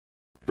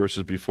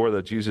 verses before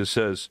that, Jesus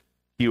says,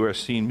 he who has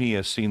seen me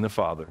has seen the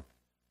Father.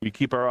 We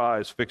keep our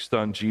eyes fixed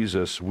on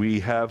Jesus.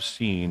 We have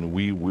seen,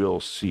 we will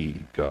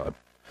see God.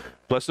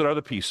 Blessed are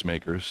the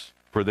peacemakers,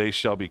 for they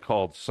shall be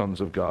called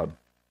sons of God.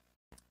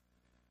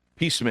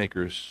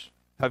 Peacemakers,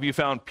 have you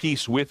found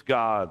peace with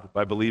God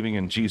by believing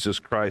in Jesus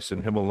Christ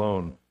and him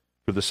alone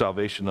for the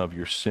salvation of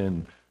your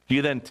sin? Do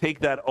you then take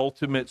that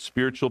ultimate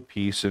spiritual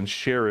peace and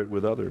share it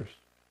with others?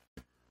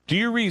 Do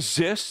you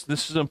resist,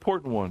 this is an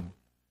important one,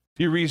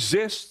 do you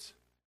resist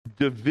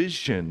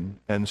division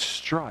and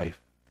strife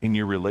in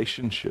your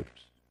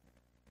relationships,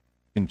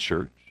 in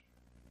church,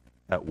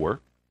 at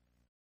work,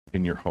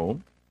 in your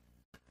home?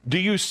 Do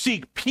you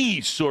seek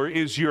peace, or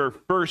is your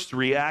first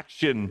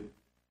reaction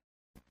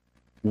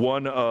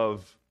one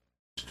of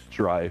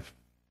strife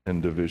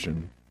and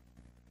division?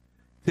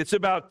 It's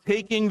about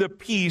taking the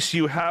peace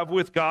you have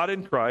with God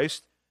in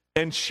Christ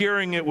and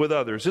sharing it with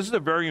others. This is a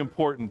very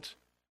important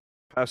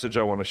passage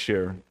I want to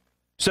share.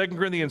 2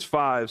 Corinthians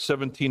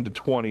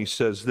 5:17-20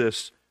 says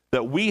this,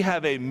 that we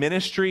have a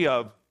ministry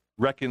of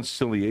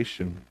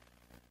reconciliation.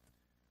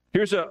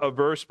 Here's a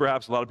verse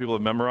perhaps a lot of people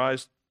have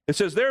memorized. It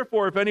says,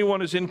 therefore, if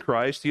anyone is in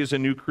Christ, he is a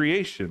new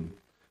creation.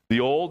 The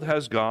old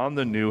has gone,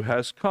 the new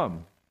has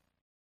come.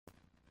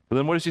 But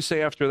then what does he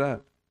say after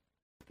that?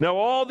 Now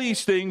all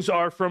these things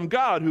are from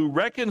God, who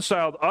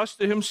reconciled us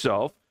to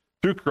himself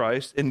through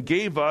Christ and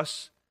gave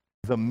us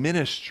the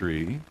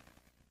ministry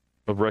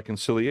of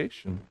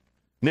reconciliation.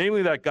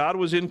 Namely, that God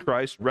was in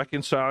Christ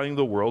reconciling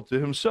the world to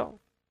himself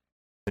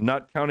and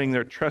not counting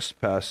their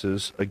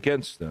trespasses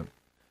against them.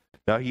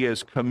 Now he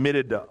has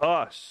committed to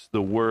us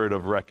the word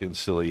of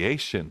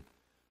reconciliation.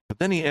 But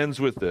then he ends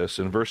with this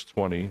in verse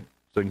 20,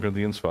 2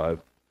 Corinthians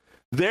 5.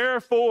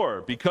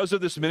 Therefore, because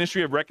of this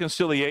ministry of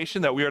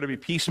reconciliation, that we are to be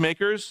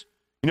peacemakers,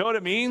 you know what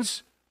it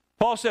means?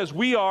 Paul says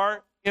we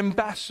are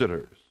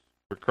ambassadors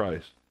for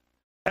Christ.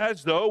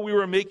 As though we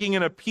were making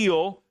an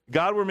appeal,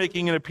 God were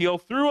making an appeal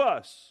through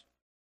us.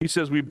 He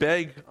says we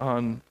beg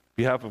on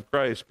behalf of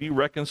Christ, be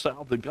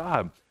reconciled to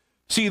God.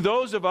 See,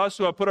 those of us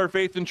who have put our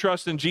faith and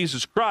trust in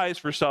Jesus Christ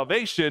for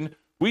salvation,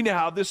 we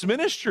now have this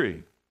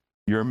ministry.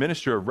 You're a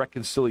minister of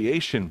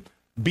reconciliation.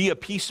 Be a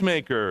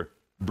peacemaker.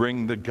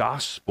 Bring the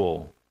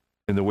gospel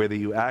in the way that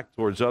you act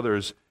towards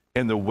others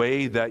and the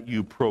way that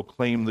you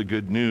proclaim the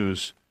good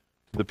news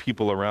to the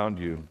people around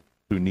you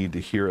who need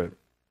to hear it.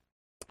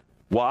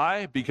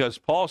 Why? Because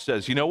Paul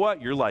says, you know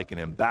what? You're like an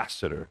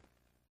ambassador.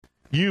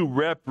 You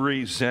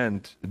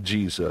represent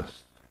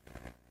Jesus.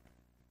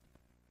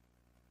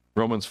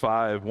 Romans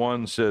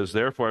 5:1 says,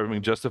 therefore, having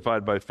been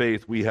justified by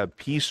faith, we have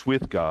peace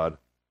with God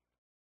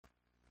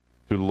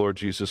through the Lord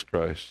Jesus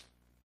Christ.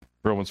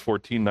 Romans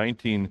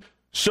 14:19,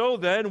 so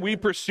then we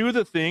pursue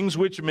the things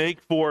which make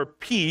for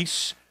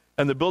peace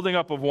and the building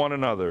up of one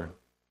another.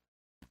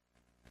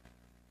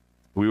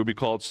 We will be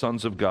called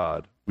sons of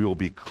God. We will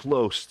be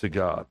close to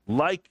God,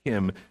 like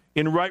him,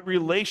 in right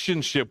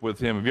relationship with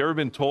him. Have you ever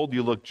been told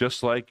you look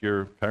just like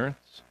your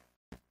parents?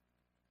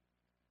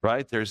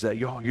 Right? There's that,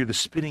 you're the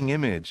spitting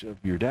image of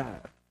your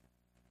dad.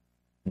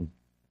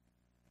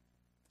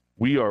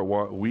 We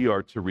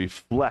are to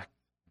reflect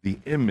the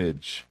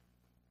image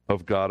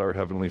of God, our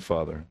Heavenly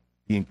Father,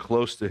 being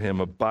close to him,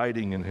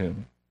 abiding in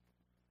him.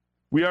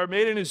 We are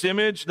made in his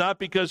image,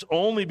 not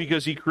only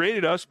because he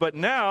created us, but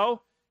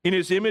now in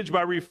his image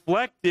by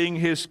reflecting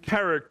his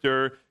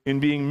character in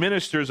being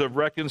ministers of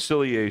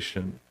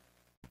reconciliation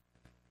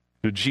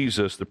to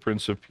Jesus, the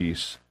Prince of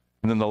Peace.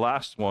 And then the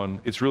last one,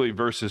 it's really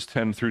verses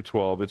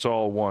 10-12. It's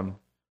all one.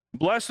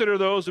 Blessed are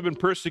those who have been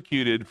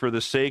persecuted for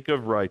the sake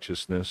of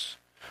righteousness,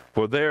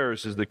 for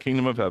theirs is the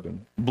kingdom of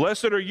heaven.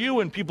 Blessed are you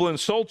when people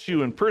insult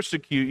you and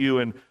persecute you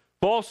and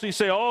falsely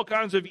say all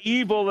kinds of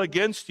evil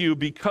against you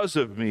because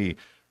of me.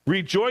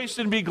 Rejoice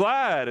and be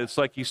glad. It's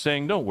like he's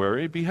saying, don't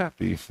worry, be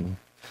happy.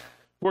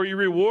 For your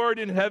reward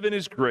in heaven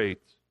is great.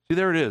 See,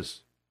 there it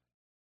is.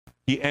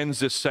 He ends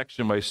this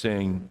section by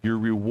saying, your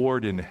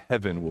reward in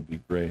heaven will be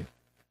great.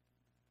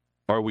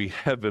 Are we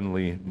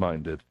heavenly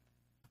minded?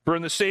 For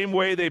in the same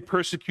way they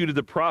persecuted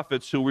the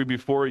prophets who were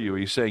before you.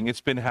 He's saying,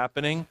 it's been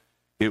happening.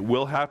 It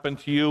will happen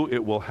to you.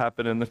 It will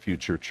happen in the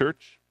future.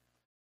 Church,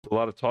 a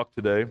lot of talk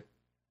today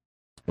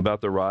about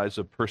the rise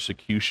of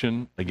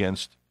persecution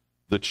against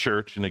the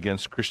church and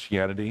against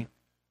Christianity.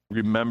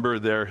 Remember,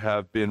 there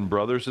have been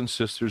brothers and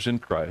sisters in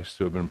Christ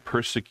who have been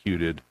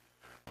persecuted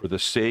for the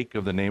sake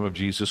of the name of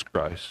Jesus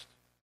Christ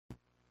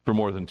for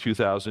more than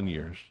 2,000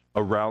 years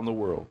around the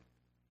world.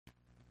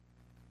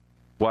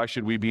 Why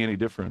should we be any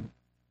different?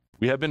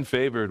 We have been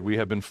favored, we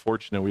have been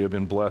fortunate, we have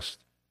been blessed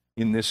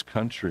in this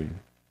country,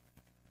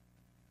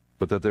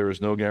 but that there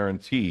is no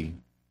guarantee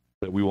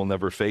that we will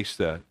never face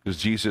that,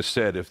 because Jesus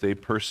said, if they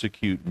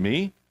persecute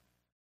me,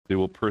 they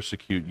will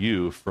persecute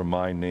you for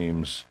my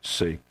name's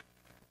sake.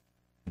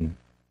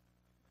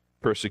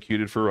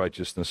 Persecuted for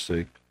righteousness'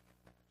 sake.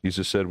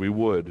 Jesus said we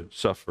would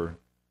suffer,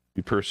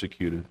 be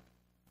persecuted.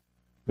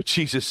 But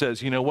Jesus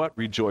says, you know what?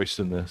 Rejoice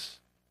in this.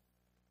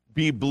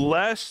 Be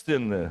blessed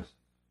in this.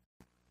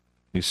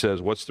 He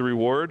says, what's the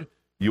reward?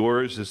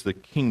 Yours is the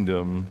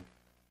kingdom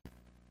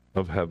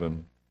of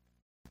heaven.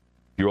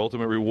 Your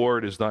ultimate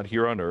reward is not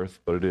here on earth,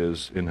 but it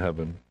is in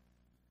heaven.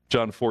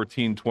 John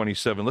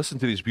 14:27. Listen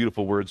to these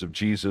beautiful words of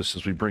Jesus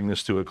as we bring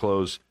this to a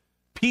close.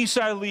 Peace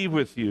I leave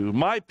with you.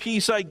 My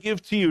peace I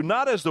give to you.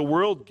 Not as the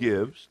world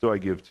gives, do I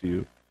give to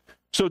you.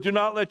 So do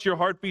not let your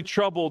heart be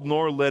troubled,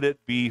 nor let it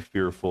be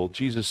fearful.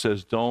 Jesus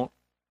says, don't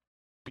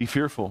be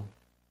fearful.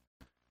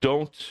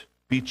 Don't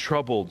be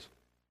troubled.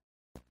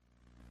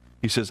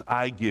 He says,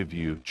 I give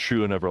you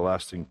true and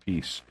everlasting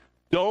peace.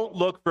 Don't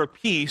look for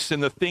peace in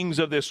the things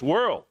of this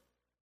world.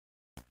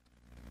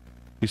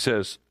 He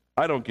says,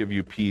 I don't give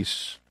you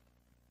peace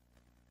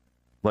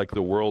like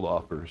the world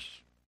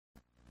offers.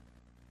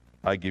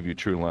 I give you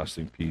true and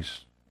lasting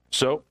peace.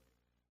 So,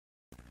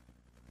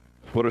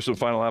 what are some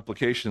final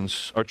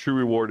applications? Our true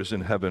reward is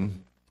in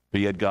heaven,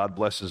 but yet God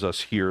blesses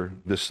us here,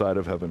 this side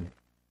of heaven,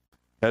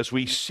 as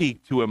we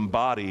seek to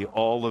embody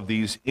all of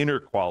these inner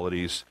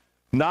qualities,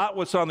 not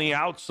what's on the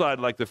outside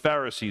like the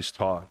Pharisees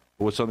taught,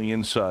 but what's on the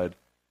inside.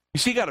 You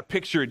see, you got a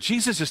picture.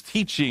 Jesus is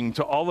teaching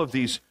to all of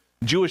these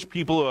Jewish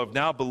people who have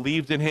now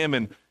believed in him,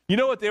 and you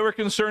know what they were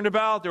concerned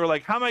about? They were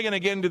like, how am I going to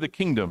get into the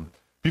kingdom?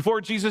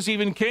 Before Jesus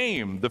even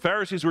came, the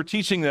Pharisees were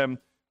teaching them,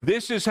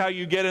 this is how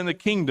you get in the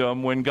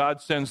kingdom when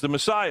God sends the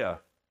Messiah.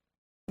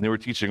 And they were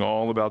teaching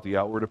all about the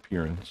outward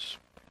appearance.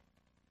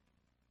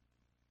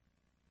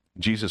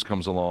 Jesus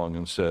comes along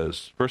and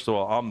says, first of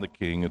all, I'm the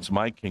king. It's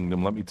my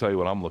kingdom. Let me tell you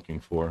what I'm looking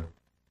for.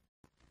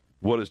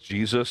 What is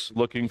Jesus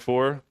looking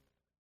for?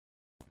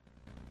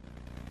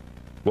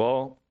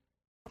 Well,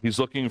 he's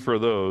looking for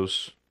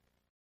those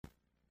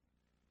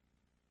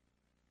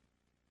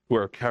who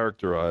are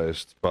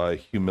characterized by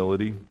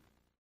humility,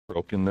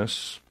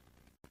 brokenness,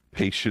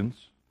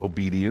 patience,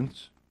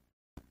 obedience,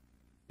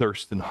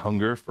 thirst and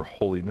hunger for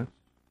holiness,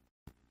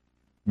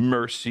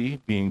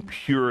 mercy, being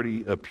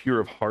pure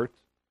of heart,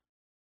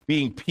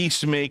 being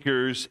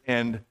peacemakers,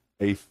 and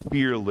a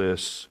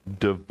fearless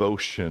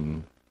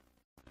devotion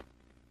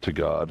to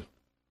God.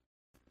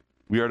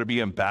 We are to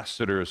be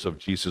ambassadors of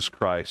Jesus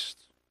Christ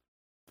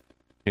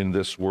in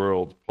this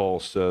world, Paul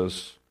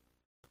says.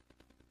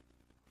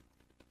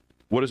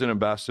 What does an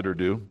ambassador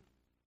do?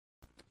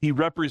 He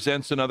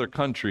represents another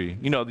country.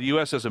 You know, the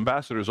U.S. has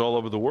ambassadors all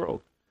over the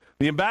world.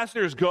 The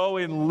ambassadors go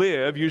and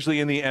live, usually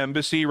in the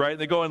embassy, right?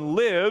 They go and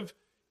live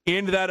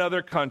in that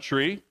other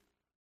country,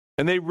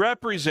 and they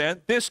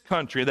represent this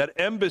country. That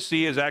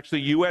embassy is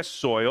actually U.S.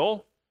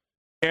 soil,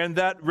 and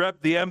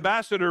the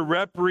ambassador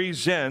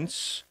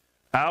represents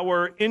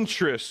our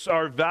interests,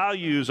 our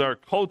values, our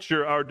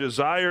culture, our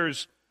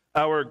desires,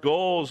 our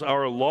goals,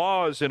 our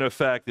laws, in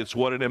effect. It's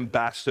what an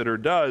ambassador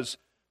does.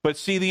 But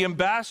see, the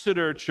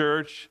ambassador,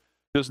 church,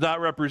 does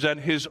not represent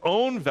his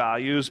own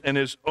values and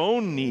his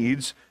own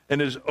needs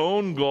and his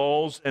own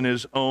goals and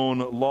his own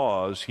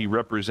laws. He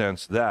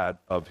represents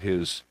that of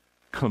his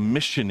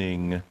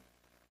commissioning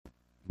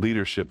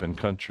leadership and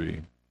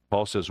country.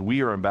 Paul says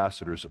we are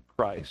ambassadors of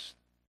Christ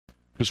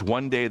because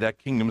one day that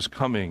kingdom's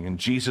coming and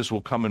Jesus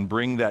will come and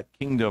bring that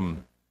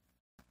kingdom.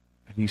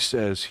 And he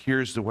says,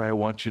 here's the way I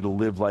want you to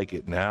live like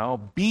it now.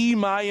 Be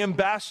my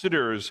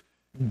ambassadors.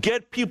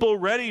 Get people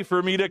ready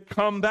for me to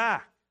come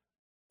back.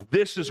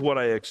 This is what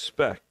I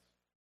expect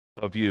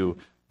of you.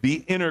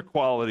 The inner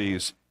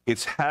qualities,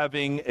 it's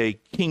having a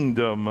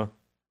kingdom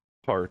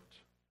heart.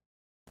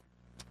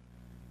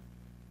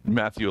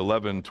 Matthew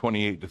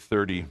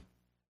 11:28-30.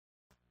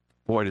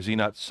 Boy, does he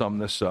not sum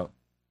this up.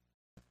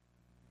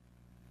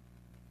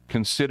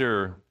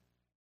 Consider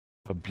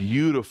a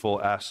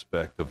beautiful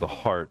aspect of the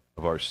heart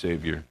of our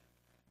Savior.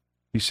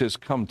 He says,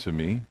 come to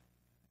me,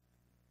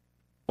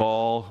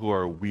 all who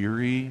are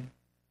weary and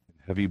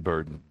heavy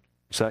burdened.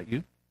 Is that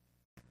you?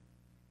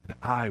 And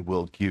I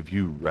will give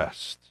you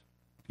rest.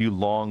 You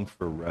long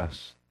for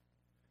rest.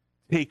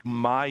 Take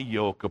my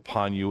yoke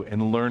upon you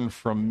and learn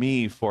from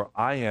me, for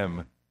I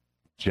am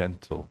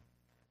gentle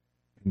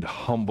and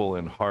humble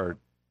in heart,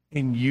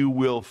 and you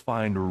will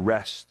find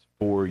rest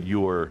for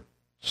your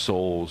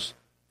souls.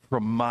 For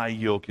my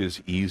yoke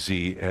is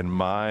easy and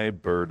my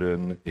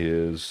burden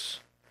is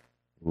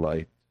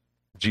light.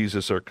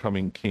 Jesus, our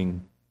coming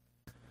King.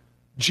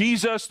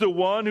 Jesus, the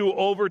one who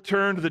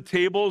overturned the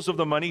tables of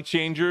the money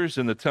changers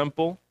in the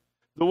temple,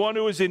 the one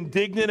who was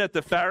indignant at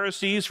the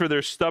Pharisees for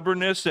their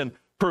stubbornness and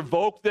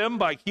provoked them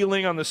by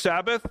healing on the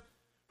Sabbath,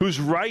 whose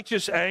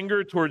righteous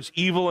anger towards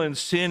evil and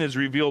sin is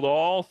revealed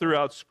all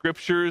throughout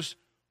Scriptures,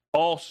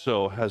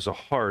 also has a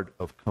heart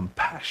of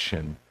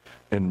compassion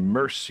and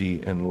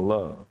mercy and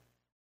love.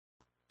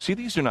 See,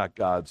 these are not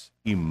God's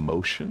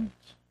emotions.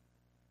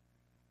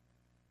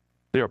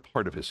 They are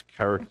part of his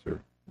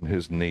character and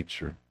his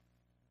nature.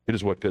 It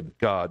is what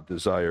God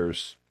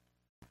desires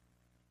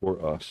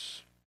for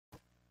us.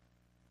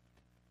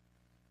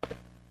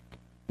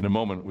 In a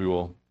moment, we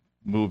will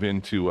move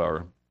into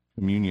our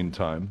communion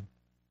time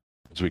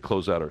as we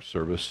close out our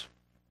service.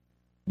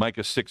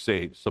 Micah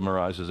 6:8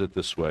 summarizes it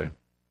this way.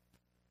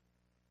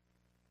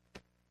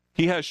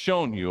 He has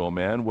shown you, O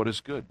man, what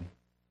is good.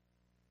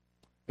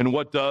 And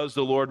what does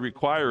the Lord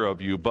require of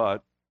you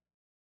but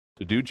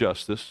to do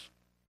justice,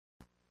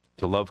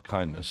 to love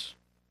kindness,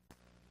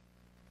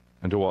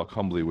 and to walk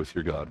humbly with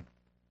your God?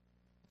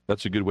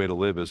 That's a good way to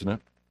live, isn't it?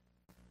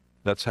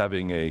 That's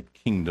having a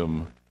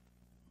kingdom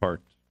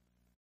heart.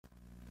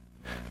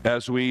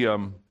 As we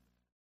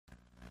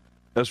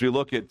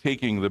look at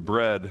taking the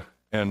bread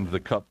and the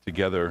cup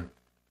together,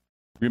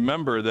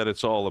 remember that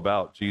it's all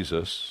about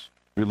Jesus.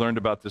 We learned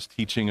about this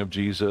teaching of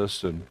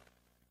Jesus and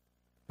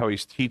how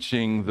he's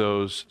teaching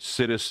those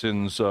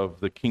citizens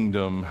of the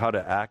kingdom how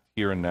to act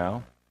here and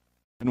now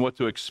and what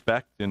to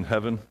expect in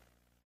heaven.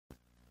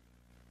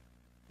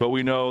 But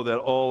we know that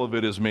all of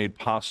it is made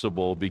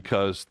possible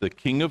because the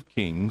King of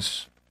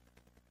Kings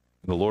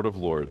and the Lord of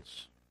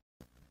Lords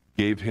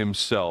gave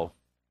himself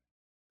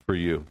for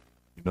you.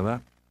 You know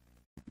that?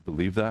 You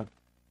believe that?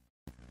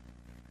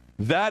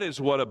 That is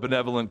what a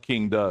benevolent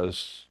king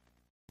does.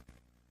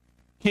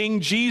 King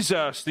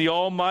Jesus, the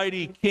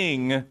Almighty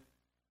King,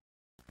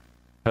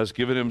 has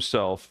given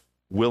himself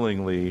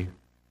willingly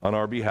on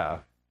our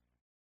behalf,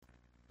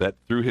 that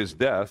through his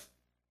death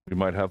we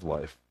might have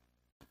life.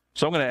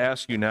 So I'm going to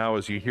ask you now,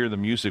 as you hear the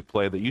music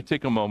play, that you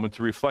take a moment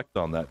to reflect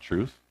on that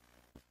truth.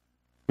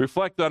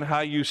 Reflect on how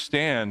you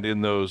stand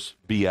in those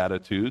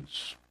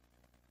Beatitudes.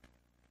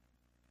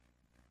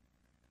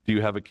 Do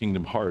you have a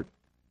kingdom heart?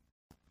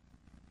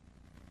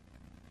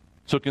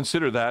 So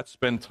consider that.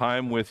 Spend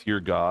time with your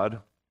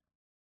God.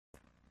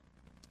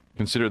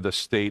 Consider the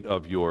state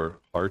of your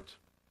heart,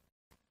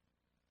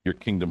 your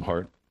kingdom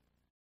heart.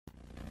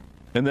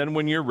 And then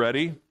when you're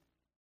ready,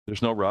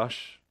 there's no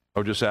rush. I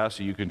would just ask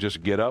that you can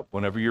just get up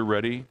whenever you're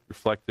ready,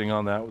 reflecting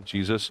on that with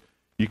Jesus.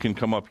 You can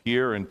come up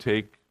here and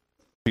take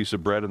a piece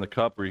of bread and the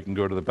cup, or you can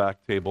go to the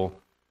back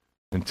table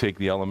and take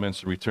the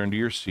elements and return to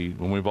your seat.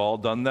 When we've all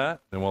done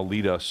that, then we'll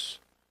lead us,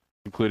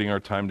 including our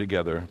time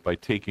together, by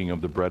taking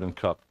of the bread and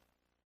cup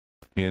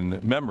in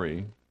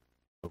memory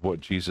of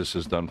what Jesus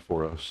has done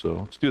for us. So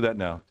let's do that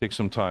now. Take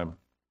some time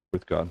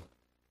with God.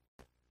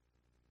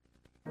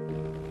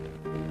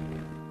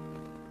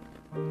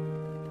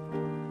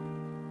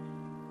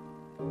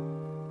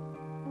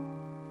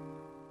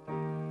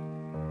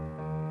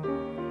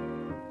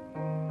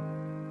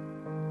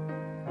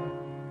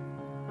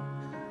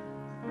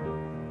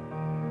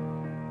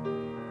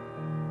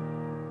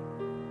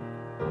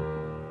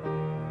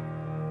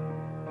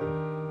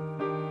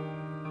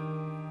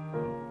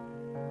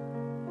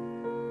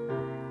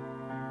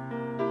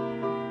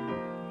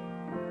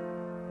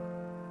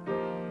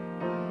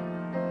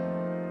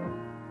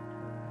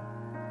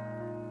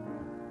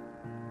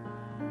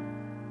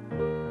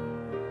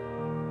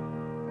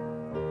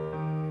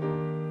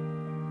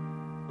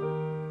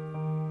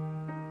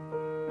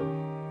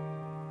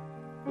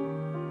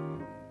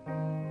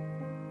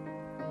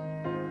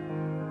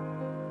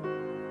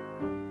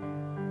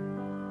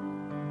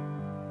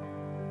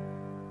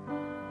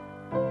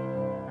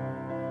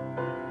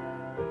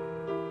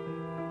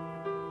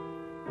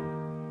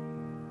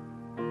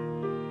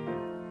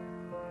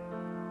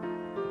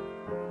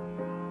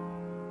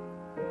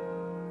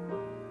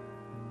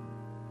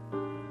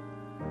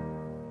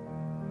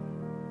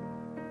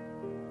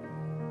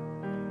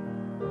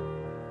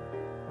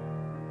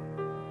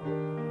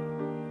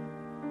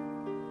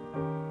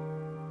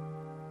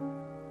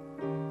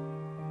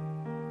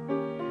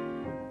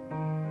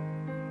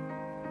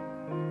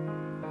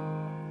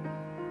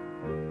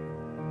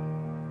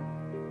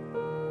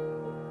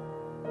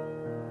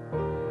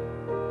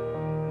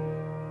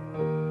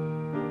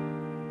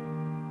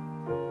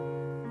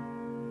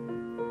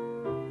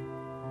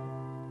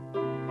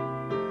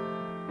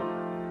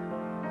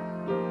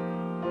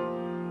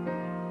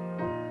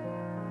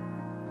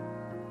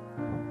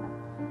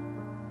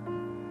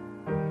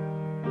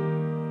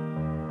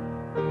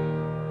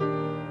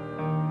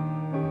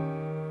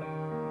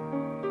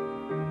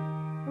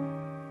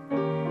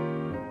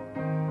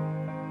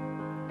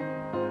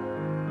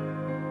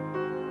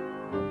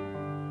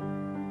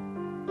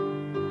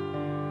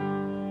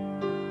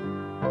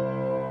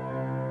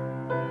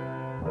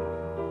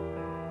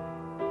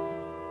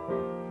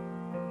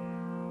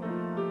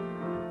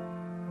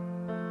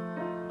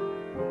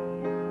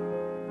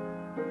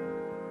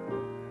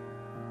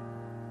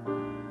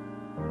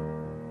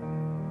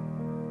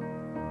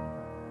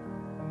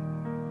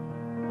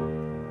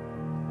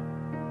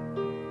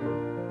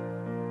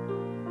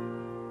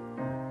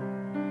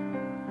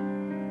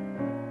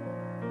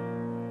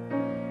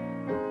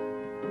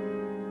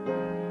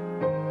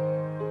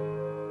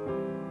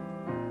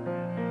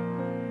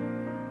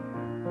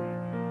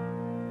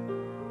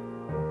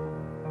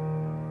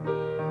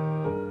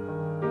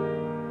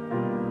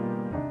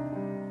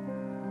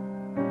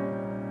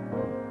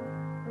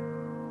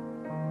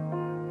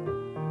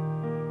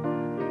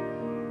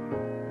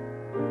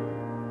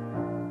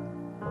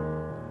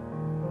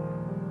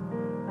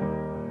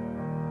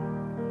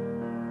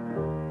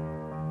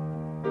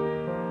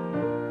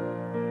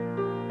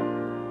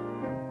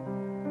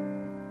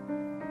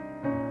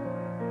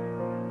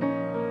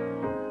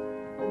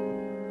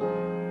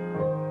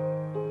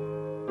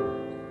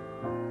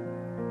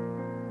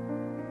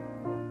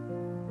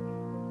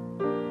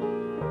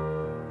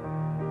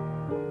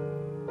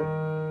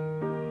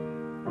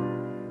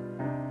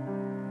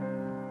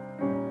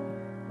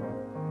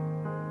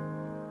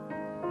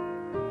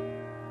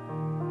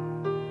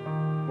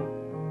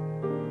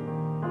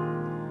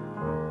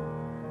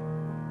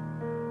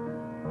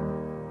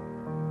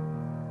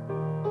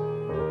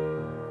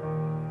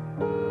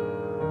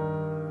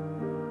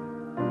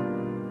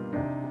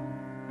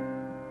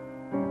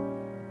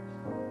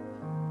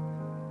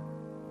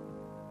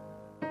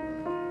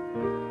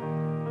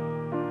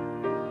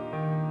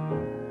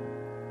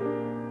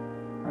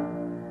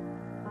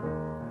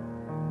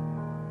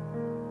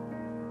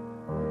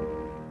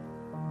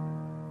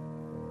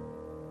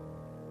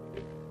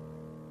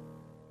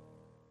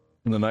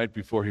 And the night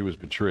before he was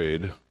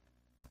betrayed,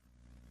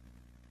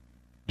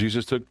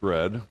 Jesus took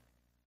bread,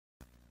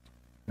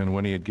 and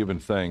when he had given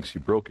thanks, he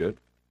broke it,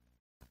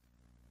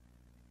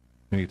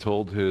 and he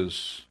told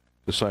his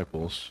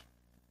disciples,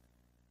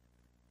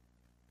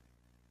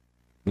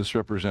 "This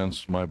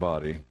represents my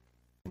body,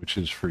 which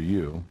is for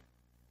you.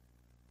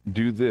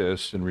 Do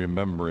this in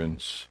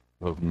remembrance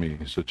of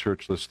me." So,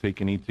 church, let's take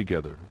and eat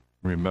together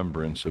in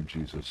remembrance of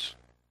Jesus.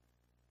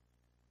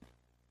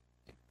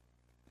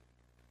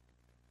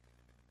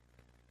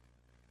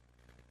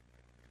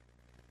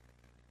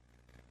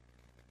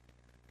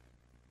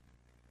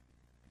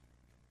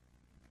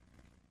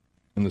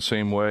 In the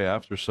same way,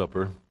 after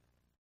supper,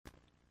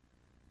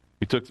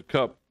 he took the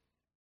cup,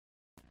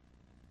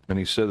 and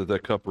he said that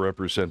that cup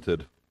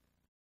represented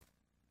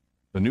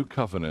the new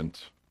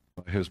covenant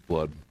by his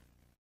blood.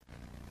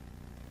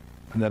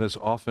 And that as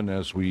often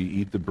as we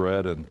eat the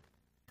bread and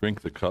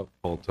drink the cup,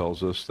 Paul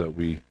tells us that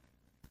we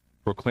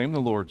proclaim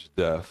the Lord's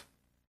death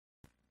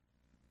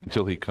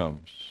until he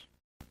comes.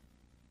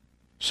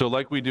 So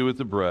like we do with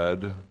the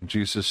bread,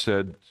 Jesus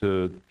said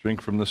to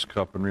drink from this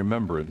cup in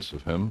remembrance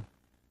of him.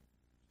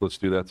 Let's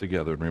do that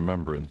together in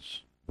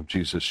remembrance of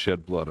Jesus'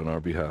 shed blood on our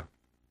behalf.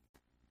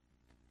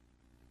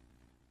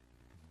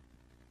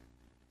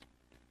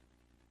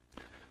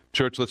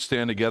 Church, let's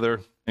stand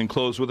together and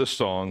close with a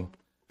song.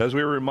 As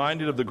we are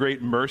reminded of the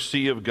great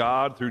mercy of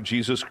God through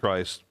Jesus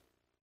Christ,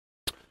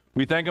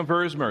 we thank him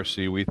for his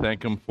mercy. We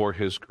thank him for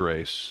his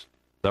grace,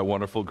 that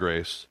wonderful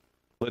grace.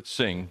 Let's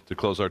sing to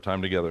close our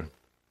time together.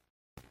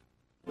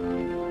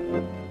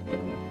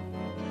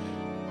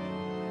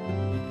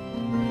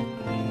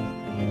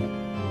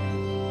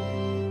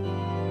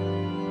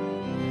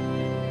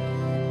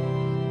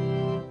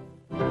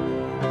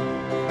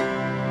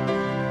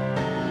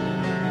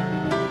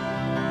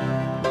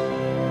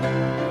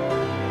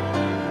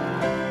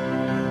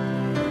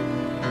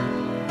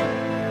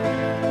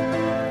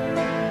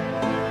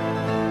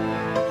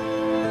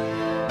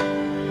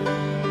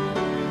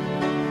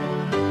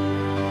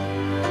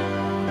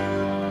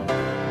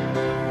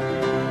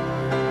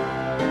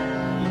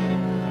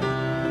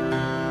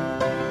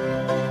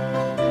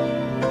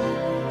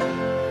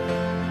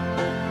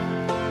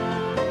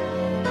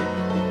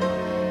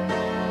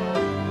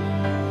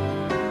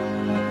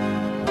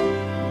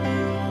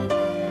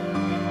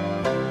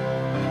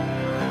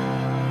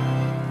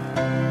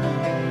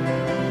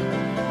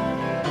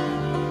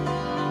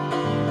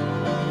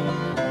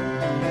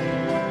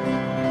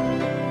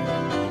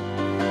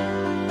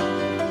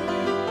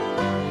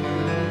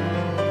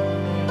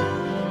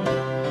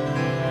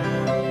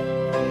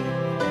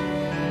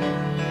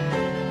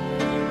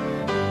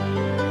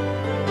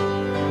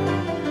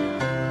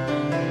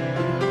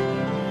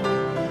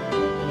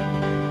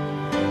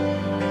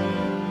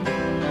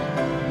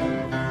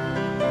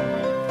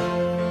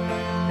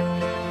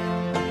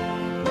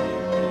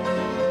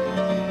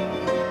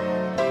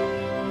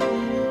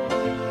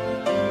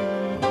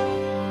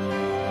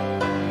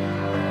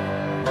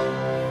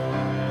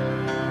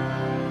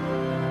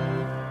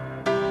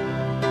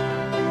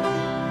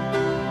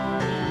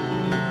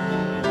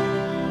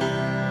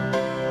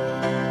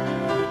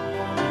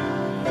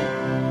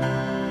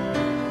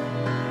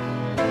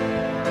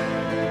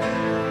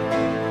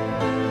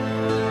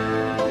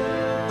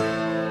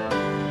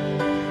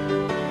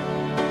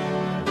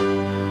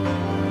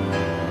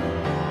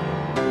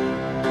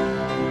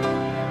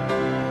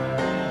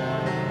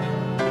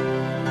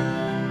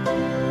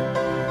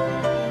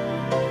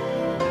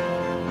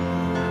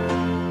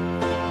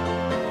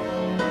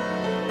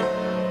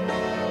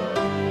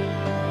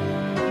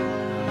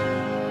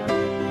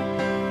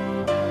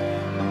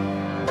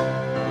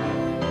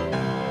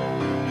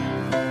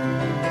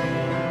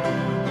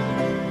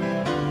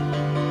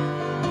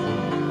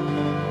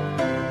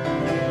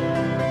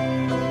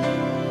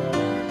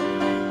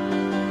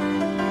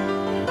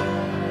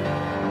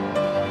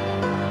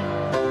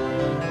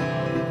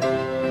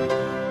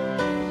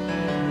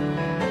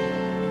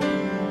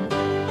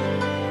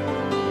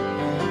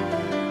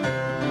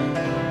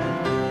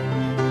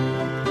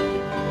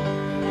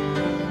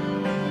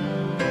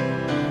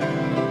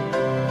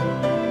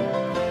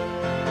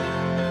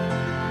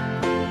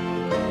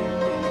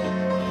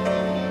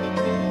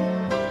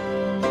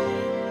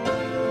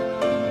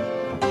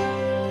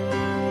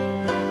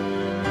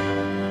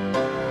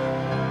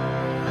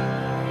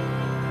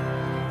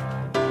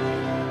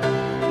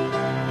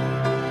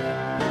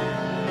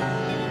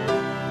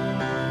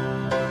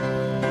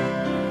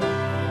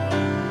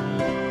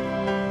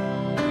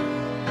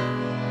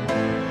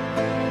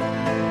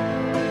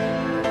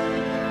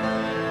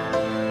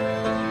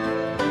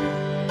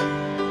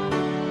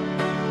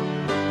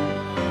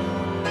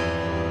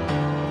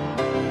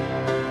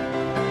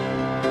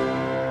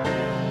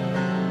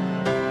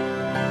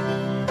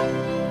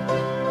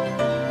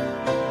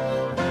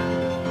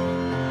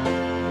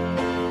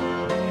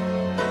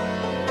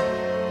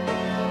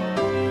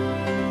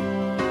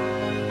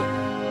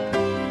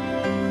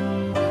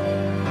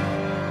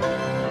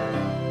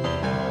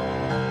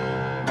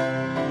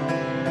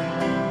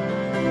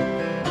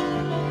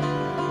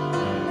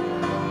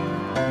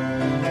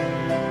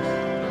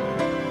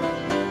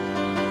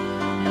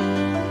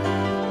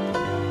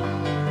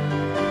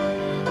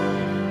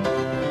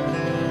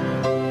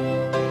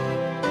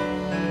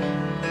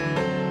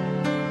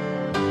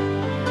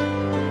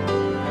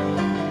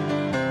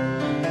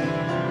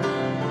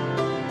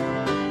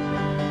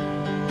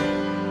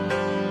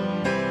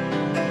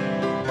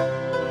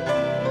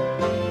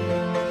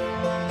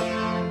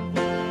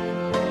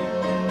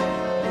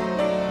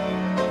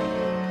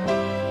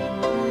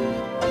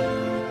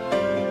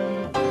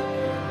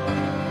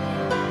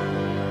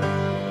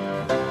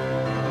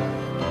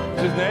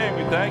 his name.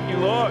 We thank you,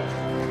 Lord.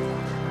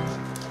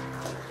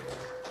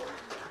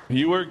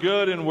 You are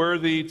good and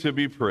worthy to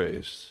be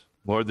praised.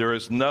 Lord, there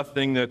is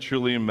nothing that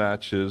truly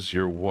matches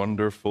your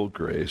wonderful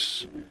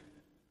grace,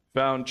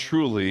 found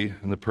truly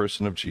in the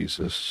person of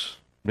Jesus.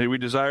 May we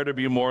desire to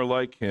be more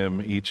like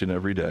him each and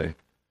every day.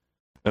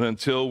 And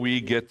until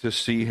we get to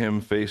see him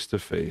face to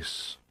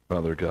face,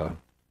 Father God,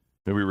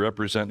 may we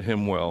represent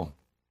him well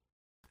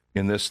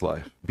in this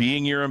life,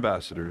 being your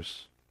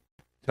ambassadors,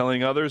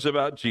 telling others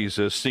about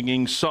Jesus,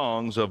 singing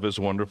songs of his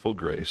wonderful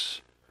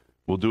grace.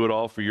 We'll do it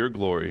all for your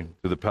glory,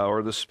 through the power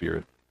of the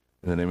Spirit.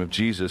 In the name of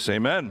Jesus,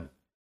 amen.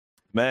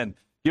 Amen.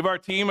 Give our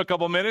team a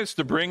couple minutes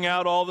to bring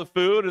out all the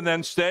food and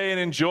then stay and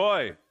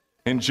enjoy.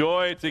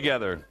 Enjoy it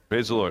together.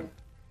 Praise the Lord.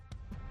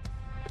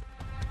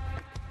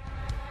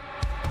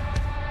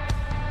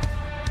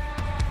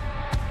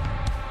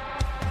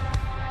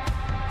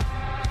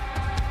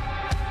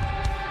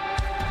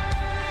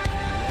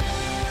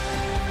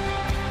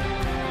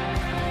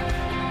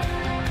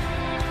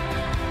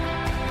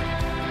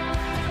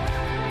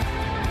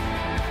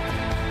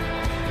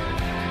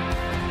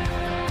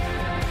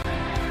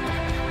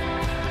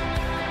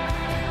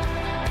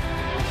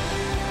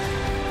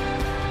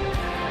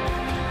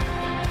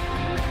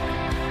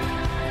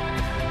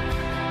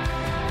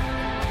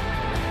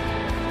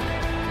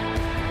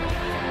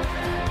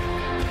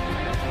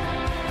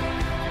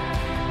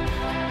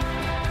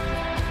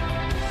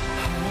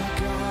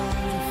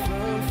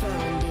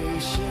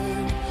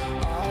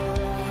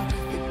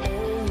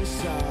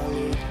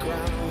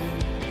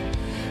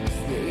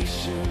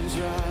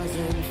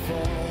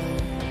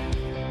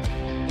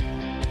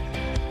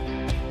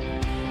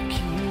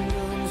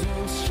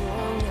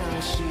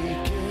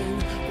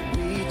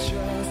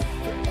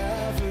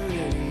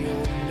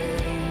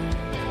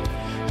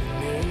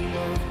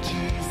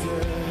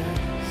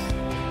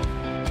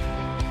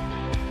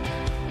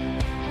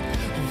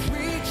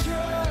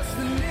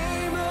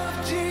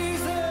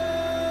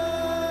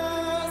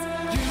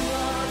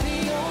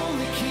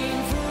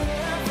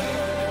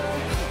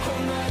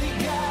 Almighty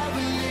God,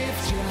 we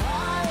lift you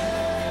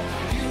higher.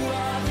 You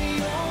are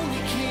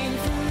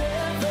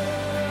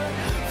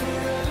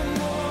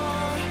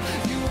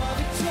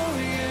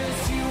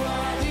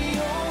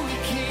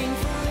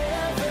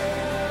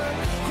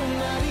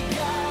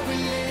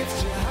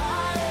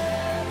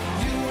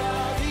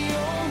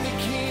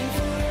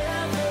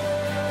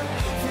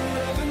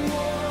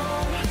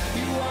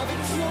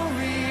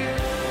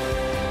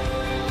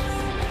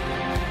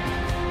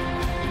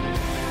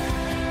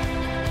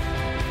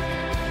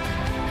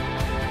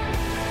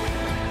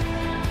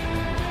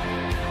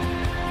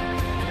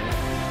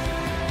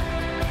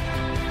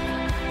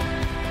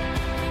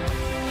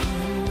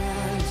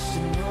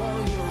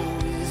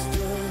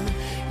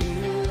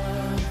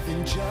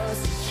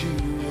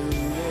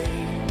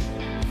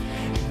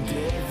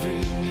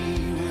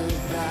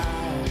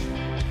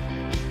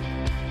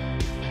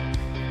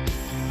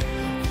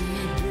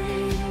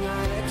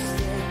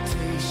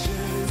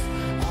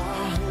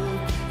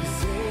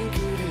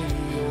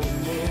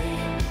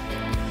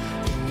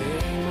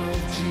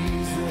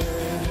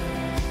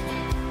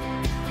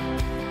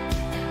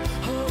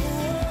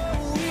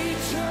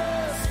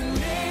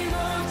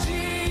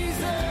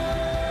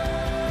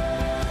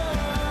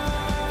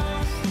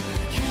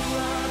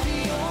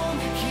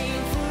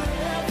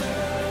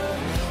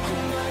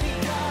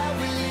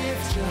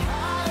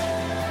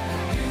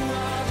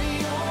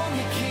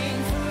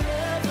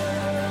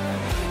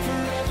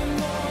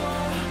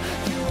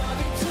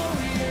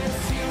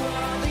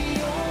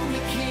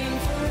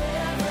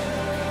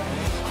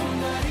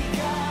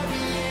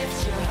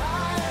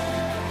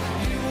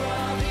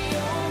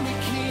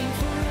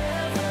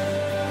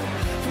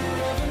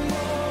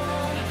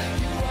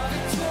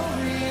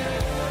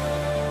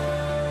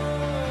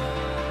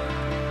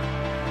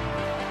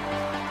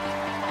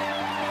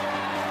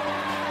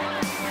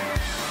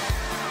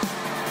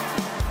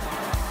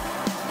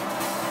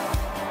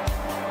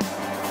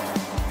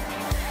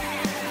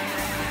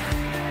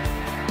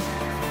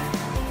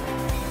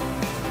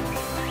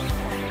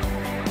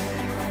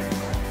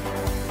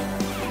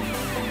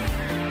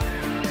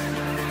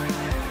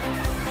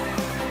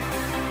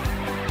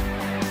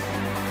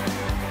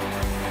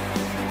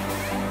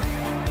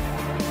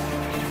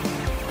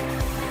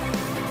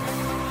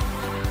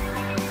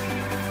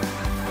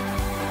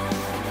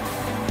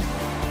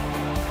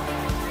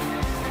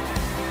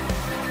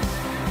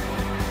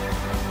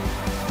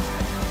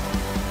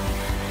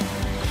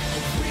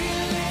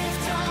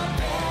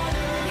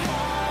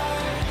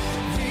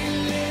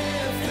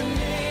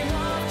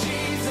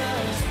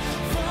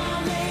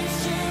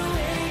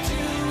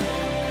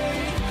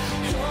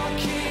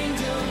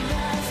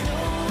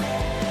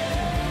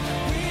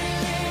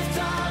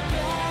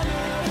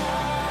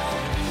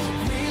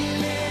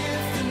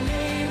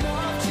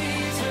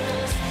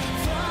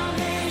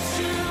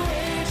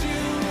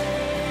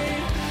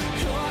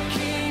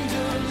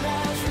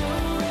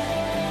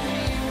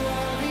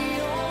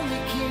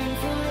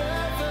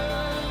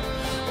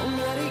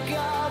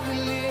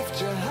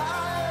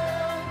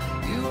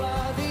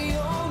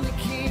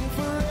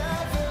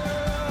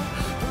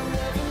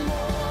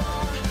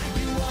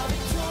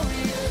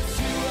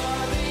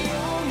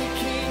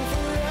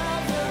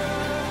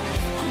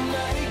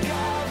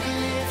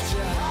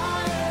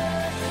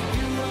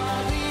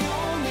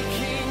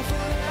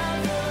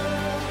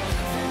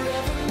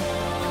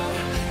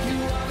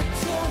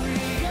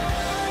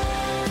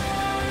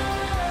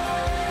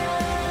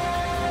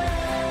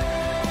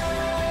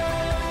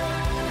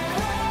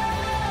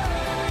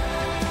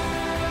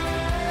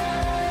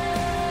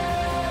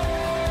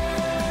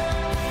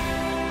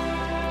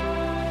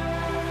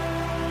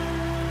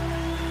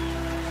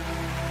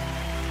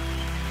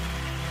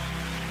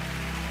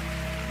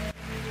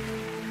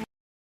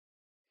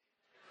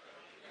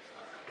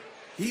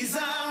He's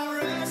our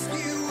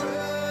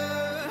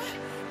rescuer.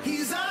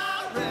 He's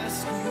our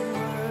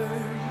rescuer.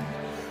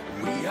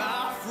 We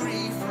are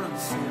free from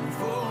sin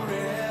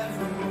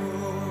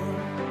forevermore.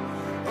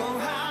 Oh,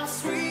 how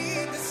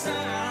sweet the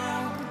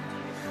sound.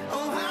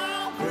 Oh,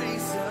 how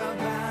grace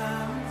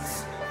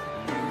abounds.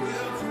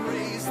 We'll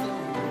praise the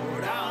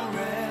Lord, our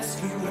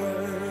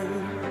rescuer.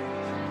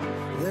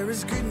 There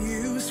is good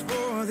news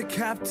for the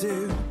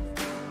captive.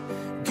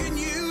 Good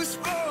news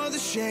for the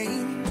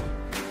shamed.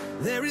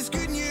 There is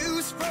good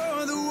news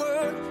for the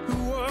one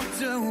who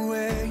walked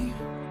away.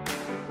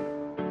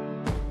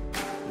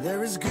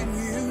 There is good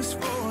news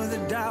for